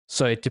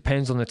 So it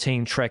depends on the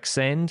team Trek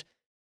Send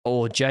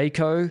or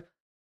Jayco.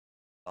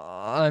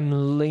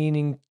 I'm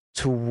leaning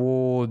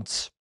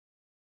towards.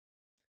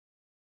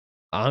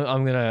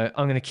 I'm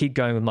gonna keep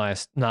going with my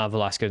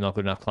Velasco not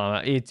good enough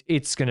climber.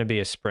 It's gonna be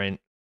a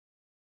sprint.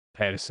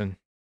 Pedersen.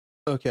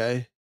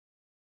 Okay,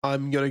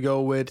 I'm gonna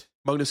go with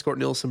Magnus Cort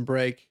Nielsen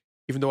break,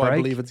 even though I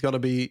believe it's gonna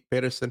be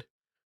Pedersen.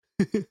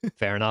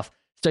 Fair enough.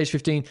 Stage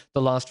 15,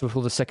 the last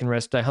before the second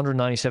rest day,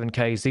 197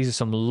 Ks. These are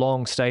some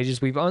long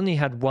stages. We've only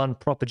had one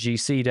proper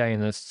GC day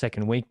in the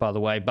second week, by the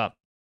way, but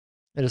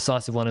a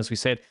decisive one, as we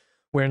said.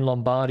 We're in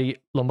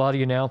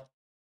Lombardia now,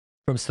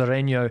 from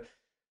Seregno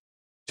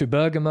to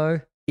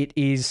Bergamo. It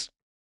is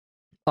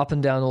up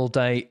and down all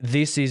day.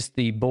 This is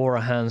the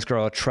Bora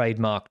Hansgrohe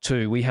trademark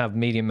too. We have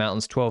medium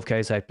mountains,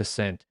 12Ks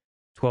 8%,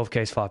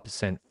 12Ks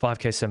 5%,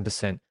 5K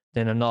 7%,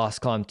 then a nice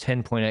climb,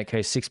 10.8K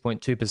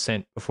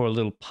 6.2%, before a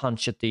little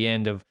punch at the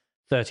end of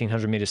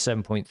 1,300 meters,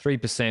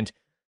 7.3%.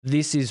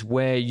 This is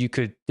where you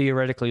could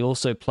theoretically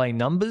also play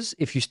numbers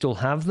if you still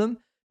have them,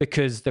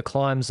 because the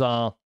climbs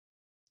are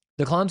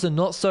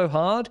not so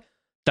hard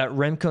that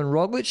Remco and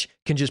Roglic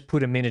can just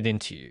put a minute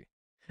into you.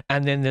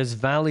 And then there's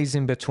valleys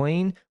in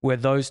between where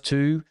those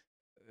two,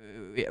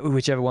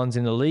 whichever one's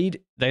in the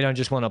lead, they don't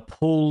just want to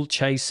pull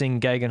chasing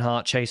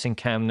Gegenhardt, chasing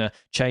Kamner,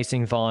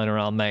 chasing Vine or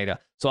Almeida.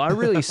 So I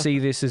really see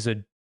this as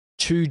a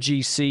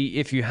 2GC.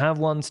 If you have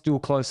one still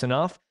close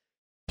enough,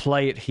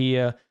 play it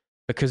here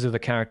because of the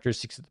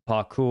characteristics of the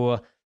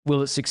parkour.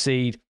 Will it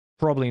succeed?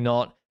 Probably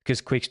not,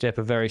 because Quickstep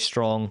are very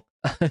strong,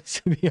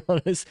 to be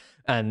honest,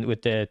 and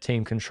with their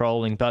team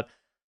controlling. But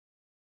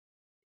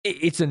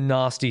it's a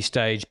nasty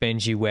stage,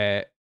 Benji,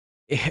 where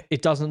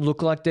it doesn't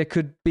look like there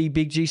could be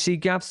big GC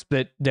gaps,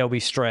 but there'll be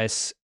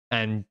stress,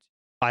 and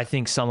I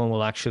think someone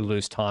will actually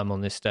lose time on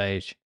this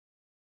stage.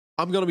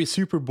 I'm going to be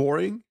super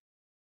boring.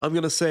 I'm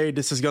going to say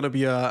this is going to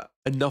be a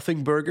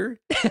nothing burger.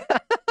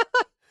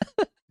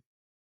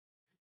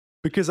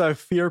 Because I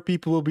fear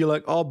people will be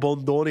like, oh,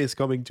 Bondone is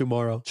coming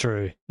tomorrow.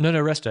 True. No,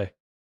 rest day.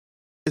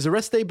 Is a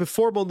rest day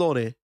before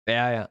Bondone?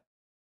 Yeah.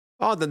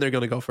 Oh, then they're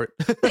going to go for it.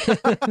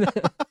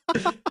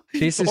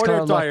 This is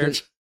kind of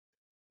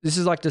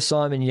like the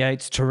Simon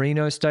Yates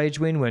Torino stage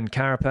win when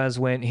Carapaz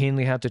went,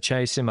 Hindley had to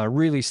chase him. I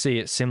really see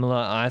it similar.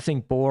 I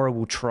think Bora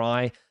will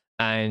try,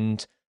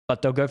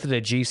 but they'll go for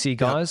their GC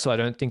guys, so I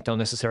don't think they'll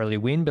necessarily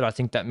win, but I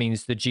think that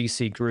means the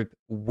GC group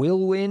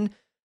will win,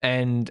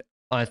 and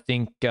I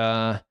think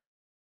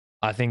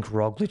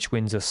Roglic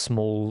wins a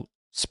small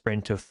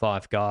sprint of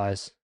 5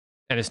 guys,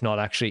 and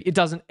it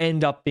doesn't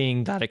end up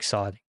being that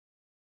exciting.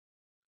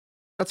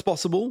 That's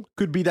possible.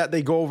 Could be that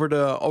they go over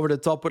the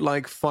top with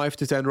like 5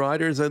 to 10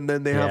 riders, and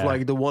then they have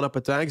like the one-up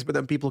attacks, but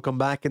then people come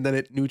back and then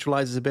it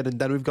neutralizes a bit, and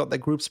then we've got that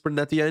group sprint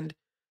at the end.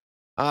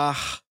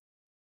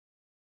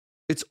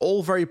 It's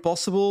all very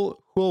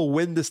possible. Who will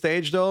win the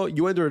stage though?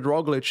 You enter at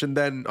Roglic, and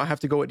then I have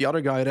to go with the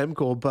other guy at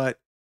Remco, but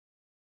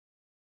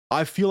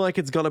I feel like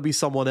it's going to be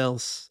someone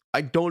else.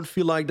 I don't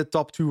feel like the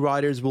top 2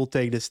 riders will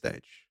take this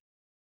stage.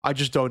 I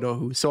just don't know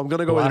who. So I'm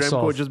going to go with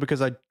Remco just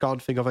because I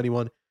can't think of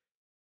anyone.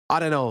 I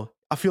don't know.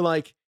 I feel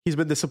like he's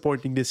been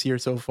disappointing this year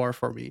so far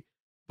for me.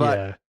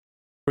 But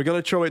we're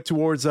going to throw it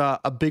towards a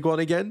big one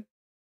again.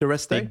 The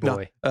rest day.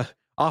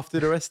 After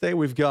the rest day,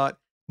 we've got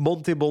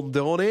Monte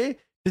Bondone.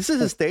 This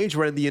is a stage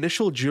where in the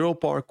initial Giro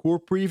parkour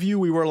preview,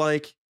 we were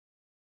like,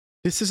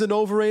 this is an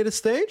overrated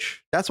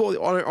stage? That's what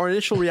our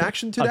initial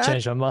reaction to that. I've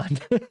changed my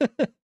mind.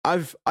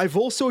 I've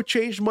also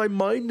changed my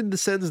mind in the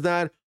sense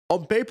that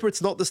on paper,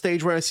 it's not the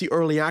stage where I see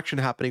early action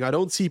happening. I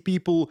don't see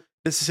people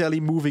necessarily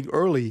moving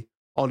early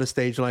on a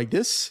stage like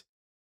this.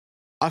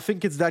 I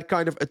think it's that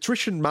kind of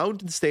attrition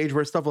mountain stage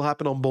where stuff will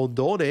happen on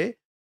Bondone.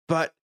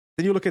 But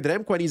then you look at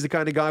Remco, and he's the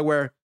kind of guy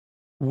where,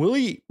 will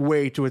he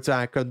wait to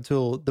attack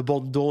until the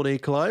Bondone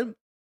climb?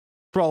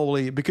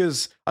 Probably,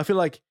 because I feel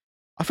like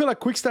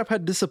Quickstep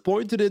had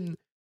disappointed in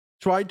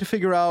trying to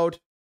figure out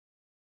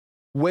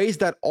ways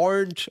that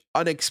aren't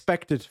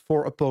unexpected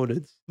for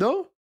opponents.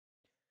 No?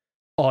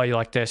 Oh, you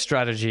like their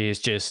strategy is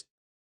just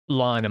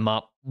line them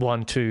up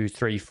 1, 2,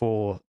 3,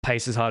 4,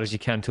 pace as hard as you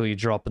can until you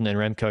drop, and then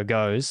Remco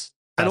goes.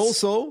 That's and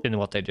also, in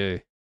what they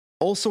do.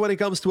 Also, when it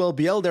comes to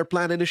LBL, their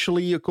plan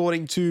initially,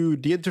 according to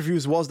the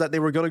interviews, was that they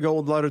were going to go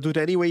on La Redoute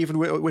anyway, even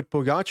with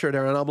Pogacar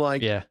there. And I'm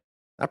like,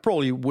 that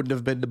probably wouldn't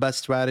have been the best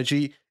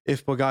strategy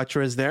if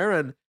Pogacar is there.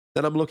 And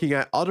then I'm looking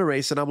at other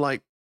race, and I'm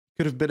like,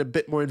 could have been a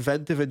bit more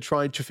inventive in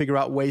trying to figure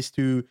out ways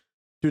to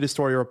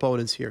destroy your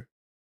opponents here.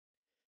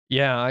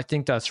 Yeah, I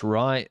think that's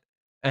right.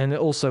 And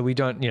also, we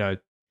don't,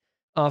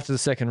 after the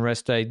second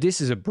rest day, this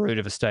is a brute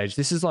of a stage.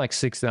 This is like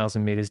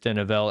 6,000 meters de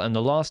Nivelle, and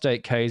the last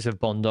 8Ks of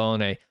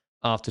Bondone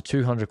after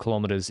 200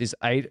 kilometers is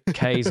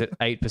 8Ks at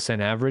 8%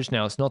 average.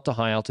 Now, it's not the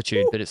high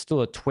altitude, but it's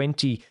still a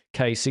 20K,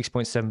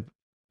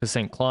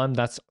 6.7% climb.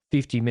 That's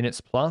 50 minutes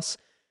plus.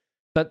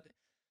 But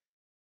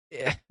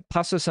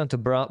Paso Santa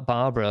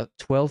Barbara,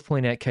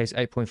 12.8Ks,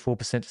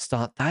 8.4% to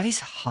start. That is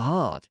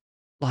hard.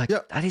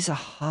 That is a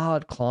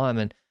hard climb.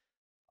 And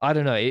I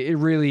don't know, it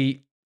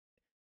really...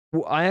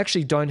 I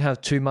actually don't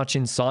have too much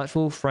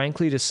insightful,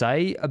 frankly, to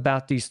say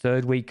about these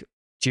third week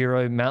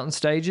Giro mountain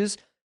stages.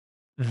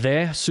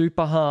 They're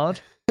super hard.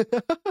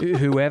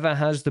 Whoever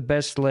has the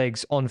best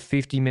legs on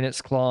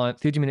 50-minute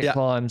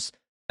climbs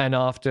and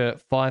after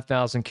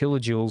 5,000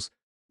 kilojoules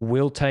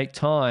will take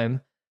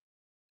time,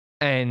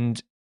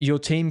 and your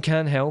team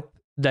can help.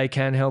 They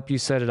can help you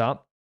set it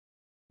up.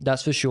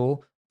 That's for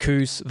sure.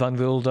 Koos, Van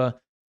Wilder,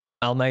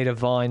 Almeida,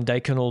 Vine, they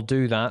can all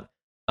do that.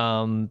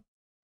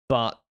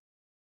 But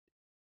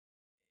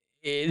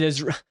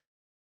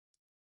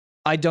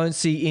I don't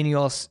see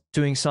Ineos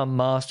doing some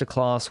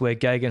masterclass where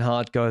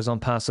Gegenhardt goes on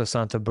Paso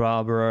Santa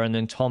Barbara and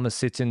then Thomas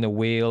sits in the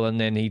wheel and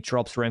then he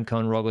drops Remco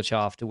and Roglic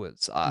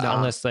afterwards,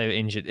 unless they're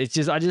injured.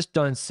 I just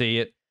don't see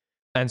it.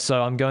 And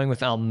so I'm going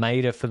with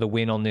Almeida for the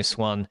win on this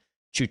one,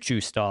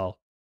 choo-choo style.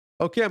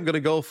 Okay, I'm going to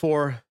go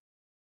for...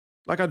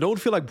 I don't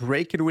feel like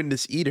Bray can win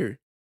this either.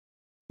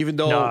 Even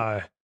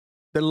though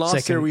the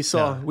last year we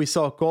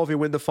saw Covey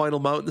win the final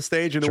mountain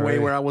stage in a way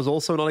where I was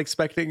also not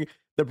expecting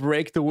the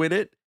break to win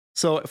it.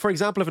 So, for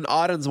example, if an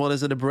Arensman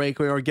is in a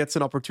breakaway or gets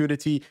an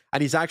opportunity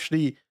and he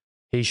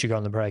should go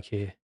on the break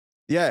here.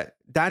 Yeah,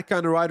 that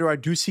kind of rider I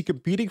do see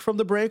competing from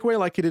the breakaway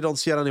like he did on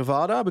Sierra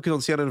Nevada, because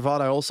on Sierra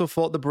Nevada I also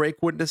thought the break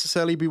wouldn't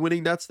necessarily be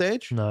winning that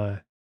stage. No.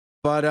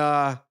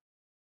 But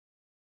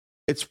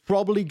it's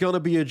probably going to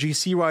be a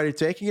GC rider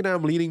taking it.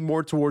 I'm leaning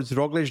more towards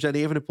Roglic than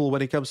Evenepoel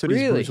when it comes to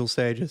these brutal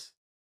stages.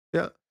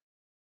 Yeah.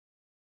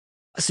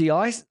 See,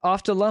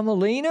 after La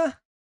Molina,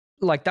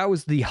 that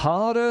was the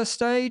harder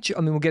stage.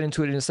 I mean, we'll get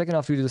into it in a second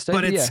after we do the stage.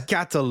 But it's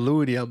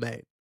Catalonia,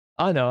 mate.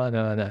 I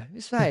know.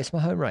 It's my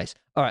home race.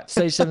 All right,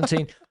 stage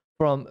 17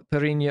 from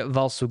Perinha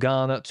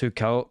Valsugana to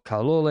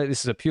Caolole. This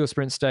is a pure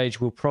sprint stage.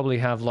 We'll probably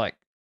have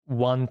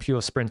one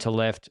pure sprinter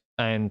left,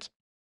 and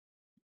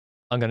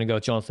I'm going to go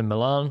Jonathan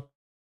Milan.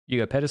 You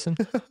go Pedersen.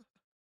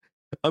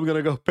 I'm going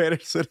to go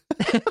Pedersen.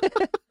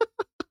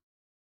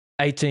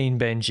 18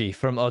 Benji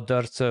from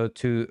Oderzo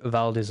to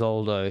Val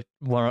d'Isoldo.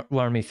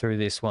 Run me through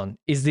this one.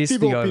 Is this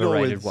the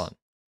overrated one?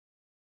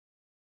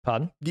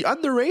 Pardon? The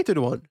underrated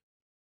one?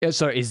 Yeah,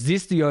 sorry, is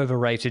this the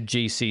overrated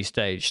GC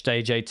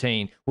stage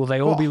 18? Will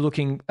they all be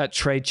looking at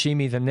Tre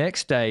Chimi the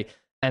next day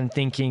and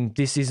thinking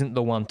this isn't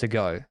the one to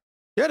go?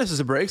 Yeah, this is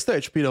a break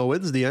stage. Pinot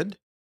wins the end.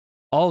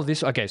 Oh,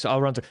 okay, so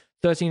I'll run through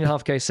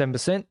 13.5K,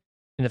 7%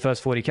 in the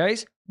first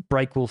 40Ks.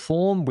 Break will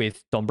form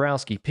with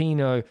Dombrowski,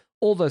 Pinot,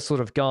 all those sort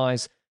of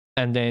guys.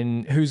 And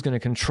then who's going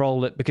to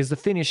control it? Because the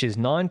finish is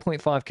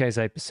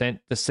 9.5Ks, 8%,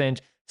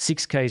 descent,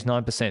 6Ks,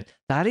 9%.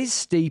 That is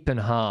steep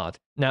and hard.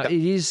 Now,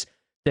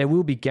 there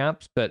will be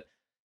gaps, but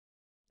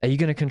are you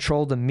going to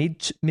control the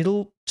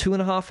middle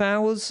 2.5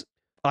 hours?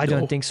 I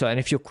don't think so. And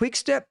if you're quick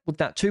step with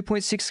that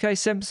 2.6K,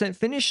 7%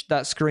 finish,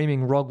 that's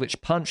screaming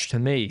Roglic punch to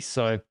me.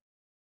 So,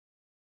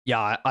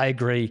 yeah, I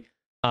agree.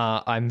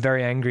 I'm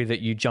very angry that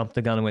you jumped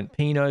the gun and went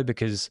Pinot,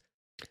 because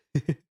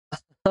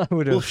I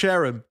would have... We'll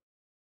share him.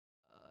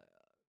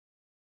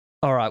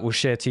 All right, we'll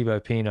share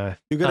Thibaut Pinot.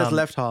 You got his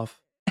left half.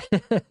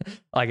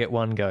 I get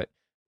one goat.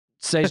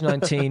 Stage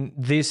 19,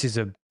 this is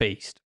a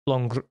beast.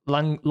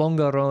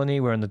 Longarone,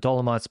 we're in the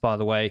Dolomites, by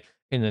the way,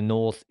 in the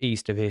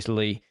northeast of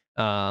Italy.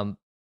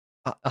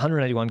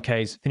 181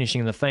 Ks,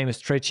 finishing in the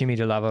famous Tre Cime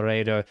di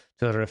Lavaredo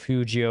to the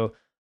Refugio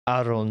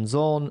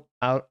Aronzo.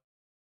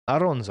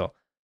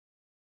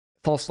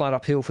 False slide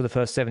uphill for the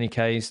first 70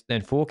 Ks,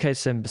 then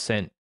 4Ks,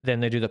 7%.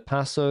 Then they do the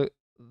Passo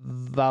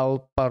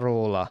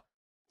Valparola.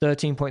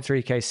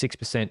 13.3K,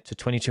 6% to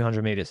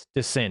 2,200 meters.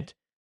 Descent.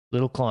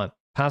 Little climb.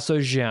 Passo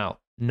João.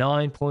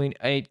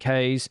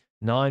 9.8Ks,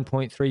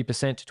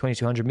 9.3% to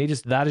 2,200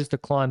 meters. That is the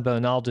climb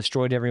Bernal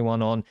destroyed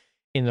everyone on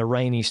in the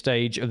rainy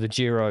stage of the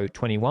Giro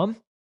 21.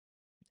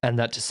 And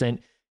that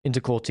descent into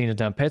Cortina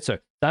d'Ampezzo.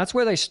 That's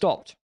where they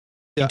stopped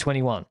in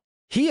 21.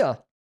 Here,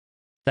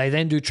 they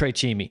then do Tre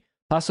Cime.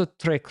 Passo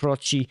Tre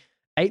Croci,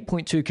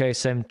 8.2K,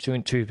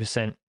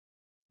 7.2%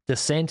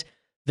 descent.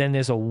 Then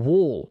there's a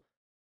wall.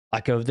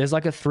 There's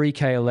like a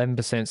 3K,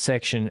 11%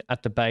 section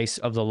at the base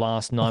of the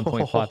last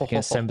 9.5%,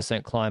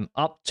 7% climb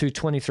up to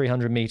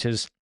 2,300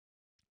 meters.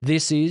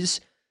 This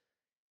is,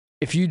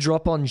 if you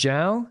drop on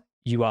João,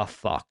 you are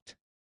fucked.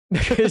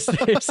 Because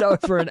there's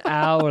over an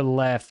hour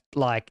left.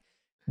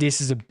 This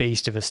is a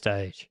beast of a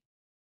stage.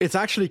 It's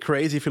actually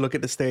crazy if you look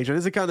at the stage. And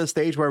it's the kind of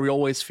stage where we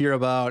always fear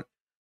about,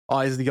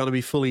 is it going to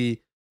be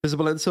fully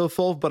visible and so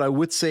forth? But I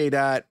would say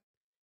that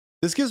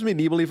this gives me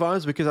Nibali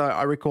vibes, because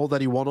I recall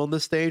that he won on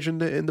this stage in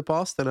the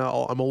past, and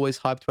I'm always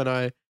hyped when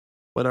I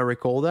when I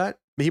recall that.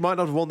 He might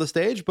not have won the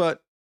stage,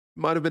 but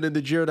might have been in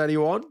the Giro that he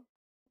won.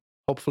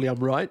 Hopefully I'm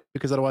right,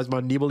 because otherwise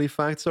my Nibali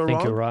facts are I think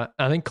wrong. you're right.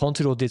 I think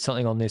Contador did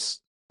something on this,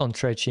 on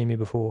Tre Chimi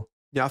before.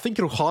 Yeah, I think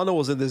Rojano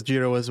was in this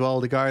Giro as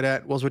well, the guy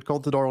that was with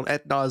Contador on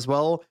Etna as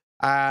well.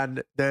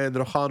 And then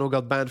Rojano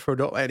got banned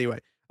for... Anyway,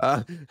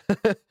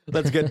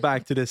 let's get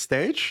back to this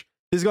stage.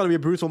 This is going to be a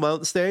brutal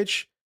mountain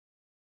stage.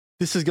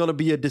 This is going to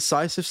be a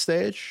decisive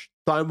stage.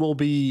 Time will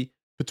be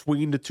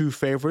between the two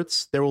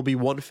favorites. There will be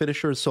one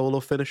finisher, a solo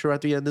finisher at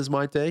the end is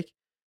my take.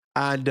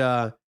 And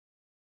that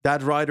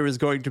rider is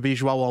going to be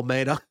Joao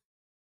Almeida.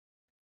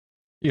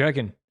 You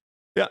reckon?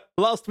 Yeah,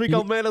 last week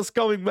Almeida's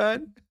coming,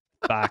 man.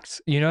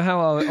 Facts. You know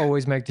how I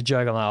always make the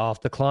joke, I'm like, oh, if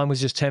the climb was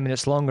just 10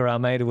 minutes longer,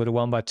 Almeida would have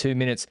won by 2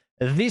 minutes.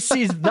 This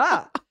is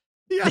that.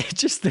 Yeah.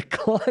 Just the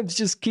climbs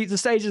just keep, the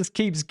stage just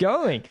keeps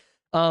going.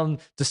 The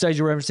stage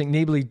you're referencing,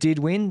 Nibali did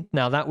win.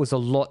 Now that was a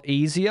lot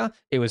easier.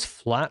 It was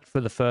flat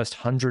for the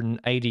first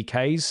 180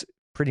 Ks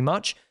pretty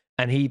much.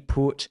 And he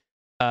put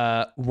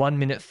 1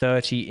 minute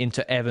 30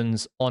 into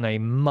Evans on a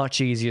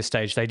much easier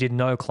stage. They did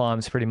no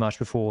climbs pretty much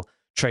before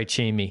Tre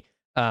Chimi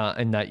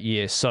in that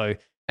year. So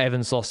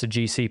Evans lost a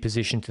GC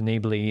position to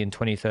Nibali in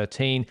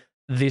 2013.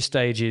 This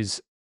stage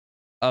is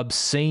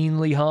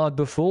obscenely hard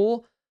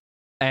before.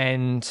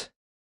 And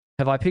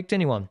have I picked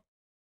anyone?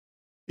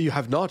 You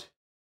have not.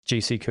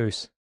 GC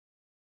Koos.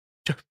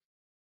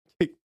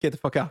 Get the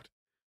fuck out.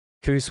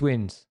 Koos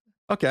wins.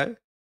 Okay.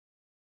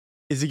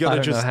 Is he I going to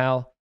don't just... know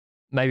how.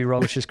 Maybe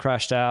Roglic has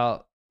crashed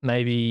out.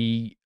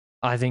 Maybe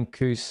I think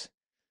Koos.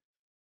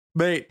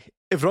 Mate,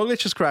 if Roglic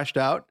just crashed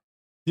out,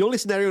 the only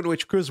scenario in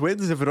which Koos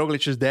wins is if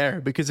Roglic is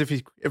there. Because if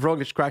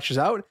Roglic crashes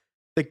out,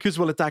 then Koos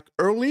will attack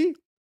early,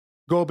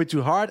 go a bit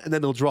too hard, and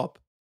then he'll drop.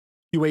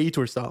 UAE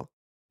Tour style.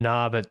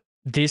 Nah, but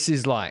this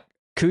is like,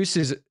 Koos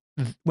is,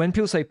 when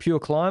people say pure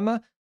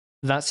climber,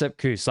 that's Sepp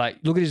Koos. Like,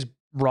 look at his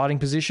riding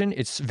position.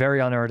 It's very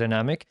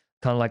unaerodynamic,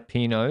 kind of like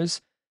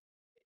Pinot's.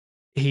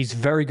 He's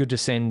very good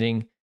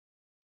descending,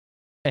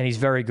 and he's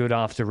very good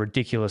after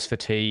ridiculous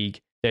fatigue.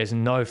 There's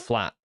no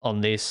flat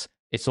on this.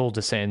 It's all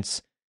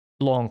descents,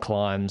 long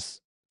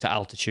climbs to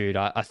altitude.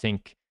 I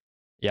think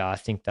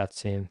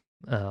that's him.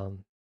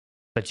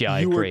 But yeah, I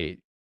agree.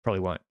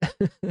 Probably won't.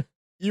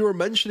 You were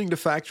mentioning the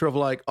factor of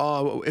like,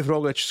 oh, if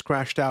Roglic just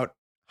crashed out,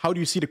 how do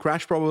you see the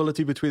crash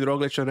probability between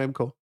Roglic and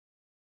Remco?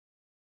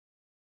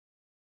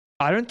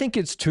 I don't think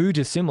it's too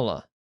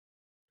dissimilar.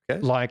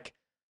 Okay. Like,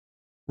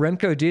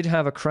 Remco did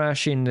have a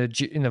crash in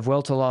the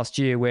Vuelta last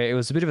year where it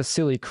was a bit of a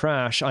silly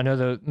crash. I know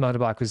the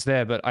motorbike was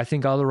there, but I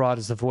think other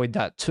riders avoid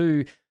that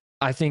too.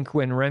 I think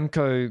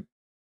Roglic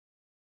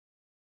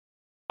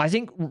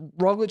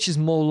is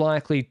more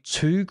likely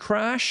to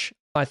crash.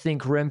 I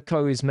think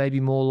Remco is maybe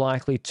more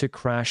likely to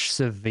crash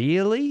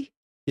severely.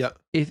 Yeah.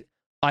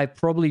 I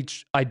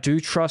do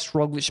trust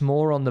Roglic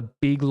more on the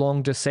big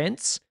long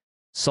descents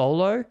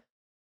solo.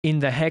 In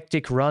the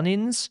hectic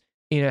run-ins,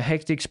 in a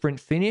hectic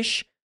sprint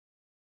finish,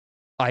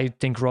 I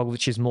think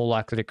Roglic is more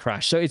likely to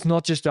crash. So it's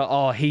not just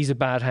he's a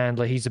bad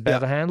handler, he's a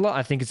better handler.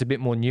 I think it's a bit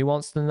more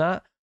nuanced than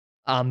that.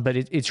 But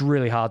it's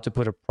really hard to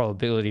put a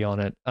probability on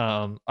it.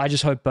 I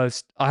hope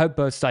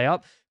both stay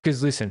up,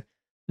 because listen,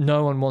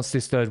 no one wants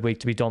this third week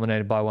to be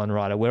dominated by one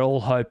rider. We're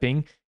all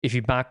hoping, if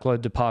you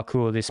backload the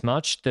parcours this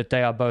much, that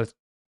they are both,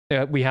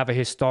 we have a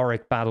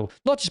historic battle,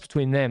 not just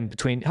between them,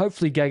 between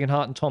hopefully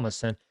Gegenhardt and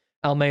Thomas and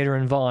Almeida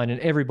and Vine and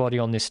everybody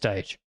on this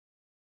stage.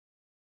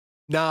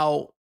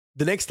 Now,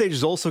 the next stage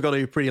is also going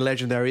to be pretty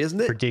legendary, isn't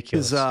it?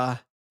 Ridiculous.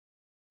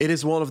 It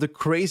is one of the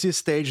craziest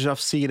stages I've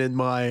seen in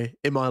my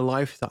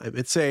lifetime.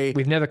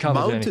 We've never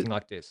covered anything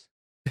like this.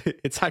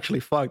 It's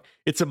actually fun.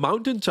 It's a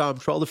mountain time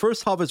trial. The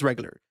first half is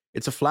regular.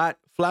 It's a flat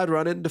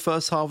run in the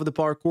first half of the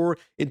parcours.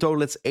 In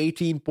total, it's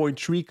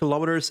 18.3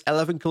 kilometers,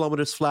 11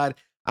 kilometers flat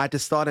at the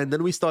start. And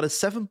then we start a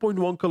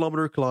 7.1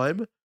 kilometer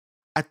climb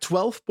at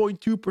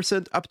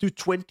 12.2% up to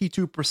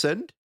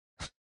 22%.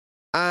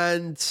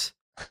 And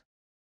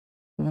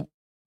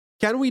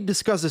can we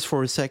discuss this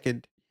for a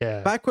second?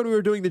 Yeah. Back when we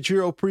were doing the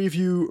Giro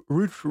preview,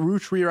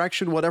 route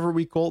reaction, whatever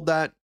we called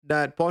that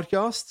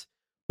podcast,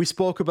 we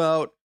spoke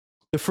about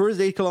the first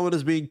 8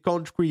 kilometers being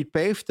concrete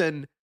paved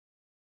and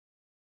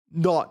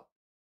not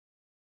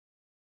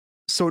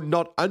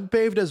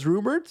unpaved as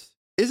rumored.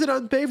 Is it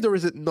unpaved or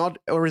is it not,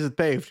 or is it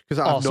paved?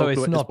 Because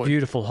it's not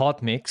beautiful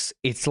hot mix.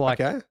 It's like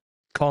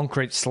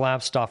concrete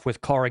slab stuff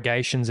with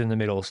corrugations in the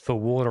middle for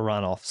water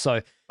runoff.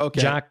 So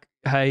Jack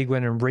Haig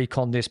went and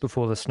reconned this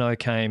before the snow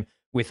came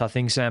with, I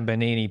think,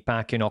 Zambonini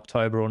back in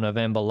October or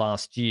November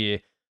last year.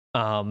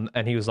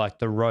 And he was like,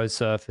 the road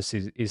surface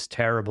is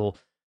terrible.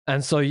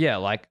 And so, yeah,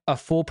 like a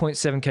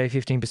 4.7K,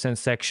 15%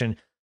 section.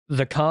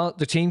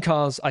 The team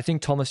cars, I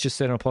think Thomas just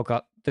said on a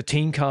podcast, the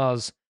team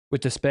cars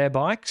with the spare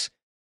bikes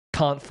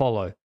can't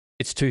follow.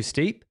 It's too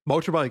steep.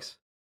 Motorbikes,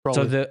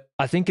 probably. So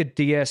I think a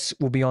DS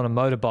will be on a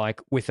motorbike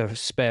with a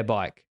spare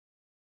bike.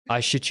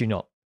 I shit you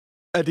not.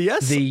 A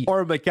DS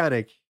or a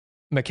mechanic?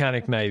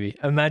 Mechanic, maybe.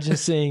 Imagine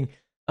seeing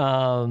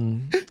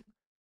Vinokurov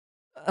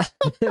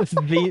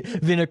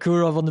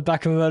on the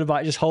back of a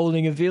motorbike just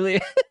holding a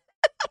Villiers.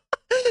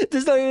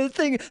 There's not even a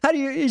thing. How do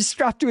you? He's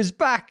strapped to his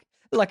back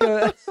like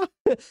a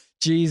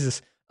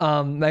Jesus.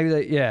 Maybe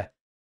that. Yeah.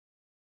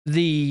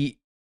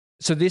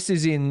 So this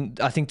is in,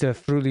 I think, the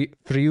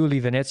Friuli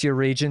Venezia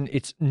region.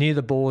 It's near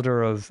the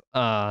border of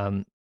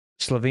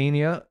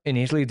Slovenia in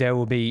Italy. There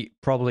will be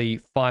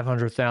probably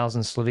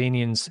 500,000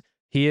 Slovenians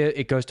here.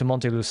 It goes to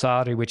Monte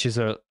Lusari, which is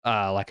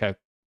I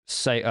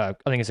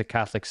think it's a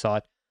Catholic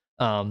site,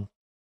 or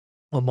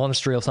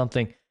monastery or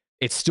something.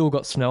 It's still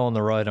got snow on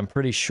the road, I'm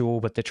pretty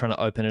sure, but they're trying to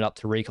open it up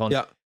to recon.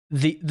 Yeah.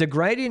 The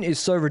gradient is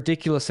so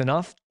ridiculous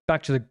enough,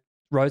 back to the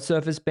road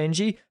surface,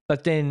 Benji,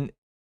 but then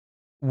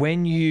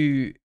when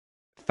you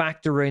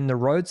factor in the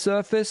road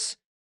surface,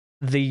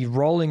 the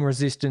rolling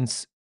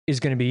resistance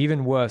is going to be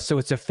even worse. So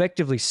it's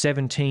effectively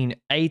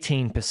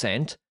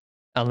 18%,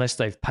 unless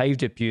they've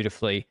paved it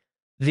beautifully.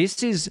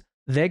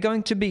 They're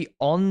going to be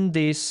on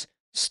this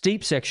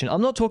steep section.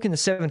 I'm not talking the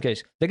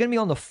 7Ks. They're going to be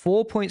on the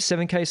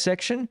 4.7K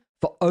section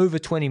for over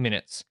 20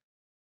 minutes.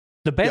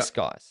 The best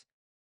guys.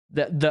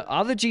 The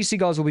other GC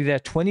guys will be there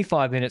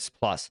 25 minutes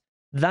plus.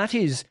 That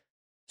is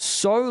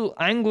so...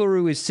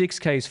 Angleroo is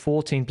 6Ks,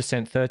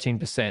 14%,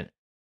 13%.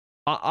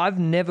 I've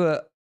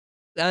never...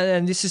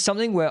 And this is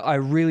something where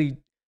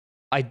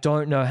I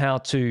don't know how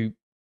to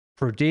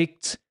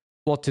predict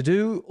what to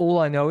do. All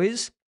I know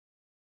is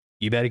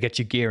you better get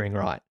your gearing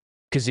right.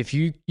 Because if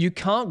you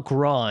can't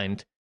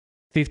grind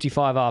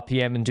 55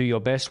 RPM and do your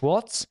best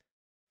watts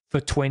for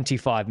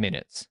 25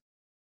 minutes,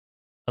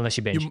 unless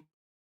you bench.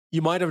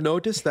 You might have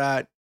noticed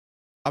that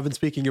I've been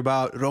speaking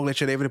about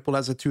Roglic and Evenepoel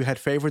as the two head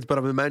favorites, but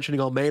I've been mentioning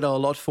Almeida a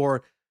lot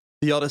for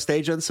the other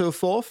stage and so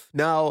forth.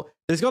 Now,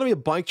 there's going to be a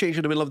bike change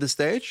in the middle of the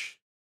stage.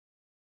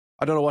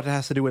 I don't know what it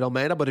has to do with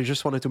Almeida, but I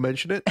just wanted to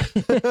mention it.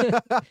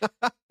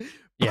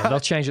 Yeah, they'll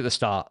change at the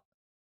start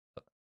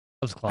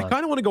of the climb. I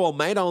kind of want to go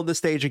Almeida on the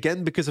stage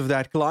again because of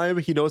that climb.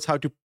 He knows how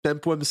to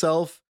tempo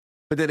himself.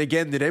 But then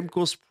again,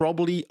 Remco's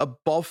probably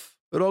above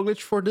Roglic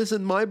for this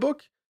in my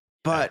book.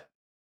 But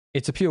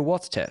it's a pure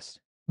watts test.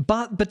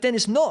 But then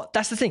it's not.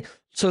 That's the thing.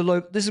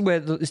 So this is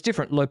where it's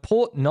different.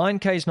 Loport,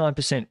 9Ks,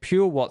 9%,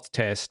 pure watts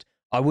test.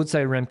 I would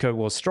say Remco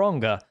was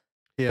stronger,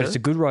 but it's a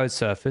good road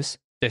surface.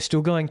 They're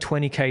still going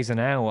 20Ks an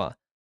hour.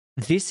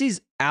 This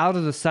is out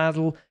of the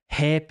saddle,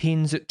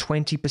 hairpins at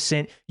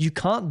 20%. You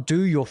can't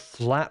do your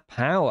flat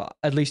power.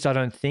 At least I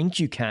don't think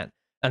you can.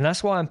 And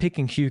that's why I'm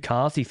picking Hugh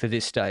Carthy for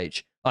this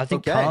stage. I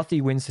think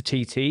Carthy wins the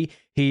TT.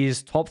 He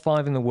is top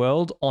 5 in the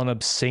world on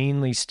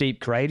obscenely steep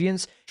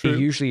gradients. True.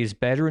 He usually is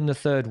better in the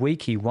third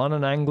week. He won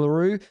an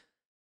Angleroo.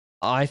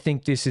 I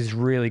think this is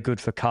really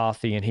good for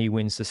Carthy, and he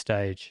wins the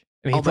stage.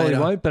 I mean, he probably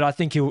won't, but I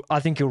think he'll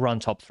run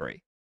top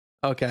 3.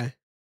 Okay.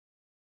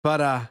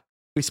 But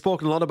we've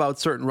spoken a lot about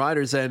certain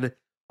riders, and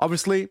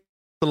obviously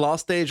the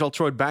last stage, I'll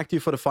throw it back to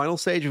you for the final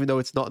stage, even though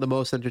it's not the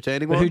most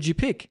entertaining one. Who'd you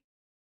pick?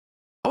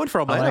 I went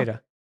for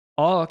Almeida.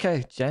 Oh,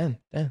 okay. Damn.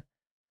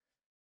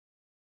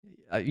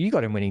 You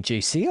got him winning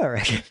GC, I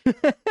reckon.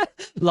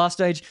 Last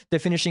stage, they're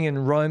finishing in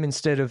Rome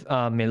instead of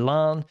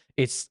Milan.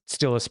 It's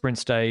still a sprint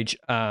stage.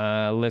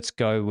 Let's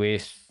go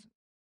with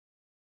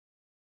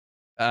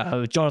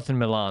Jonathan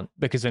Milan,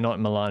 because they're not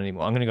in Milan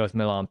anymore. I'm going to go with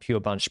Milan pure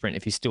bunch sprint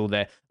if he's still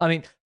there. I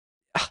mean,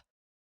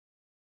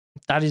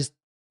 that is...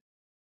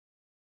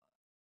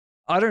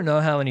 I don't know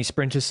how any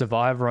sprinters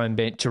survive Rome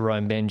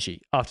Benji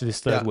after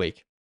this third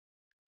week.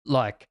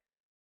 Like,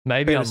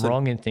 maybe I'm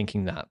wrong in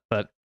thinking that,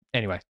 but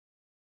anyway.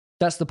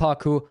 That's the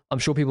parkour. I'm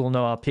sure people will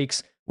know our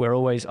picks.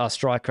 Our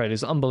strike rate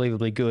is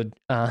unbelievably good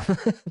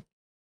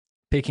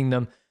picking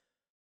them.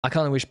 I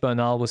kind of wish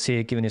Bernal was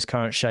here, given his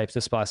current shape,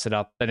 to spice it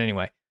up. But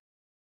anyway,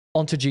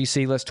 on to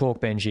GC. Let's talk,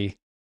 Benji.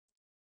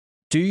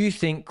 Do you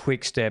think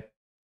Quickstep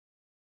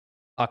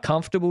are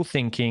comfortable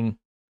thinking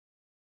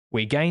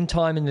we gain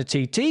time in the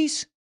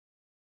TTs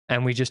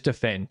and we just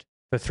defend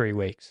for 3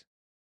 weeks?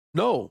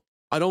 No,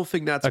 I don't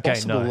think that's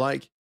possible. No.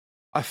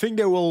 I think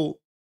they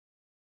will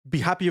be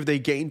happy if they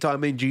gain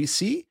time in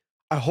GC.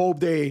 I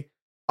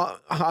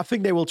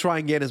think they will try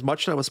and gain as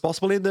much time as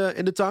possible in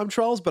the time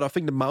trials, but I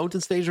think the mountain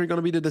stage are going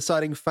to be the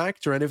deciding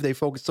factor. And if they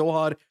focus so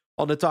hard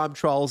on the time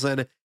trials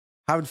and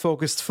haven't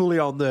focused fully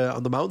on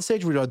the mountain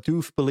stage, which I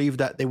do believe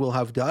that they will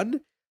have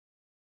done,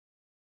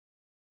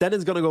 then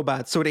it's going to go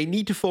bad. So they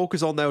need to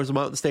focus on those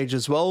mountain stages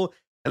as well.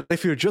 And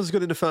if you're just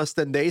good in the first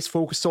 10 days,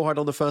 focus so hard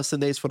on the first 10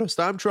 days for those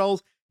time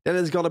trials, then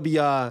it's going to be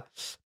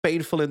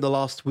painful in the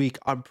last week,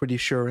 I'm pretty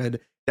sure. And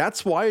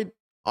that's why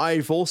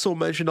I've also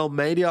mentioned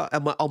Almeida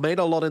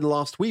a lot in the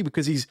last week,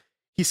 because he's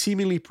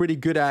seemingly pretty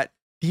good at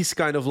these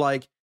kind of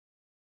like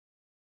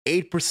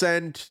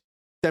 8%,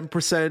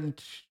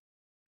 10%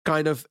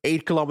 kind of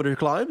 8-kilometer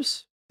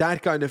climbs,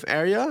 that kind of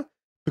area,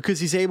 because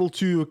he's able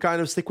to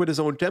kind of stick with his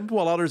own tempo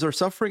while others are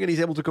suffering, and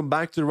he's able to come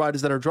back to the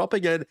riders that are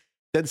dropping and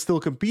then still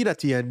compete at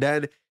the end.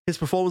 And his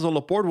performance on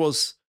Laporte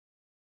was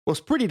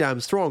pretty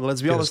damn strong,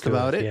 let's be honest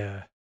about it.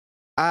 Yeah.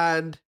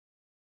 And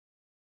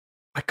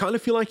I kind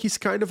of feel like he's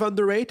kind of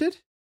underrated.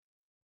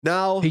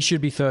 Now, he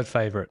should be third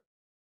favorite.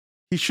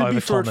 He should be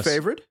third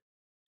favorite.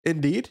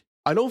 Indeed.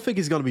 I don't think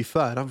he's going to be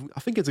third. I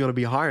think it's going to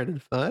be higher than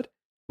third.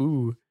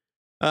 Ooh.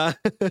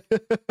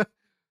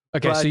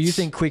 Okay, so you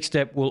think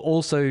Quickstep will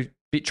also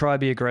try to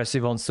be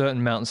aggressive on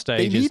certain mountain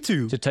stages? They need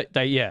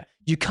to. Yeah,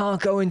 you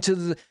can't go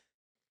into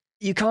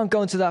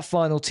that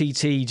final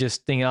TT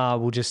just think,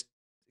 we'll just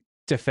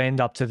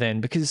defend up to then,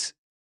 because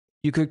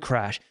you could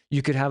crash.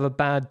 You could have a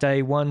bad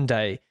day one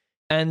day.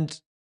 And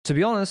to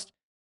be honest,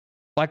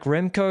 like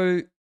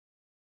Remco,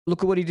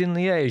 look at what he did in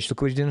Liège.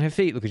 Look what he did in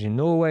Hafit. Look what he did in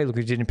Norway. Look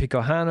what he did in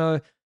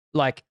Piccohano.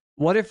 Like,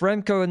 what if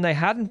Remco and they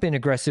hadn't been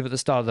aggressive at the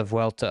start of the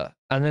Vuelta,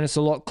 and then it's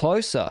a lot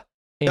closer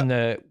and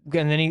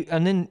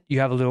then you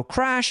have a little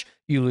crash.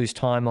 You lose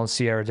time on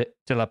Sierra de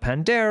la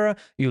Pandera.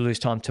 You lose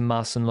time to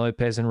Mas and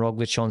Lopez and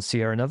Roglic on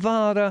Sierra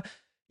Nevada.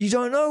 You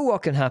don't know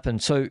what can happen.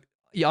 So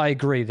yeah, I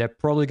agree. They're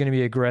probably going to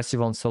be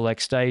aggressive on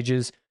select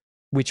stages.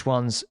 Which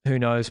ones? Who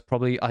knows?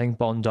 Probably, I think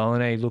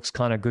Bondone looks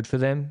kind of good for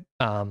them.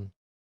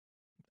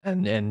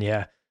 And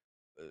yeah,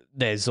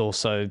 there's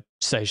also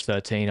stage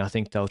 13. I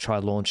think they'll try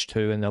launch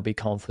 2 and they'll be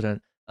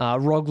confident.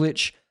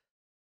 Roglic,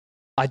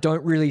 I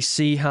don't really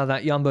see how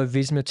that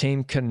Jumbo-Visma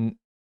team can,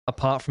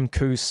 apart from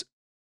Koos,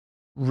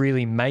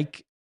 really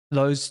make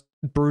those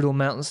brutal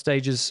mountain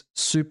stages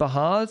super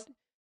hard.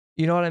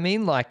 You know what I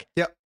mean? Like,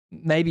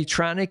 maybe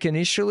Tratnik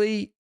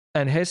initially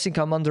and Hessink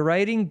I'm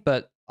underrating,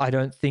 but I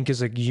don't think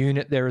as a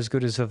unit they're as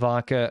good as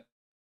Vavaka,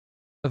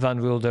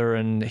 Van Wilder,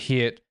 and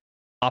Hirt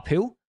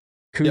uphill.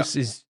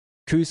 Koos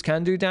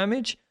can do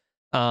damage.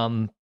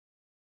 But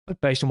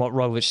based on what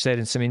Roglic said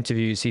in some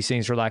interviews, he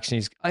seems relaxed.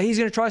 And he's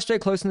going to try to stay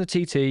close in the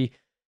TT.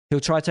 He'll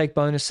try to take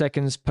bonus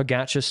seconds,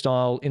 Pogacar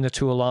style, in the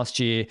Tour last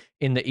year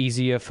in the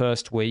easier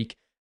first week.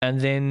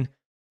 And then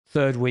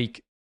third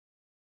week,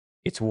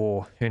 it's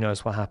war. Who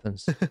knows what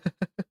happens?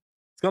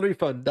 It's going to be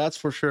fun, that's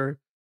for sure.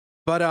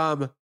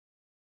 But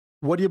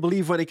what do you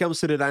believe when it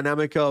comes to the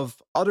dynamic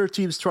of other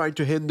teams trying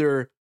to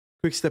hinder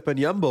Quickstep and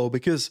Jumbo?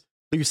 Because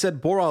you said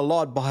Bora a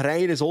lot.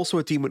 Bahrain is also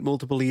a team with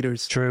multiple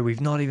leaders. True.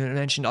 We've not even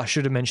mentioned... I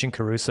should have mentioned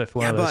Caruso for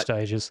one of those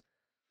stages.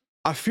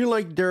 I feel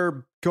like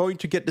they're going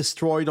to get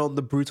destroyed on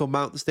the brutal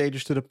mountain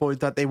stages to the point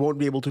that they won't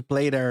be able to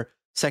play their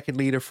second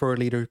leader, third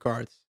leader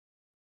cards.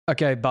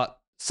 Okay, but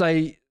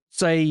say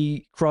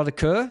Croix de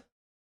Coeur,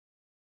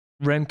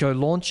 Remco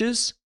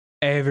launches,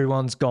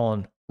 everyone's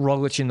gone.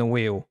 Roglic in the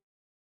wheel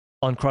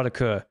on Croix de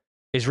Coeur.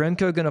 Is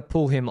Remco going to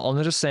pull him on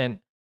the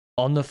descent,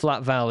 on the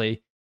flat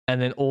valley,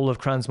 and then all of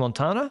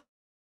Crans-Montana?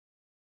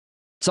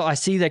 So I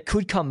see they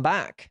could come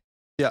back.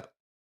 Yeah.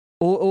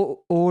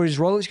 Or is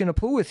Roglic going to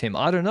pull with him?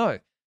 I don't know.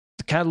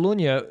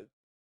 Catalonia,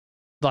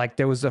 like,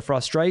 there was the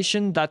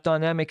frustration. That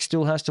dynamic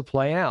still has to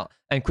play out.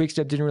 And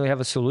Quickstep didn't really have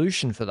a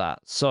solution for that.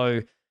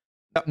 So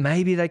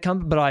maybe they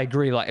come. But I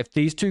agree. Like, if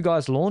these two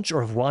guys launch,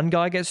 or if one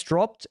guy gets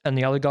dropped and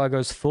the other guy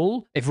goes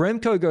full, if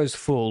Remco goes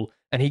full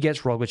and he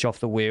gets Roglic off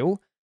the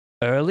wheel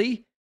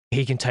early,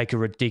 he can take a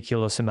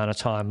ridiculous amount of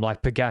time,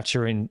 like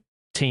Pogacar in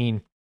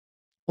Teen,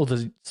 or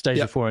the stage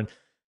before in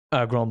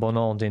Grand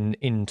Bonnand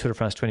in Tour de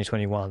France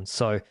 2021.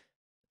 So,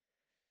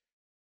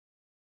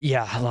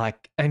 yeah,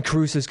 like, and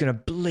Cruz is going to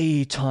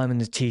bleed time in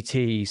the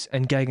TTs,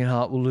 and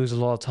Gegenhardt will lose a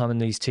lot of time in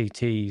these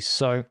TTs.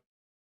 So,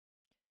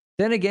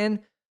 then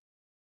again,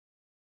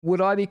 would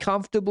I be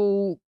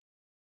comfortable?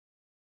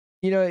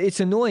 You know,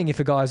 it's annoying if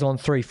a guy's on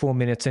 3-4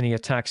 minutes and he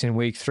attacks in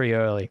week 3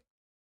 early.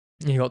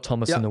 You got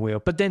Thomas in the wheel.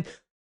 But then,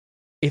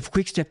 if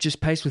Quickstep just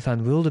pace with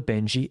Van Wilder,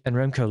 Benji, and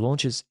Remco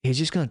launches, he's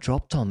just going to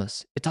drop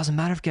Thomas. It doesn't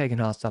matter if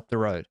Gegenhardt's up the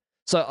road.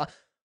 So,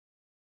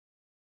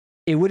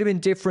 it would have been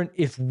different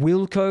if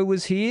Wilco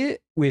was here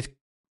with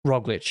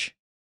Roglic.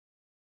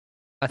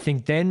 I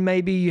think then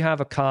maybe you have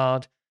a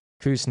card.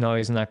 Koos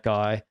isn't that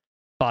guy.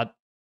 But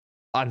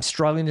I'm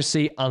struggling to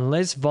see,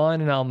 unless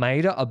Vine and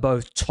Almeida are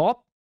both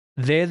top,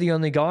 they're the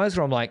only guys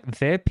where I'm like,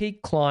 their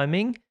peak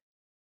climbing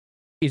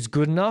is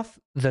good enough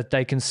that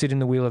they can sit in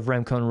the wheel of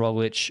Remco and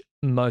Roglic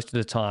most of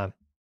the time.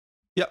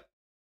 Yep.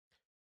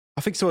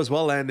 I think so as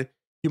well. And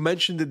you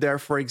mentioned it there,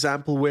 for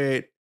example,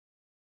 with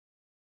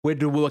the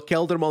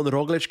Kelderman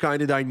Roglic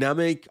kind of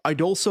dynamic. I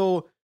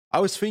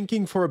was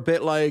thinking for a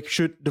bit, like,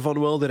 should the Van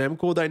Wilder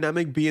Remco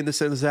dynamic be, in the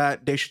sense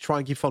that they should try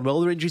and keep Van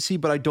Wilder in GC,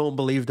 but I don't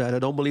believe that. I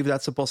don't believe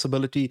that's a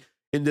possibility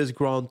in this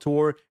Grand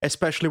Tour,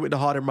 especially with the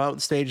harder mountain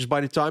stages. By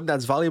the time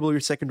that's valuable,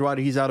 your second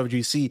rider, he's out of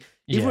GC.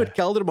 Even with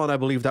Kelderman, I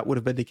believe that would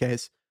have been the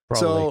case.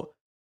 Probably. So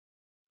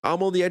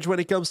I'm on the edge when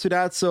it comes to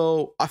that.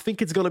 So I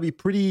think it's going to be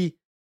pretty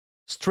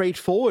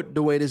straightforward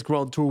the way this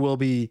Grand Tour will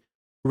be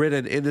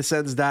ridden, in the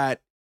sense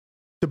that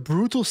the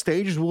brutal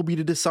stages will be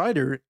the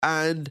decider.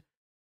 And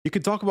you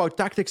can talk about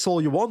tactics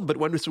all you want, but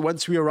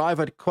once we arrive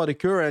at Croix de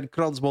Coeur and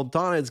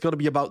Crans-Montana, it's going to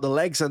be about the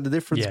legs and the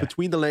difference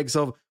between the legs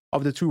of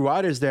the two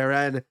riders there.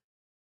 And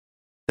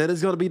then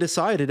it's going to be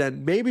decided.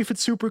 And maybe if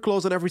it's super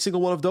close on every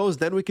single one of those,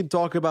 then we can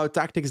talk about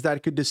tactics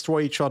that could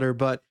destroy each other.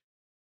 But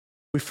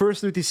we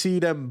first need to see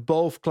them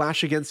both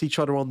clash against each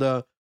other on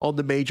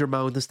the major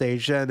mountain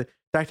stage. And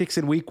tactics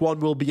in week 1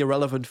 will be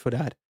irrelevant for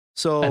that.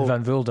 So, and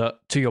Van Wilder,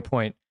 to your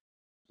point,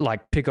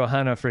 like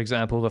Piccohano, for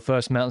example, the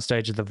first mountain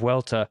stage of the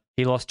Vuelta,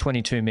 he lost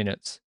 22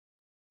 minutes.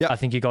 Yeah. I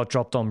think he got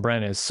dropped on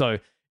Brenners. So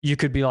you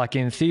could be like,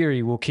 in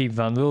theory, we'll keep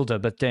Van Wilder,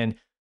 but then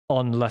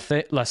on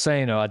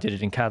Laceno, I did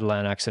it in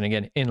Catalan accent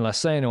again. In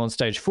Laceno on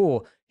stage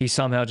 4, he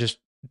somehow just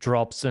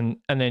drops and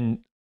then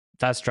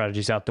that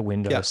strategy's out the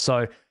window. Yeah.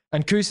 So,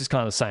 and Koos is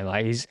kind of the same.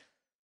 Like he's,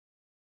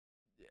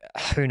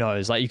 who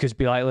knows? Like you could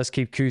be like, let's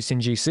keep Koos in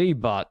GC,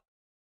 but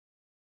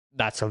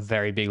that's a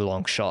very big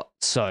long shot.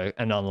 So,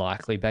 and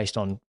unlikely based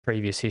on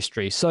previous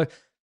history. So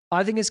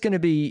I think it's going to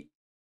be,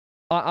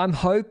 I'm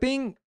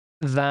hoping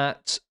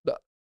that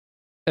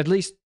at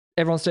least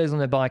everyone stays on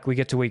their bike. We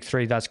get to week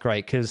 3. That's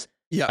great. Because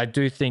I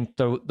do think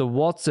the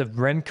watts of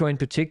Remco in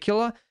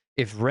particular,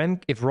 if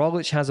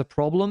Roglic has a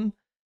problem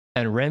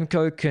and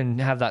Remco can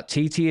have that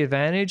TT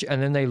advantage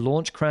and then they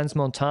launch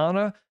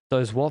Crans-Montana,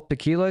 those watt per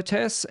kilo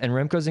tests, and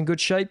Remco's in good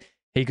shape,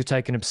 he could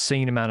take an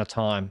obscene amount of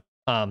time.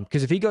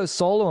 Because if he goes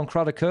solo on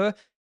Croix de Coeur,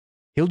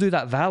 he'll do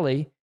that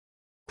valley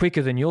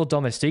quicker than your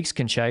domestiques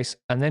can chase,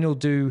 and then he'll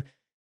do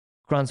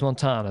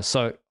Crans-Montana.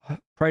 So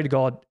pray to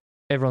God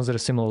everyone's at a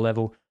similar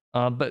level.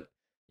 But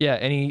yeah,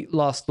 any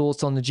last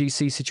thoughts on the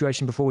GC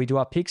situation before we do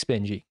our picks,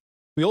 Benji?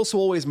 We also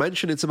always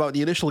mention it's about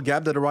the initial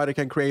gap that a rider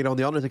can create on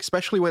the others,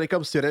 especially when it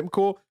comes to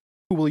Remco,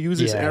 who will use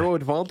his aero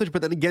advantage.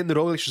 But then again, the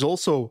Roglic is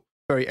also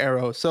very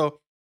aero. So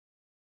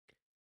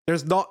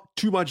there's not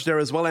too much there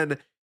as well. And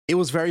it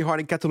was very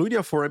hard in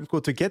Catalonia for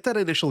Remco to get that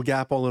initial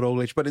gap on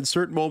Roglic. But in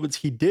certain moments,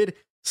 he did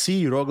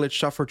see Roglic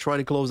suffer trying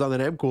to close down on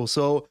Remco.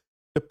 So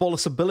the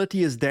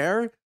possibility is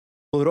there.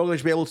 Will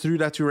Roglic be able to do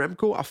that to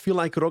Remco? I feel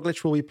like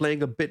Roglic will be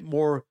playing a bit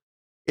more.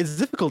 It's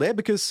difficult,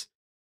 because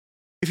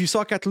if you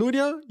saw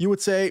Catalonia, you would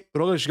say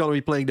Roglic is going to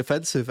be playing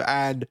defensive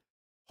and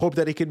hope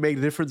that he can make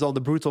the difference on the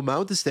brutal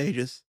mountain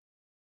stages.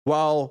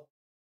 While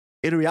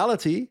in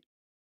reality,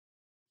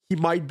 he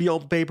might be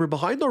on paper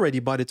behind already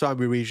by the time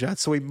we reach that,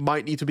 so he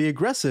might need to be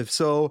aggressive.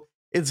 So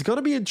it's going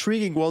to be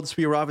intriguing once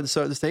we arrive in a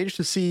certain stage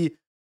to see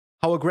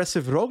how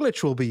aggressive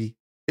Roglic will be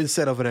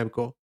instead of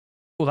Remco.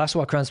 Well, that's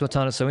why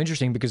Crans-Montana is so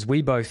interesting, because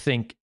we both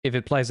think if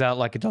it plays out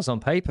like it does on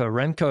paper,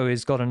 Remco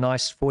has got a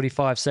nice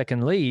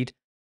 45-second lead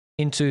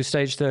into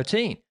stage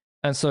 13.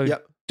 And so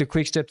the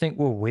Quick-Step think,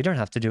 well, we don't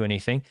have to do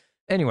anything.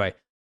 Anyway,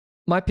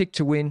 my pick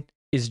to win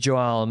is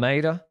Joao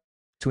Almeida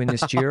to win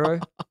this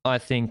Giro. I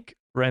think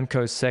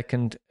Remco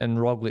second and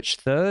Roglic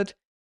third,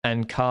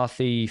 and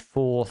Carthy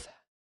fourth,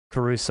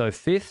 Caruso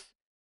fifth.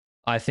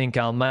 I think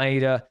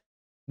Almeida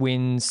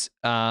wins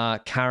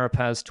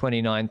Carapaz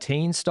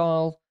 2019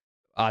 style.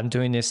 I'm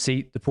doing this.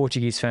 See, the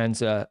Portuguese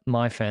fans are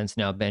my fans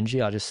now,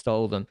 Benji. I just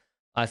stole them.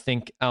 I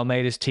think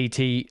Almeida's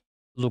TT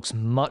looks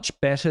much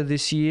better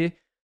this year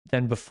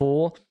than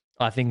before.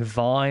 I think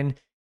Vine,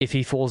 if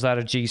he falls out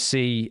of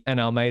GC and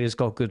Almeida's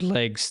got good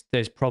legs,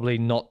 there's probably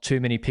not too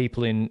many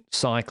people in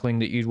cycling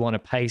that you'd want to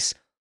pace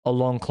a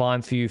long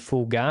climb for you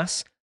full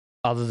gas,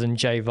 other than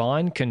Jay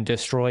Vine can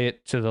destroy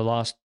it to the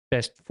last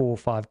best 4 or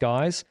 5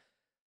 guys.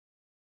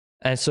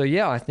 And so,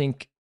 yeah, I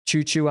think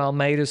Choo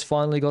Almeida's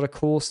finally got a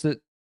course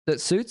that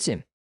suits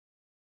him.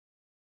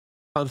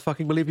 I can't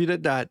fucking believe you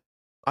did that.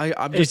 I'm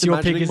It's just your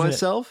imagining pick, isn't it?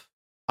 myself.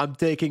 I'm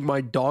taking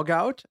my dog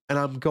out and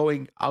I'm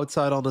going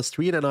outside on the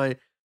street, and I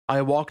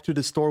walk to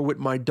the store with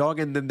my dog,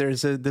 and then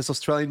there's this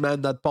Australian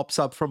man that pops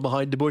up from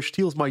behind the bush,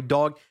 steals my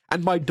dog,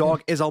 and my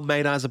dog is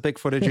Almeida as a pick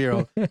for the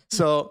Giro.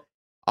 So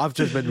I've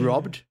just been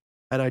robbed,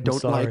 and I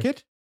don't like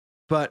it.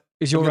 But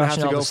is your I'm gonna have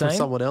to rationale go the same? for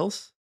someone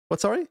else. What?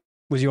 Sorry?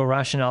 Was your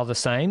rationale the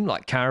same,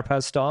 like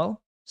Carapaz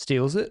style?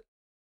 Steals it?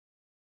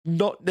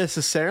 Not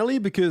necessarily,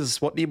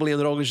 because what Nibali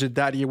and Roglic did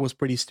that year was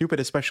pretty stupid,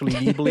 especially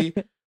Nibali,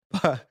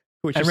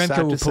 which And is Remco sad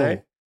to will say.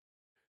 pull.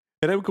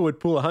 And Remco would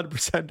pull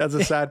 100%. That's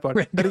a sad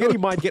part. Then again, he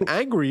might get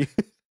angry.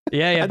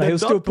 Yeah, And but he'll then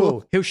still not pull.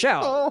 pull. He'll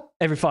shout Oh.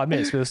 every 5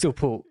 minutes, but he'll still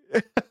pull.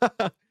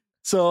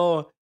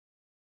 So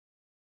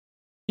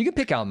You can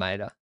pick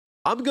Almeida.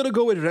 I'm gonna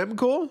go with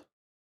Remco.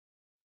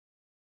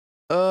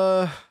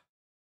 But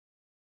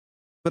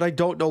I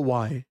don't know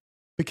why.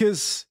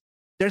 Because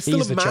there's still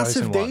He's a the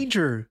massive chosen one.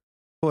 danger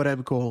for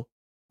Remco,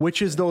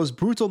 which is those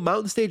brutal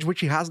mountain stage, which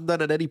he hasn't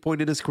done at any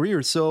point in his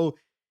career. So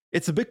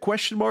it's a big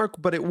question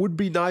mark, but it would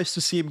be nice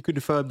to see him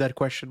confirm that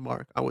question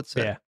mark, I would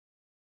say. Yeah.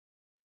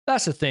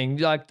 That's the thing.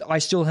 Like, I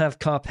still have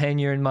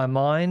Carpena in my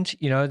mind.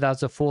 You know,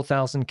 that's a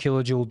 4,000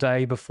 kilojoule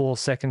day before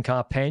second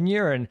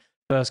Carpena, and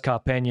first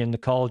Carpena and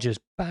Nicole just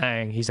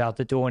bang, he's out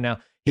the door now.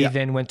 He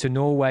then went to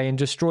Norway and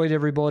destroyed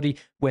everybody,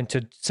 went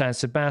to San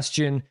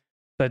Sebastian,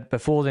 but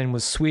before then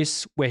was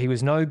Swiss, where he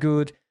was no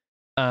good,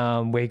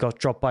 where he got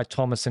dropped by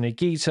Thomas and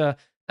Agita,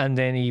 and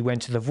then he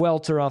went to the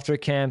Vuelta after a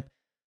camp.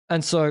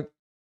 And so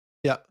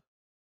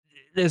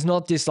there's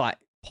not this like,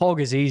 Pog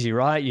is easy,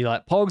 right? You're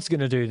like, Pog's going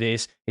to do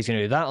this. He's going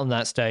to do that on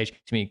that stage.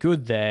 He's going to be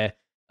good there.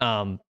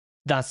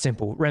 That's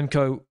simple.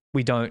 Remco,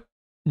 we don't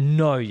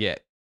know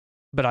yet,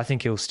 but I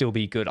think he'll still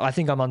be good. I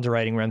think I'm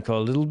underrating Remco a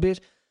little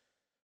bit,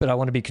 but I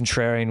want to be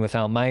contrarian with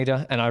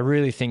Almeida. And I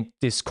really think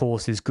this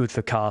course is good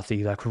for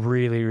Carthy, like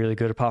really, really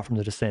good, apart from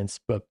the descents.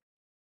 But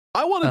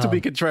I wanted to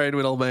be contrarian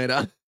with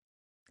Almeida.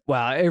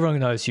 wow, everyone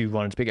knows you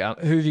wanted to pick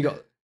out. Who have you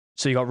got?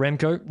 So you got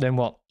Remco, then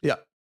what? Yeah.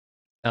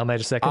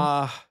 Almeida second?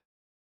 I'm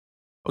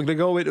going to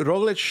go with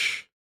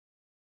Roglic.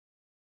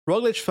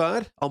 Roglic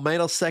third,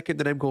 Almeida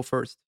second, and Remco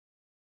first.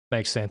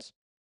 makes sense.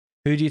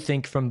 Who do you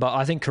think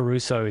I think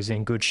Caruso is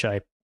in good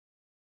shape.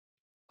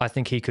 I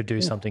think he could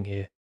do something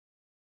here.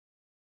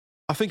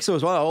 I think so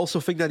as well. I also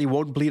think that he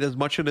won't bleed as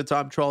much in the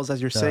time trials as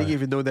you're saying,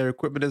 even though their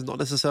equipment is not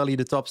necessarily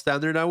the top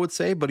standard, I would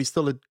say, but he's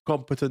still a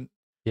competent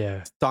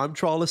time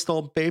trialist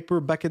on paper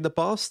back in the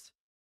past.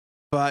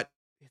 But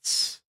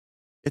it's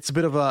a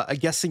bit of a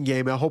guessing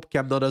game. I hope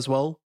Cam not as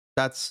well.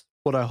 That's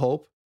what I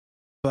hope.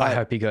 But I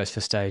hope he goes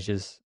for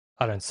stages.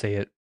 I don't see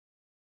it.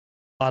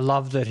 I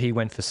love that he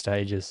went for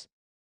stages.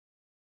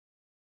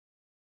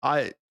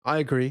 I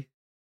agree.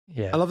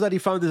 Yeah. I love that he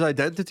found his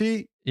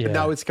identity. Yeah. And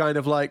now it's kind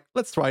of like,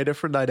 let's try a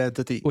different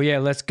identity. Well, yeah,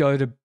 let's go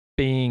to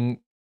being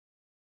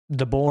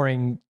the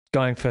boring,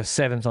 going for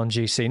 7th on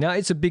GC. Now,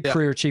 it's a big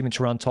career achievement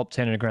to run top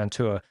 10 in a Grand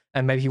Tour,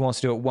 and maybe he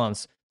wants to do it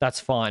once. That's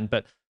fine,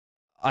 but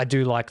I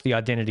do like the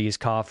identity he's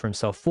carved for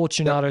himself.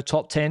 Fortunato,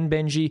 top 10,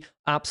 Benji,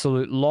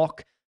 absolute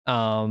lock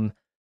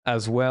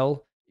as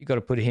well. You got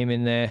to put him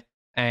in there.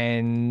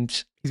 And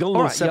he's going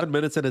to lose 7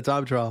 minutes in a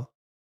time trial.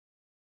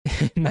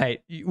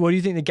 Mate, what do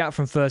you think the gap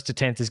from 1st to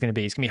 10th is going to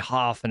be? It's going to be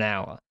half an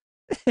hour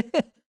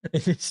in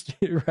this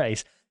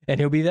race.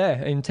 And he'll be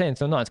there in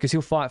 10th or 9th because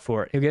he'll fight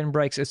for it. He'll get in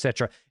breaks,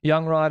 etc.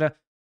 Young rider,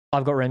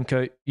 I've got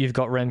Remco. You've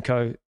got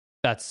Remco.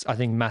 That's, I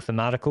think,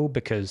 mathematical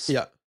because we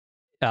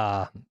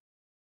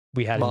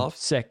had him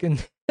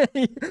second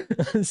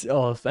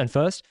and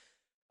first.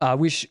 I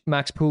wish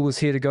Max Poole was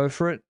here to go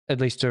for it,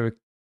 at least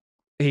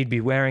he'd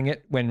be wearing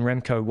it when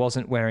Remco was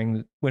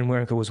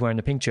wearing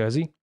the pink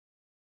jersey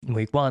in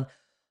week 1.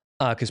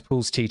 Because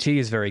Poole's TT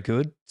is very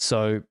good.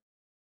 So,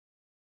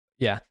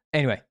 yeah.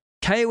 Anyway,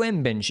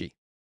 KOM Benji.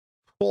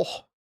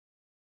 Oh,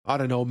 I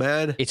don't know,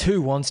 man. It's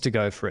who wants to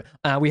go for it.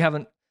 We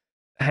haven't,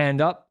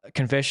 hand up,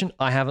 confession,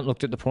 I haven't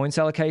looked at the points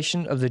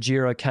allocation of the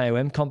Giro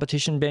KOM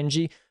competition,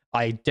 Benji.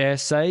 I dare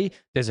say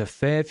there's a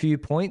fair few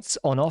points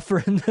on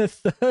offer in the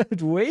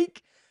 3rd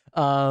week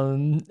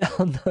on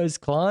those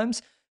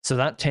climbs. So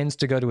that tends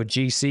to go to a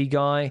GC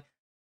guy.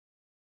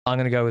 I'm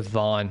going to go with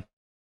Vine.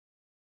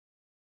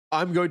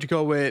 I'm going to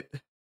go with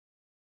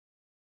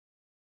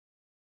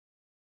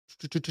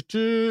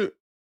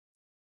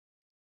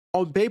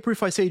on paper.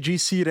 If I say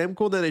GC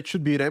Remco, then it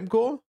should be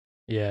Remco.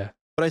 Yeah,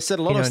 but I said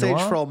a lot of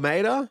stage for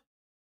Almeida,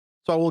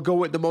 so I will go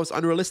with the most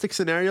unrealistic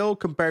scenario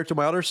compared to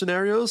my other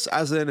scenarios.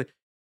 As in,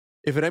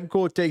 if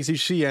Remco takes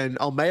GC and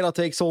Almeida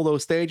takes all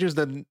those stages,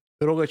 then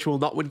Roglic will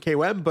not win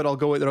KOM. But I'll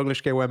go with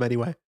Roglic KOM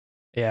anyway.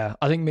 Yeah,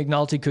 I think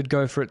McNulty could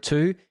go for it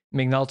too.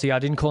 McNulty, I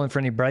didn't call him for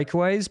any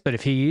breakaways, but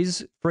if he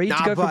is free to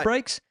go for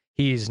breaks,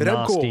 he is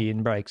nasty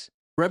in breaks.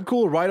 Remco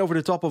will ride over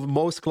the top of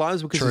most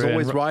climbs because he's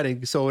always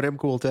riding, so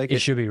Remco will take it. It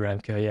should be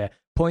Remco, yeah.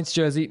 Points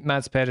jersey,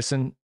 Mads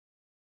Pedersen.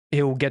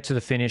 He'll get to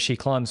the finish. He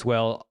climbs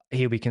well.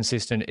 He'll be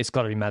consistent. It's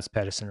got to be Mads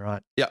Pedersen,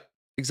 right? Yeah,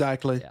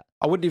 exactly. Yeah.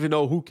 I wouldn't even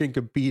know who can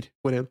compete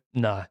with him.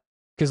 No,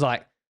 because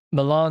like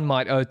Milan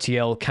might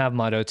OTL, Cav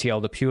might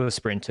OTL, the pure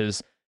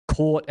sprinters.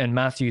 Court and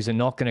Matthews are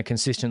not going to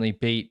consistently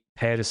beat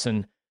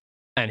Pedersen,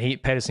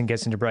 and Pedersen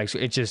gets into breaks.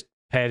 It just,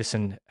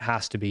 Pedersen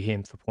has to be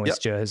him for points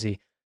jersey.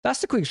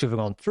 That's the quickest we've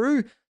gone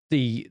through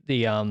the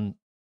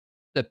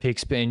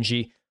picks,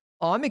 Benji.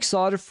 I'm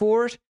excited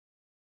for it.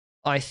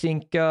 I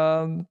think,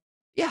 I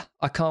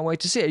can't wait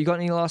to see it. You got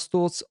any last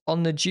thoughts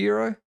on the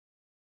Giro?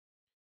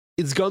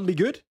 It's going to be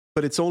good,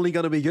 but it's only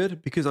going to be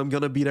good because I'm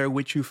going to be there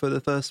with you for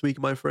the first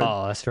week, my friend.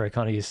 Oh, that's very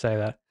kind of you to say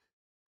that.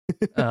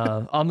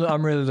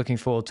 I'm really looking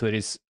forward to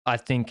it. I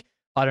think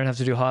I don't have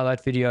to do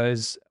highlight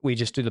videos. We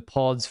just do the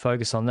pods,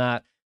 focus on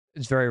that.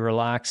 It's very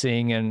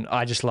relaxing, and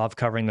I just love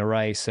covering the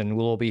race, and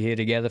we'll all be here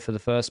together for the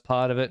first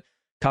part of it,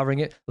 covering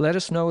it. Let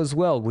us know as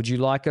well. Would you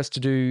like us to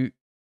do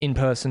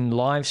in-person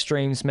live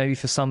streams maybe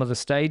for some of the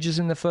stages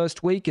in the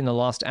first week, in the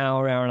last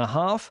hour and a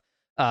half?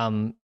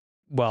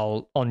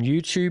 Well, on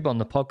YouTube, on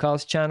the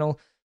podcast channel,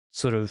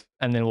 sort of,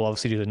 and then we'll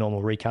obviously do the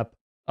normal recap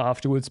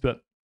afterwards.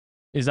 But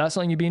is that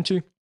something you'd be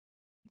into?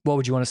 What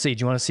would you want to see?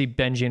 Do you want to see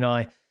Benji and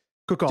I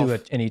do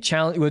any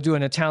challenge? We're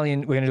going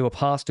to do a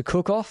pasta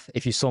cook-off.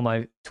 If you saw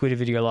my Twitter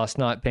video last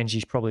night,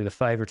 Benji's probably the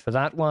favorite for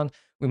that one.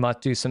 We might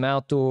do some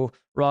outdoor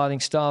riding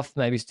stuff,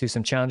 maybe do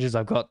some challenges.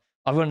 I've got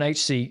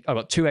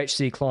two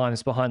HC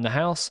climbs behind the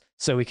house,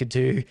 so we could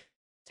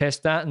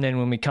test that. And then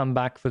when we come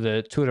back for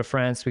the Tour de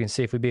France, we can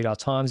see if we beat our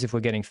times, if we're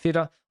getting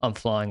fitter. I'm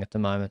flying at the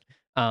moment.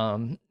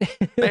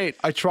 Mate,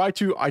 I try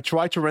to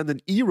rent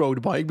an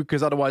e-road bike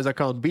because otherwise I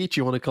can't beat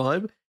you on a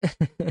climb.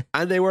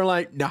 And they were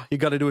like, nah, you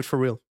got to do it for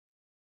real.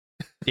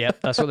 Yep,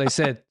 that's what they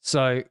said.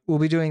 So we'll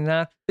be doing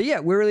that. But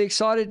yeah, we're really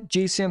excited.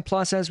 GCN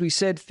Plus, as we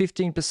said,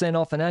 15%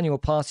 off an annual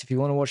pass if you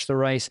want to watch the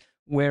race.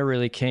 We're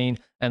really keen.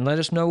 And let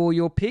us know all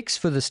your picks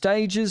for the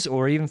stages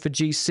or even for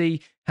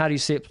GC. How do you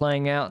see it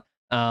playing out?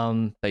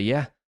 But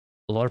yeah,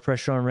 a lot of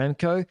pressure on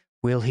Remco.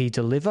 Will he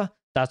deliver?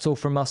 That's all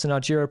from us in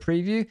our Giro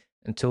preview.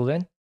 Until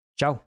then,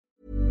 ciao.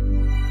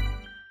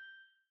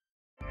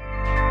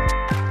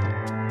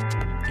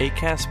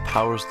 Acast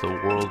powers the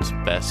world's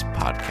best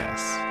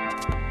podcasts.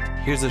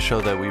 Here's a show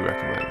that we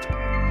recommend.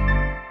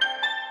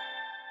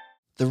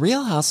 The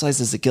Real Housewives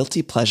is a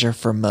guilty pleasure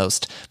for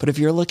most, but if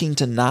you're looking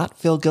to not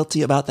feel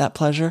guilty about that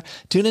pleasure,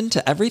 tune in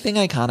to Everything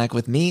Iconic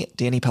with me,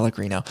 Danny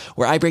Pellegrino,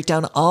 where I break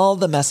down all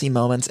the messy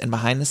moments and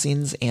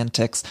behind-the-scenes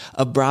antics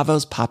of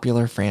Bravo's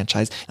popular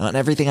franchise. And on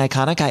Everything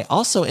Iconic, I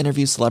also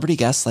interview celebrity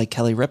guests like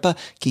Kelly Ripa,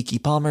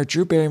 Keke Palmer,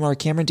 Drew Barrymore,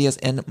 Cameron Diaz,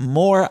 and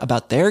more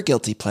about their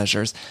guilty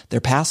pleasures, their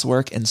past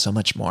work, and so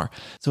much more.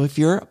 So if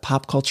you're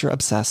pop culture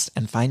obsessed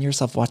and find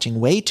yourself watching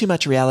way too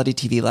much reality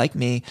TV like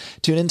me,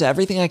 tune into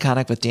Everything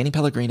Iconic with Danny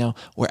Pellegrino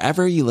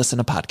wherever you listen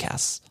to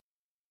podcasts.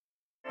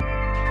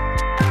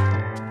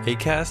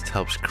 Acast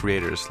helps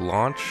creators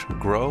launch,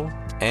 grow,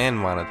 and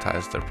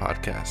monetize their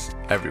podcasts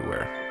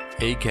everywhere.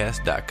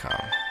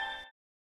 Acast.com.